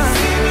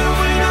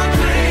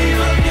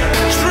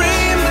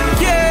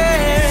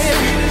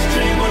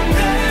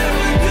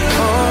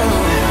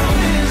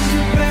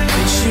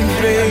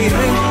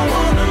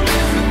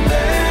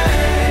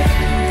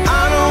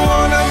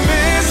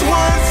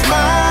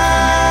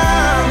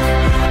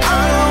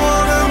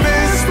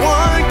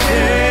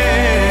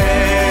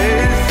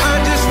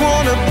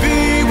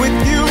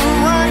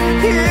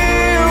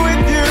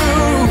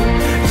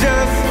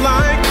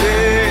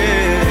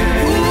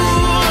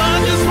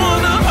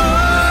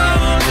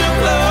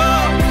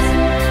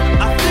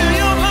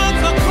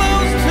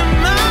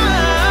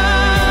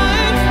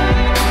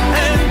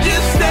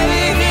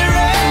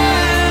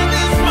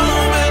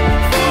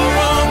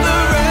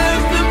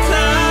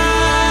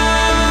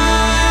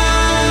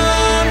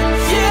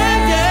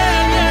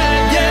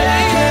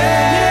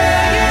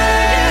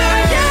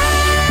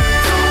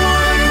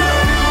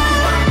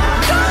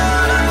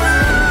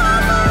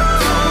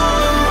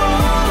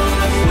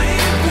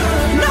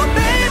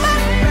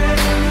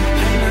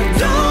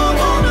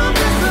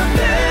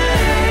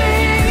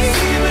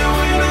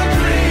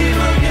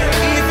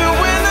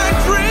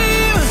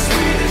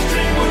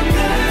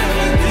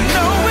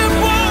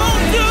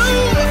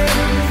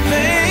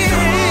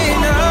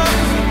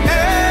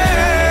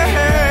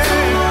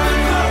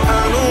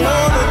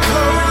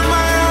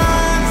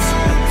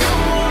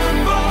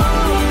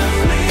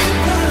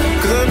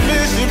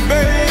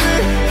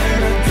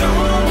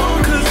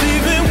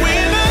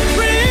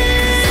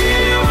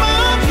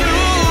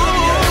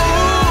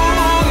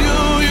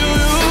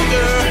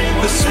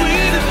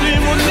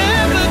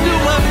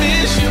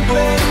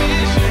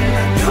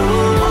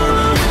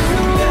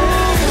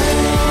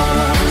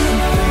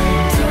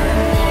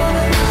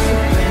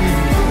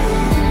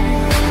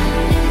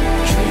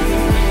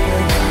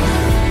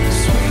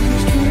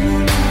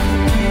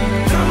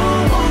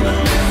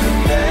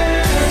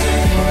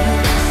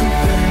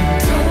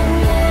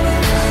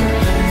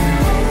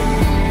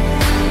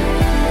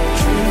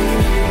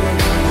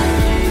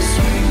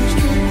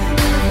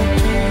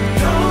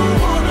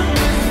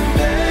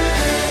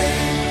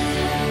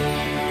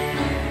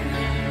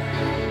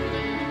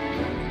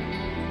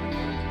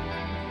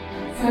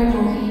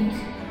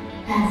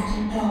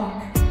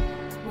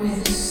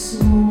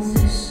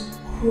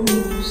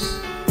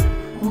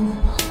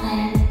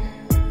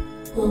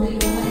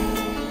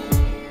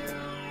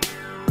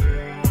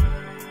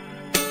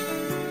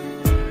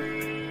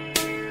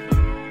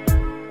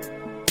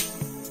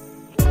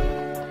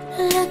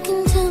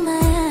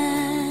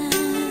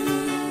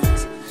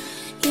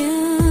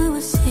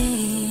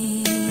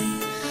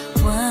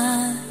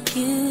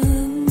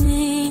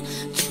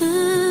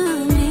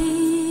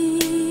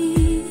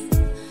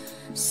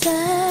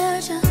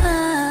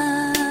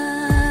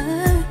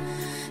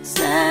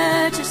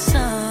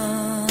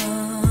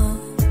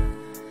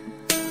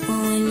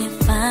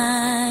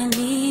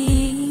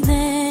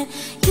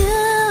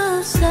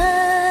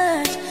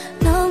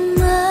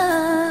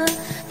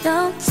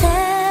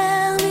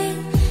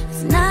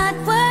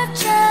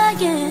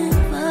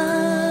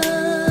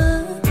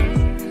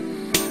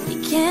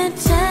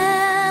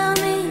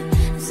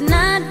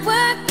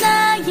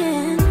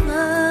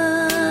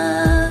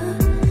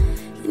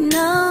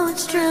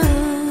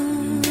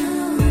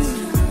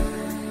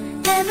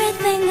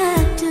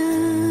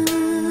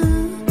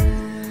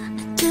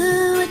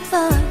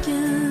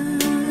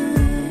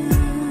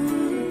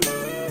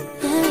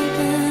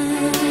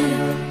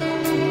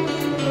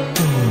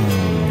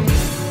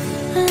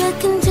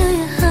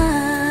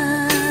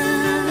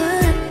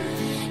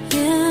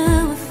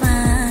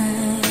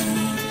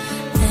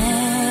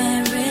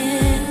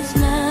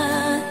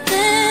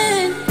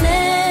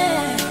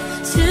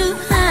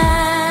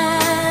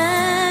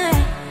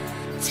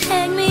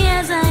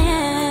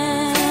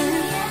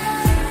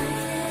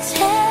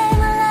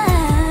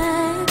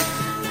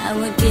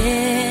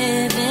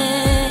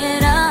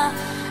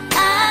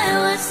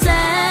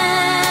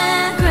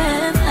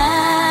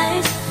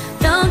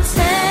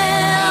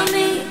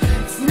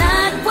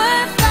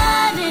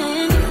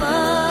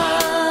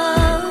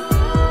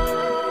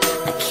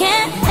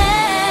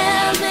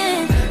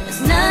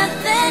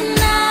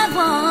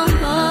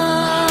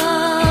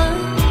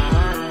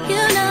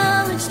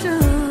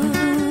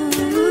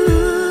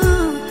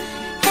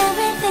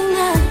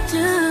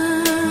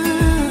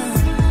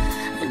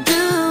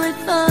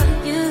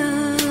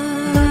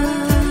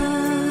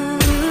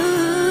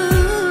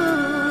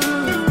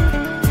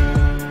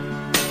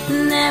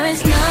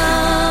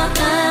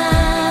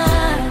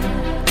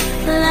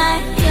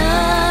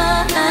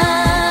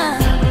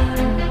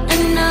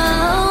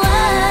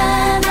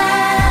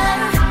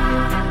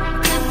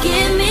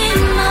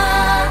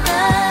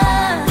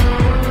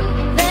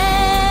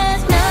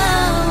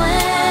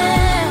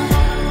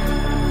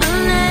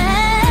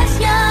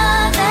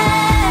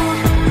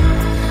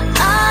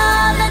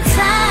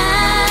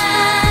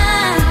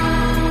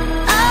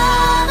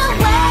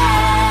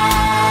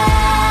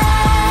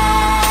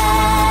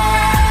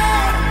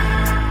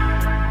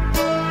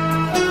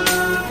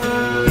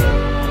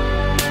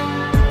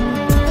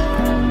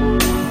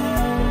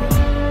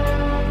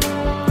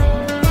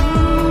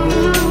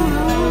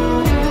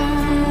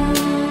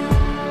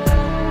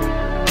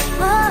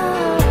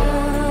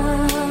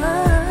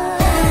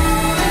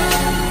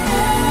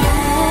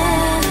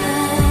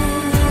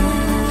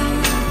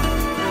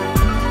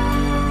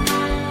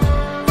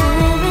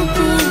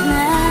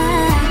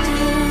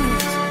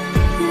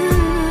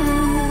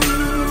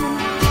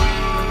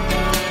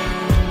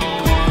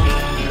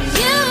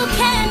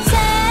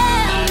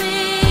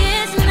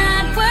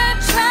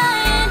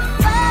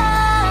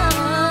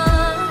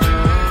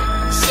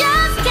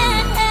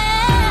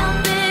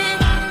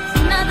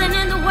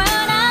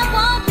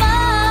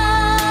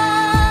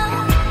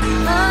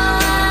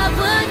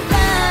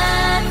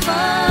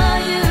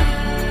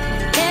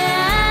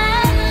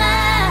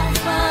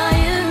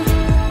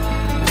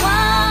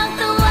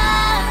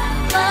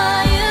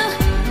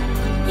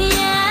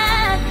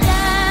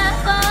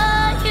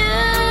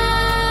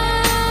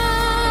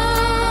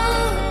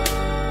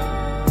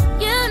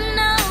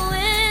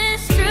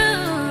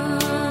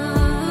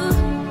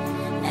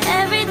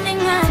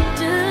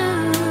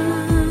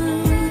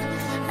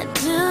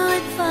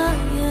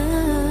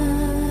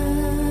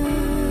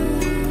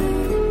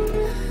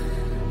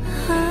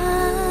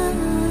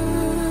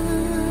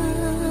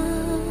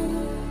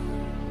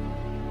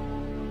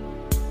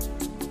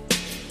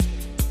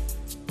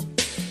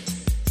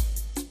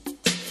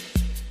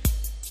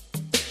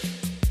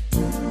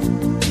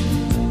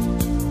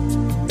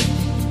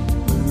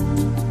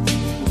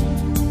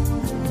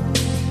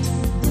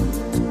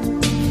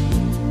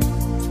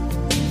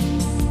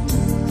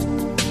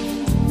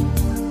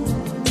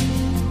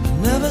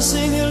 never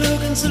seen you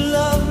looking so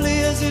lovely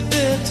as you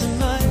did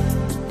tonight.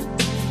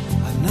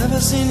 I've never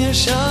seen you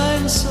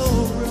shine so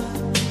bright.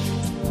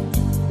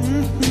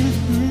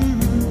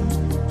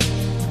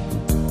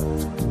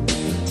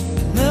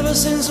 I've never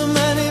seen so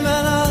many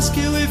men ask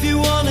you if you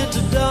wanted to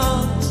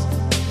dance,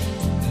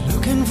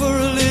 looking for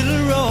a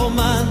little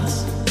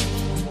romance,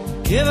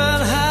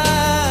 given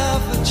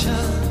half a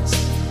chance.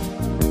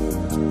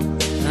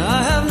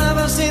 I have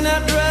never seen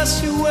that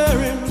dress you're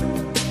wearing,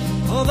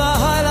 or the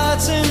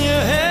highlights in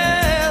your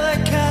hair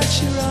that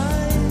catch your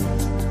eye.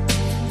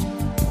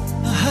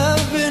 I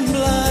have been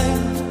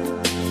blind.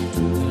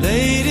 The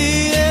lady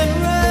in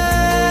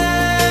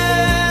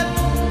red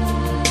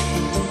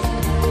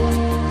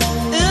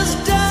is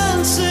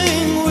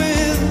dancing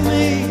with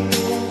me,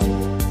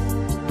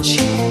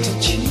 cheek to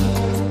cheek.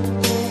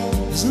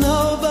 There's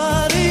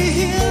nobody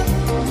here.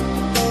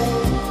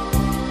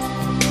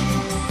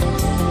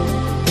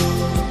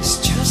 It's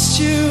just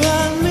you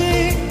and me.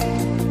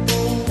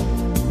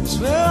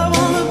 Where I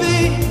wanna be,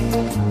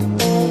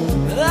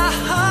 but I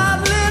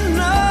hardly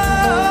know.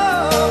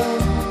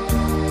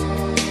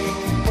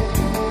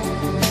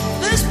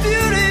 This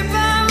beauty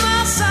by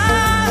my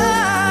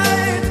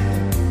side,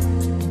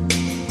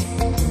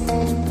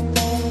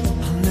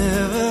 I'll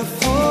never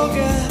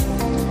forget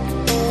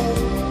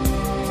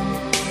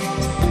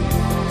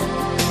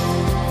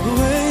the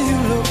way you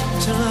look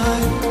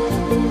tonight.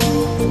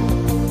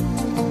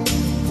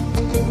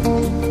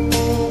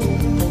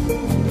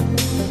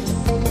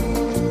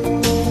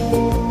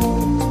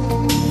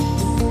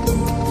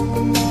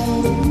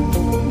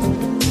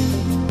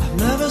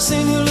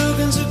 Seen you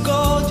looking so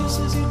gorgeous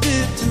as you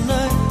did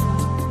tonight.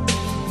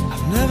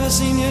 I've never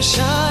seen you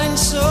shine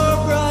so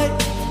bright.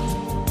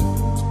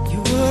 You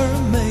were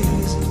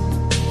amazing.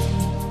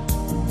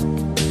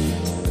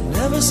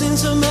 Never seen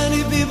so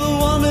many people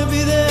want to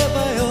be there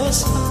by your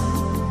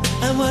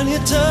side. And when you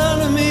turn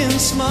to me and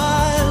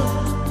smile,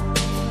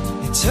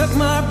 it took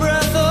my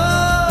breath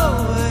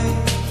away.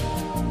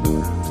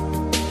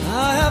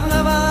 I have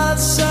never had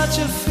such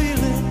a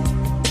feeling,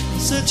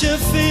 such a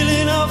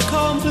feeling of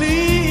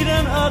complete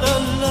and utter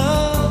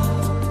love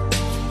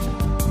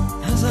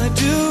as I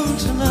do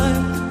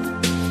tonight.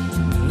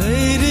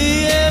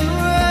 Lady in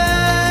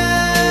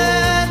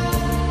red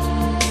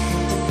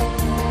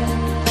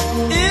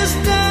is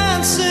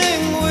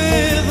dancing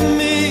with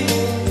me,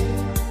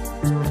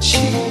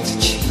 cheek to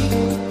cheek.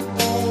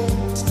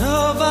 There's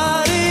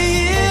nobody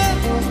here.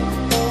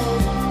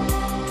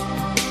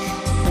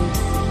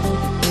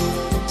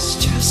 It's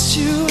just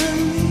you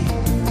and me.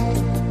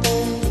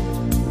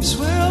 It's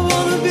where I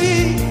wanna be,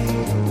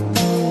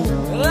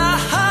 but I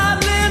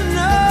hardly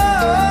know.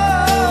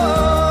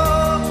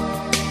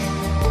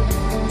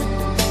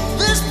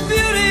 This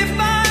beauty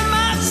by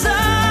my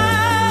side,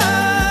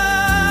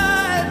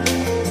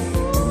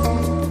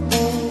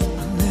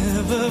 I'll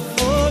never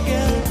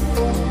forget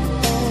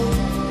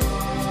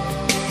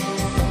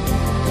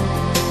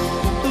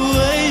the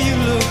way you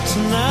look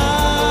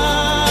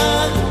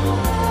tonight.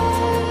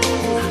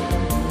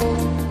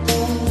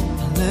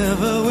 I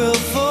never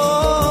will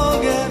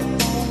forget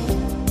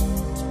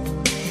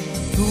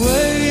the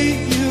way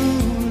you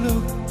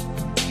look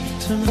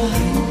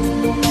tonight.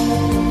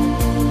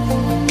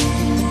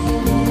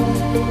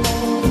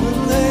 The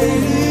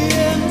lady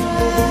in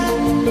red,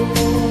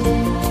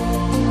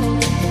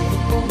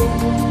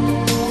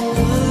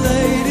 the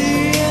lady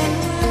in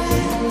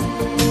red,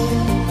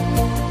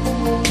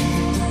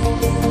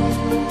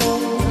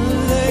 the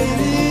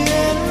lady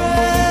in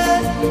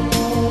red,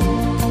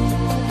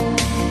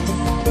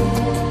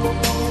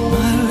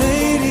 my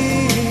lady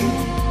in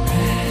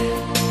red.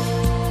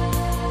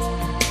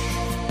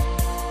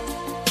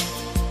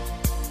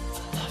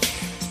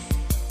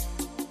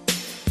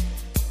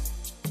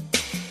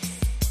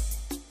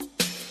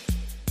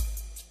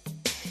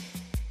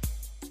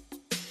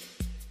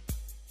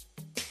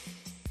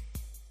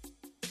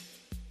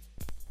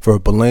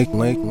 Verbal link,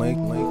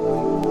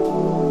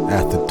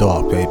 after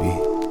dark, baby.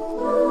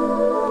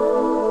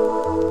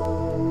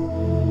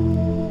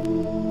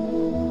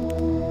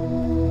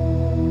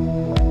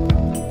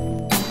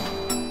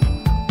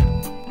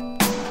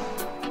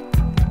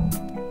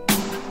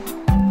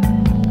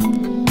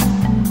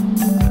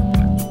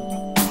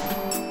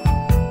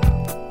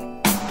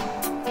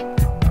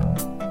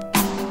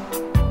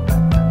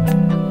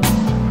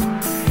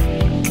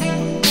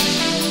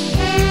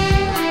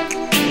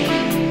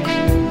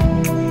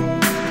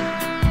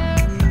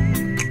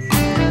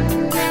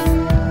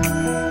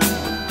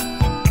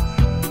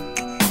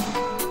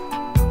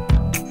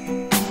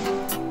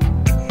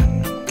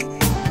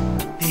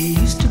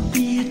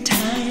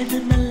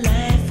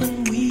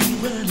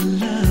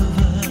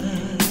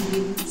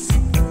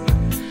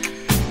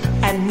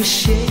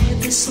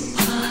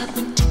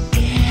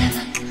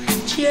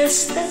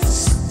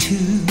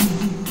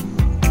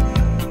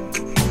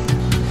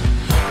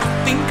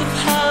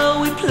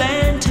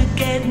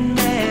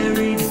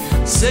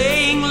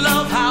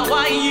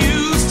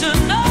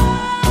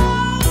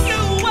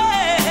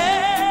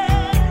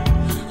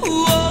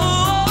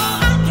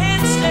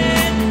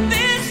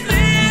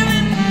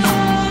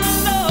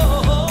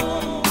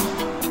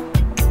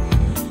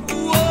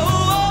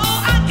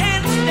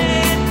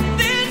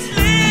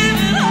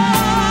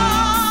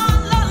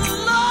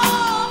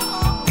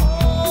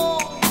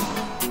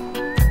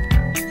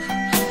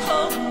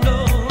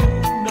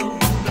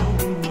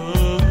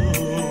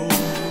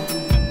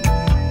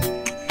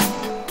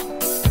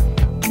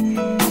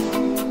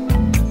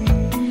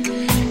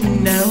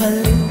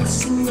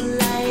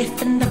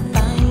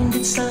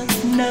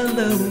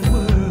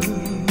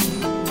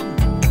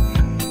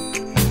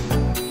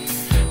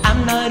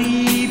 not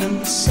even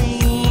the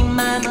same.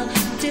 I'm a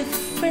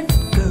different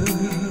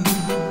girl.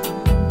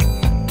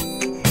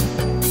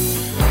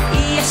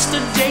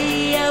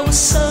 Yesterday I was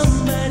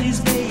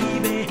somebody's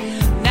baby.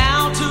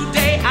 Now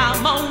today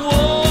I'm a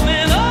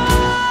woman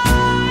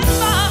on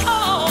my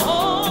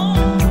own.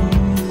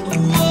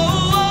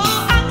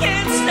 Oh, I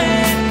can't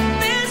stand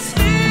this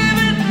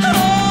living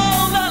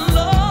all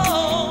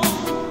alone.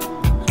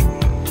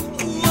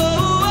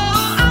 Oh,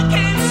 I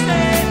can't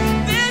stand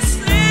this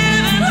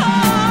living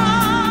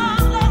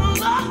all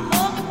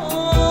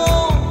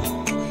alone.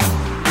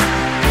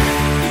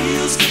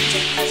 Feels good to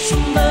have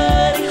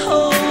somebody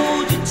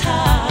hold you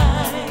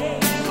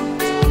tight.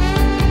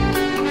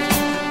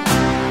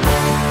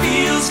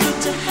 Feels good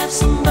to have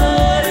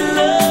somebody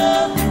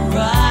love you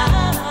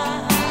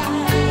right.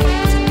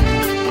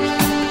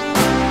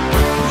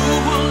 Who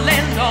will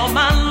lend all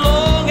my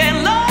long and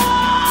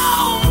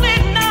lonely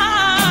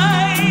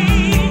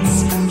nights.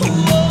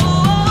 Oh,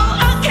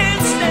 I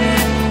can't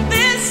stand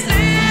this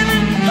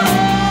living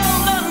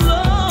all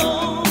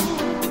alone.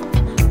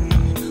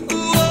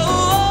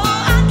 Oh,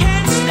 I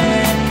can't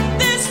stand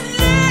this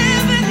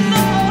living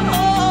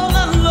all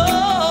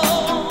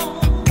alone.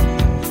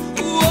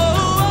 Oh,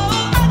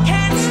 I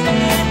can't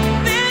stand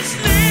this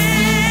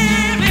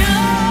living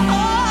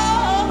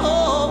all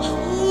alone.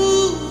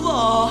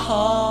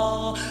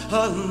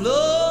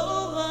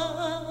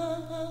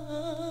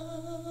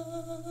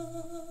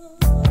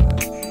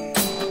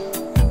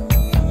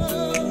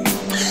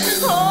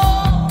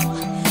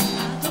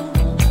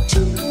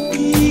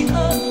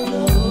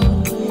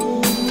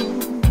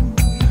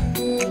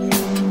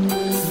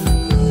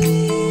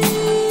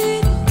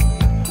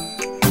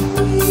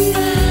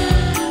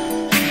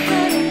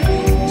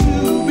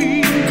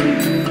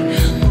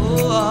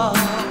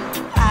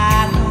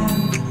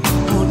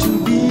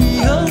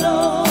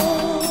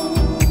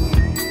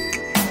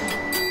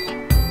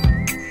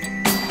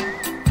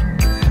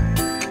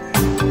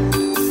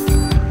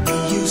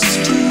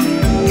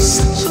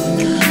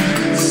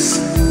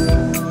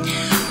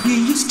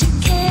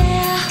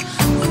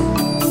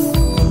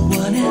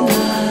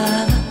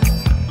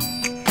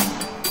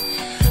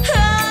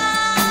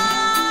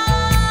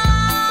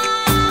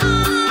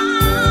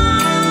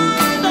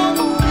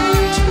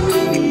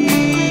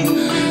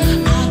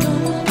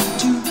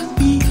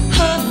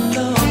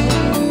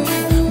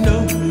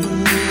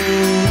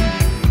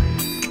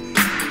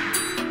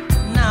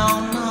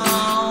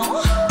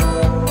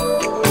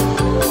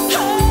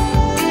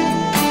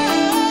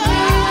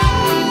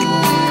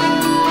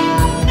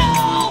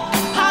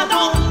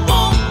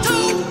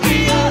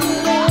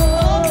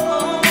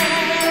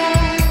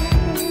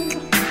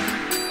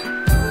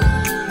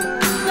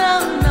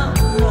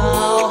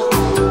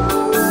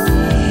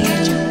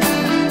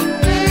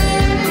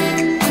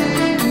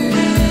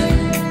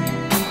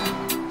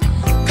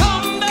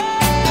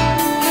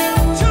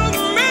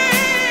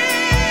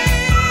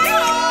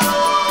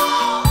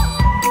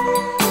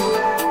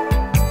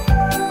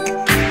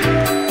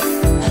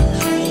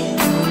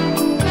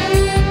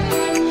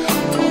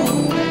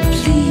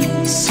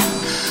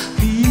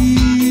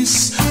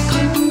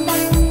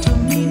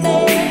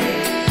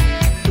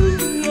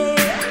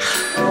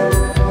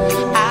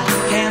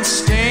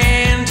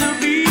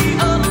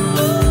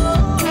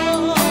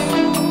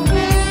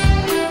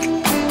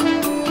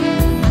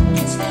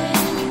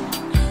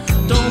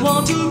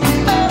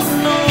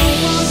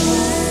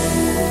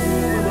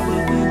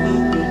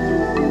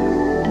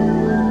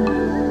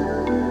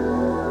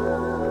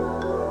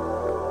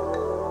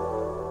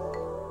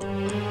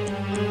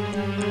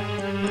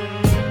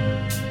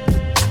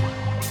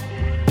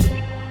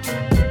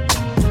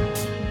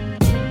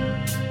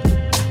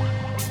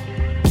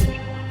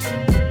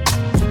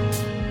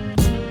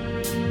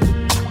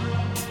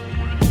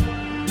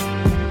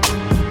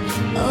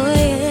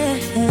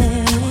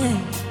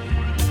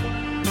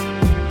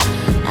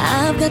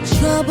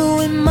 Trouble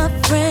with my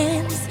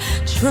friends,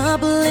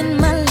 trouble in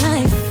my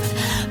life,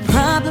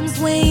 problems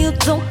when you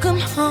don't come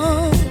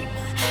home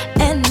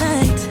at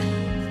night.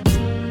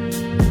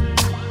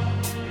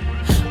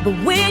 But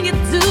when you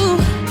do,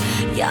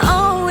 you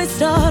always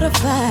start a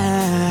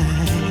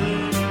fight.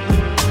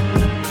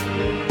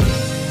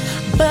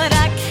 But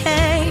I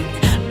can't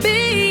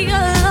be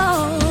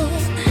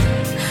alone,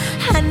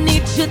 I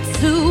need you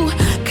to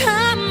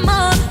come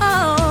on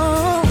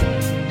home.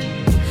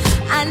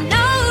 I know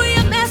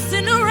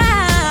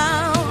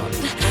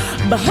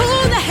but who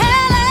the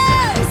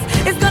hell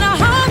is gonna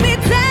hold me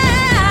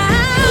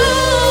down?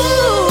 Ooh,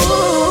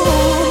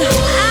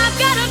 I've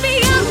gotta be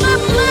on my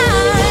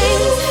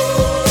mind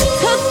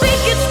to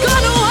think it's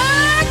gonna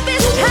work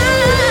this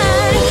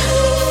time.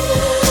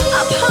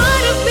 A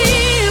part of me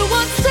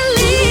wants to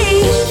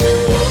leave,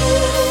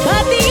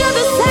 but the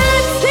other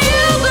side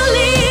still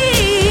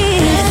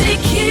believes. And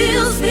it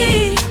kills me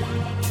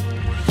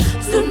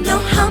to know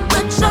how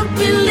much I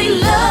really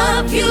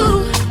love you.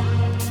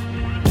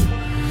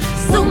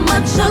 So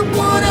much I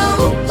wanna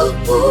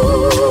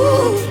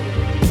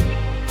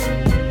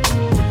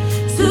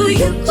to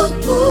you.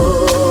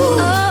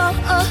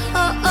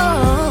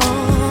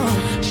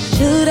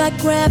 Should I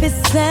grab his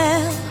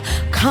cell,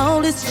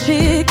 call his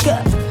chick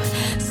up,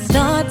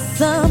 start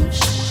some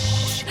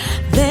shh,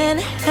 then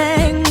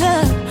hang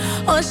up?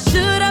 Or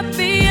should I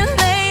be a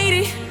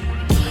lady?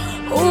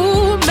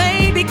 Ooh,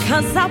 maybe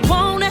 'cause I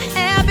wanna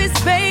have his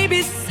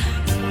babies.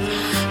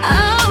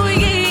 Oh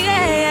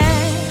yeah,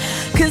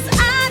 'cause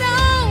I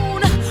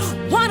don't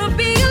wanna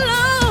be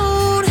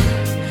alone.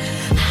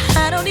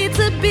 I don't need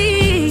to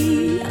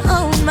be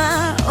on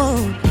my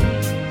own.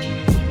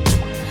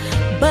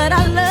 But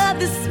I love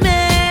this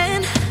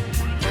man,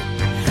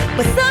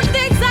 but some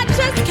things I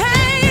just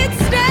can't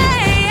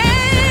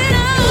stand.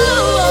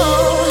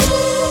 Oh,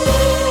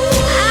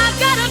 I've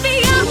gotta be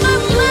on my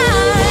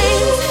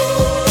mind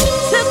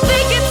to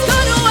think it's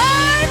gonna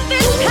work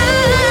this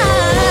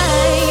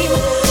time.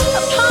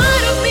 A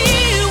part of me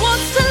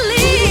wants to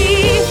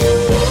leave,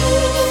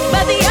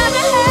 but the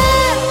other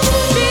half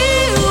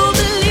still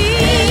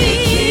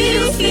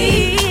believes.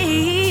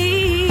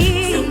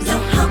 Seems so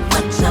how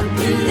much I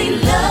really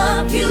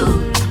love you,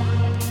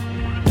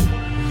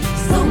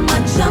 so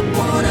much I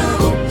wanna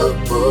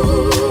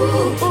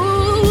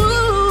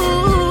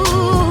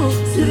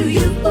to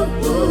you.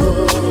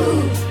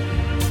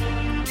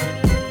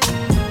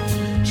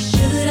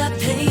 Should I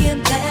pay him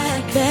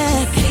back?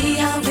 See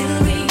how he'll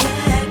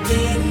react,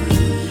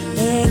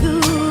 to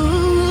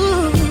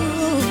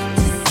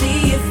see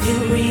if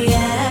he'll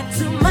react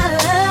to my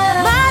love,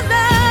 my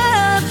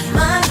love,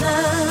 my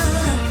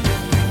love.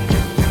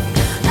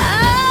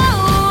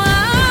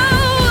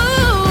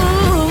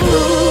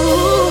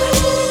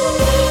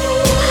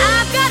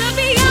 I've gotta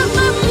be on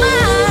my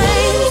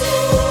mind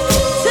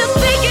to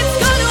think it's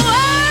gonna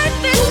work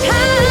this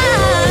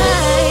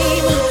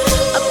time.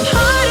 A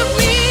part of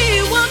me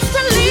wants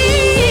to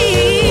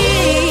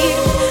leave,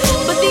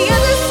 but the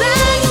other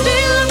side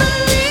still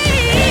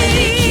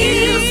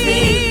believes.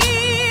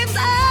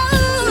 Oh,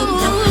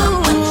 how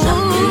much I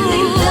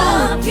really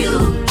love you,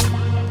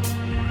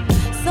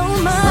 so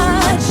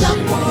much I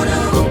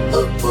wanna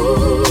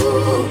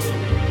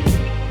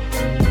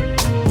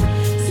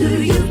to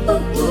you.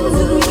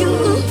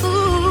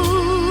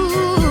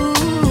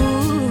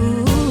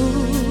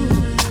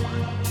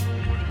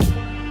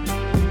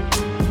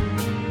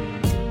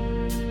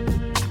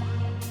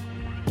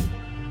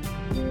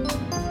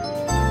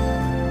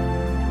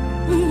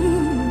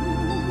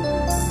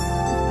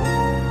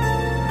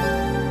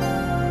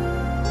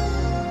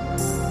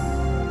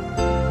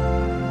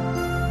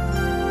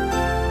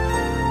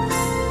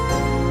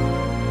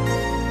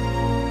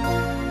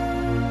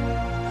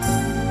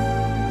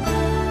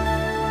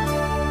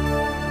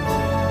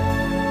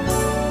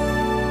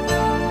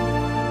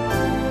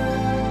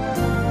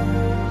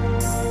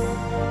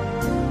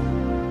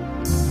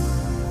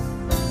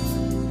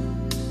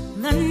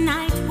 The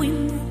night we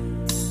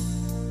met,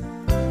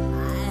 I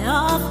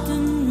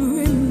often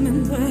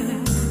remember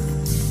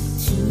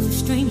two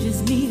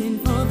strangers meeting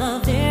for the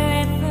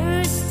very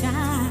first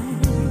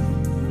time.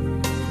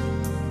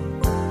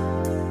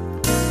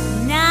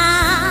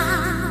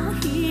 Now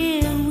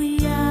here we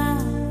are,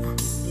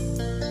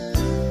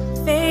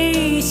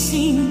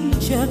 facing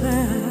each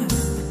other,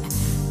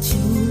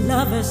 two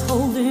lovers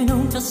holding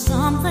on to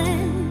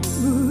something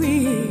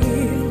real.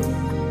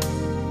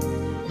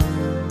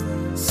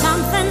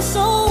 Something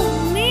so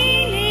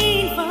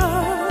meaningful.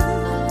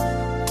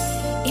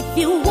 If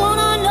you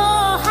wanna know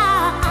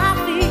how I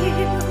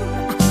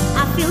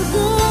feel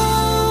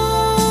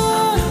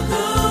good,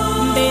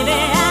 baby.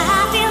 I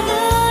feel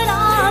good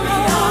all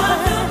over.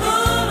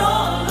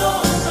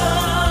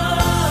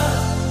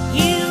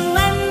 You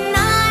and I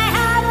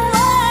have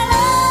one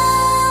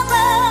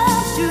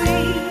lover's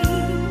dream.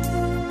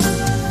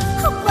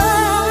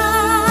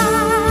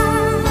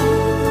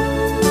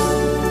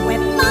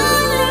 We're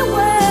finally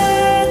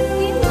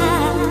working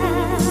out.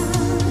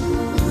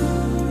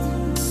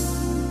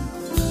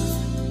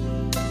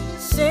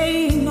 Say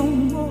no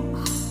more,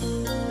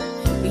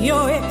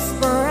 your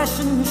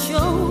expression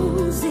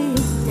shows it.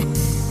 I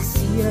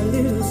see a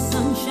little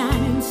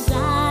sunshine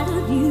inside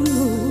of you.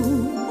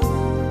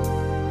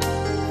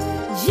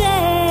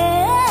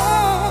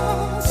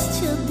 Just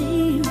to be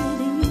with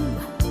you,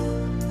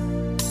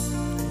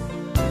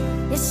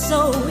 it's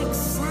so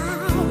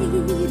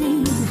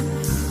exciting.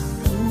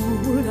 Who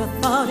would have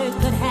thought it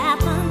could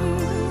happen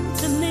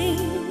to me?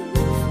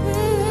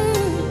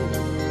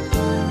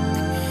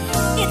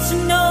 It's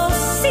no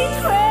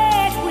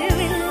secret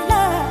we're in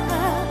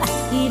love,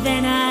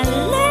 even a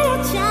little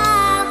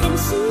child can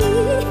see.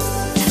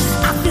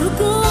 I feel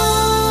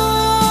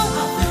good,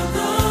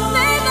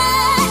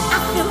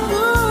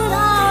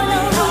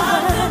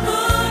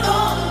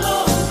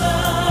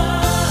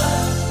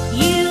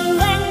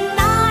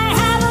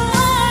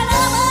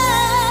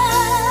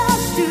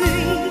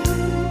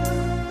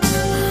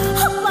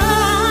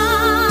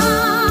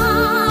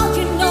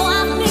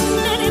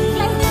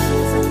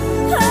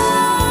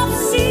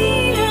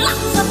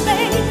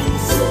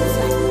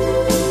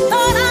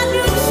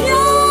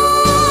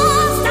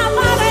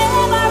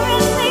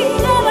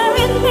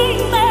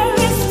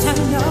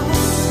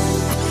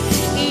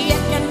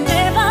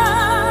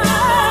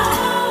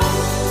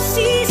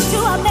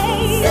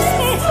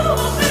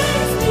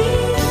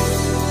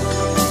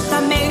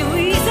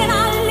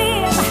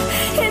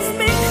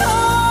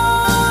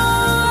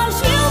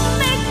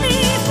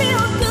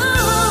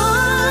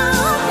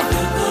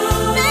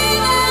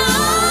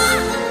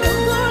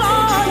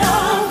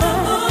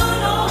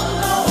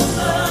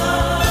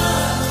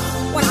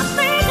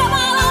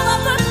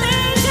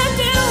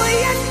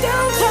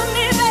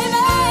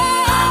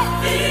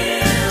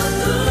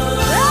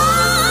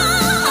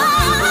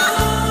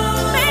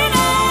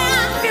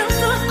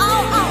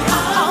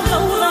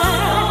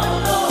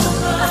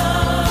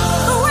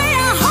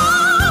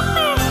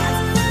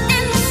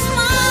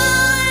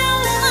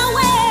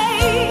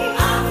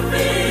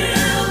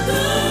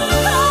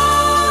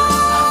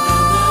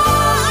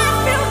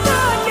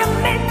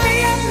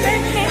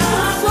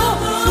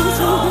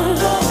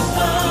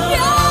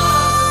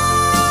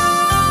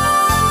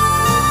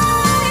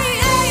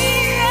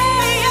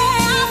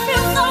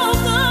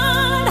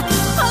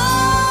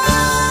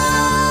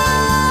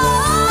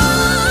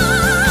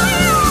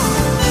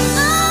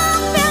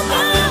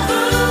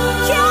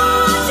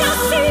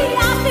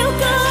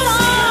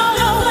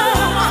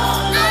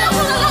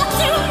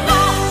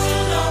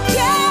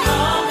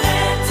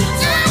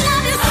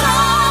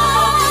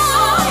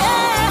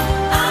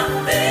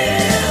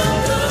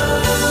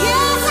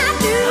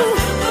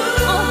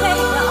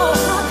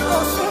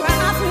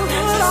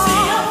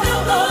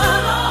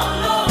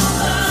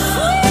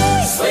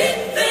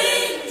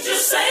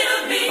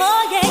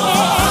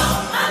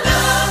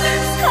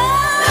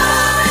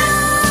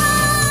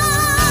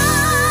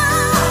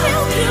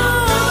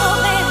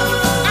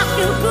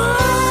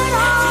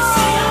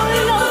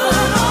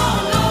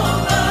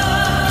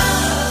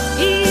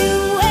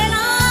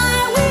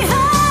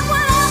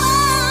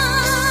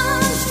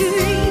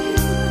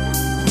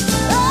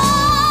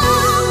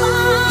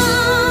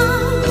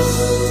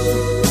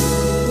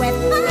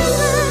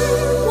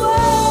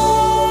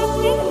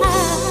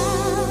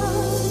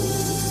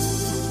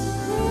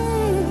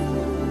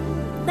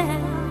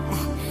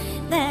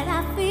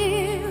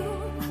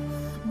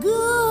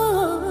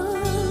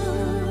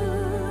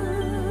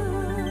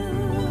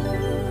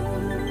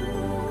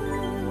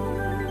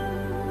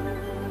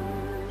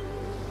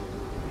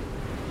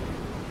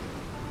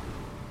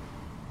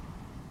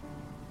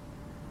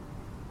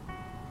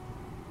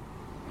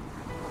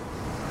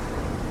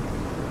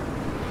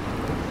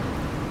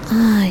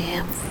 I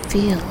am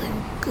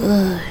feeling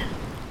good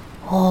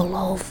all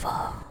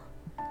over.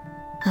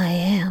 I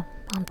am.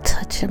 I'm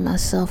touching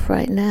myself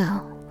right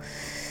now.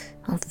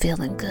 I'm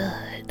feeling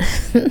good.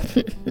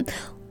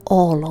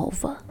 All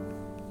over.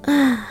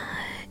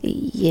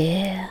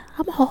 Yeah.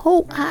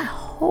 I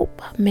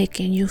hope I'm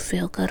making you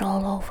feel good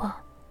all over.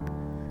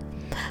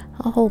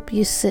 I hope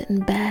you're sitting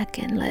back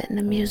and letting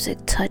the music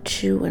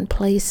touch you in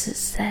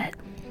places that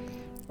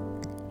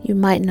you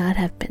might not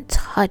have been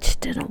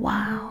touched in a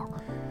while.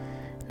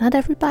 Not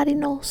everybody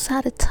knows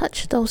how to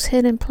touch those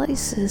hidden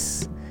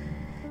places.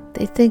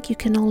 They think you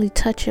can only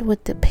touch it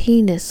with the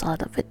penis or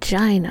the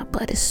vagina,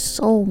 but it's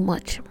so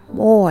much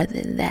more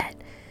than that.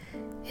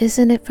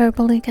 Isn't it,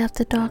 Verbal Ink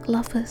After Dark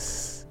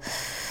lovers?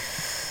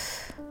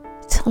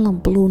 Tell them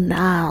Blue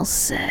Nile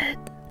said,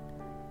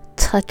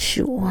 touch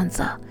you on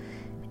the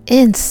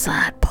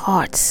inside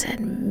parts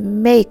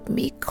and make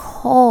me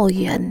call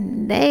your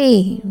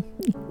name.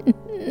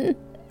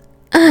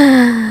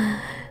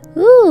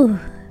 Ooh,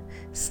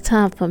 it's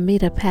time for me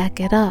to pack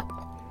it up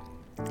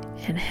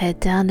and head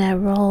down that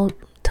road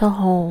to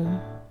home.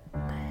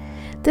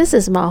 This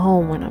is my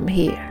home when I'm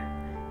here,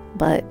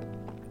 but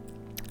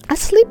I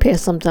sleep here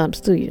sometimes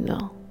too, you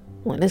know.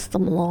 When it's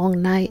them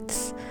long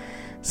nights,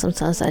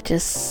 sometimes I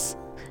just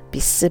be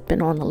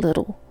sipping on a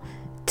little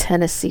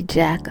Tennessee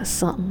Jack or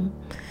something.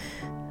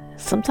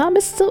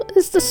 Sometimes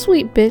it's the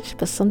sweet bitch,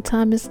 but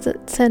sometimes it's the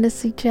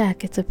Tennessee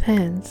Jack. It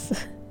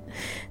depends.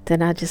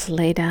 Then I just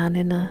lay down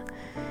in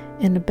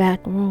the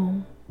back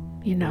room.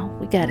 You know,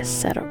 we got it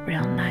set up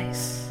real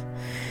nice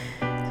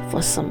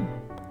for some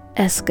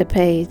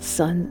escapades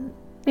and,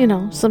 you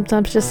know,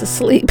 sometimes just to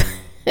sleep.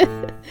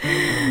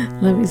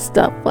 Let me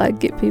stop before I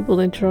get people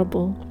in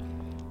trouble.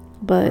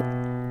 But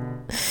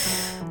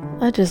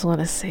I just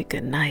want to say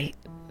good night.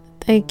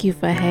 Thank you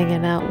for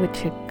hanging out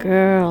with your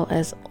girl.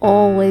 As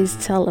always,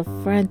 tell a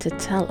friend to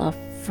tell a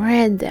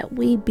friend that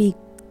we be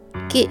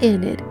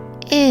getting it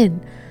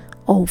in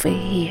over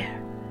here.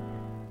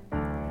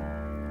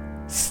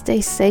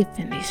 Stay safe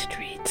in these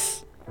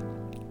streets.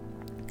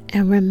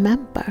 And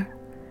remember,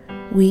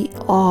 we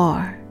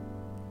are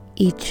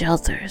each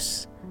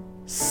other's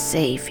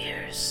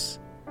saviors.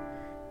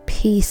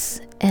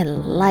 Peace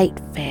and light,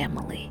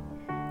 family.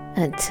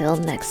 Until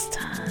next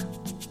time.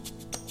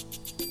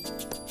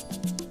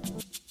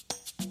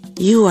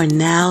 You are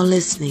now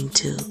listening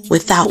to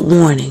Without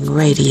Warning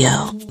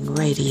Radio.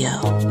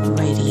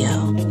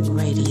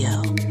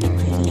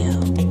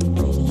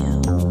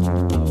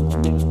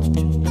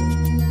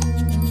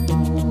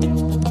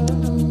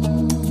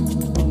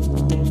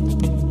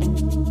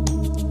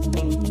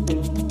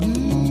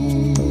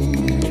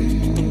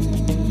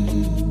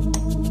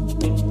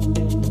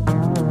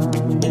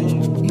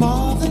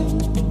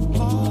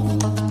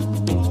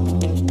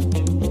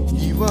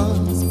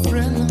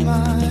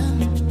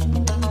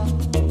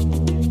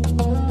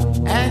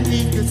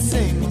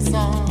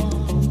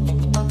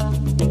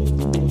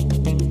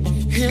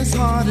 His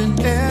heart in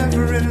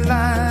every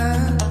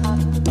line.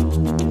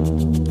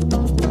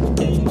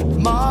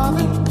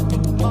 Marvin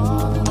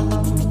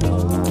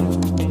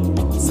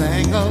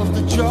sang of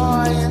the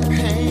joy and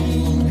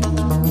pain.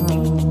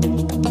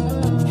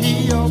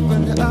 He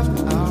opened up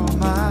our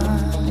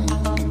mind,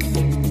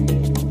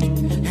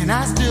 and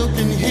I still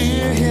can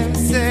hear him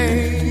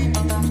say,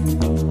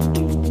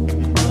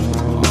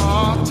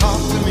 oh,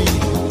 talk to me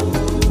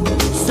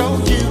so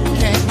you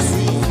can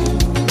see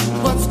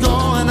what's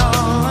going on.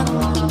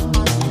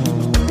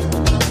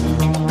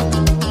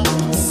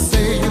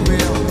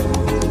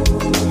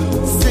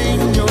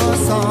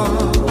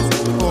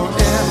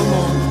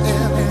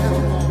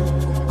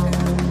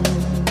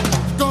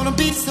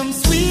 Some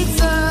sweet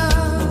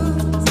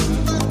sounds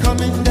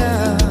coming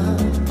down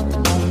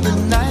on the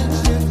night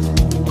shift.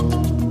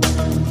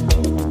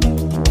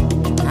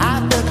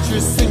 I bet you're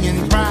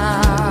singing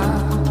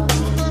proud.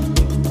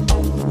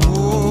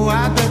 Oh,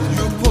 I bet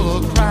you'll pull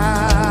a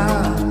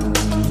crowd.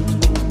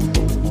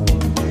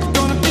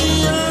 Gonna be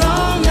a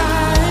long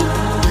night.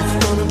 It's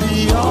gonna be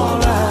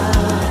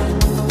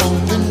alright on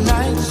the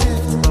night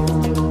shift.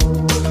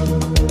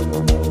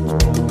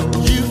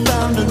 You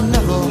found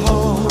another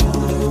home.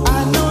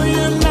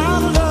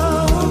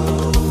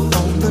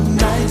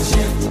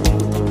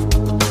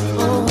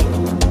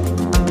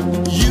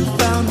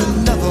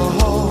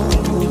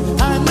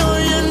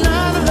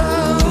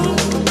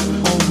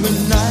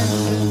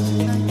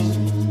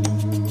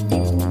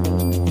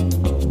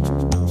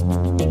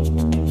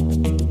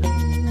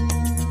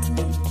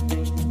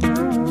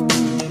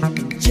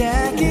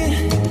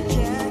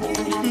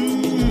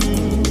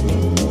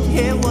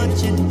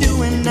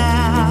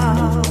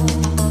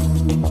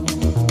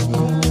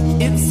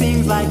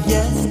 Like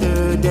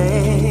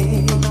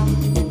yesterday,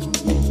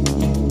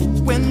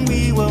 when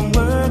we were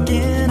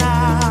working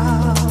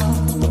out.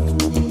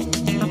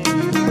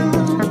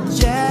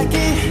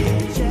 Jackie,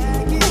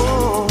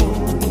 oh,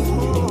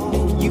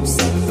 you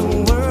set the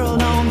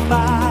world on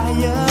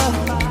fire.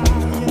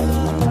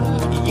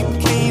 You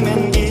came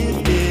and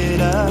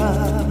gifted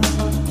us.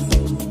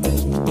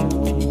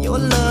 Your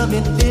love,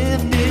 it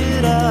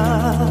lifted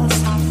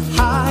us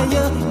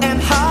higher.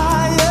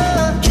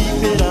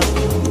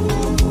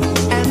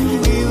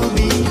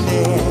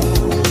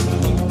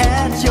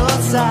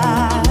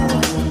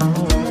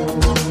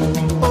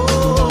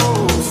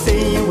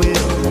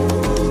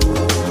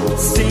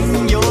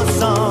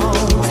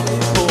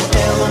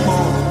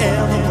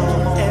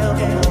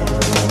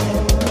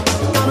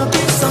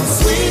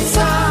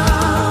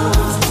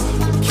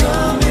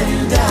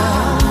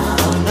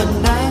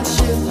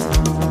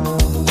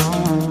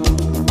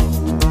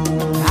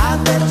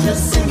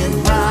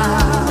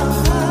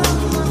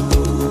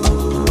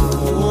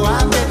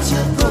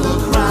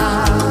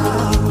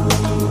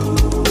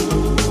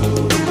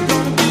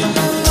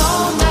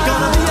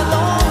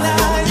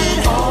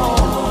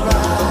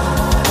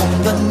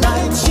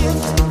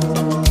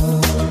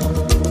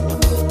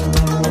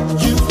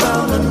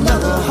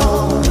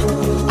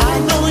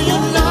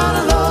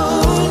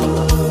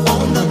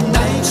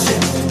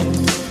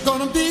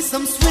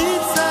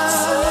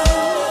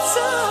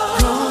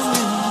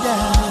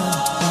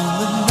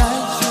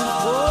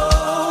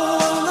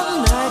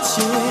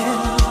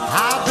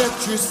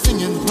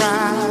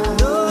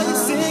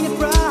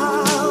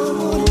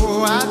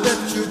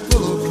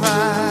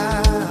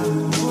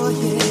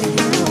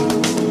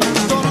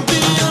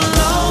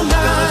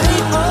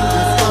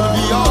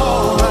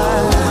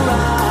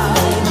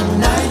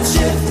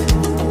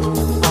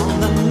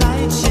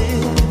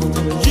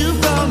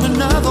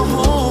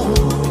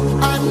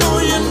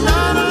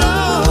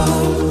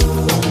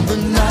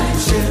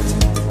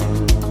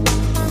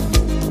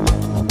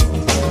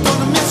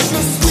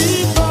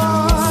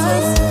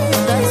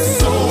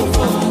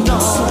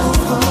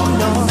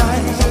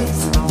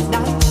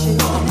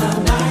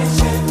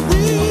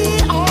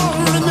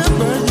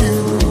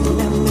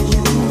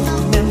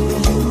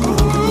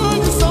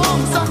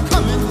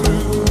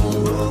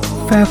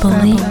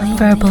 verbally,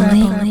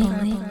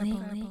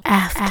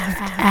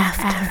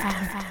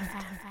 after.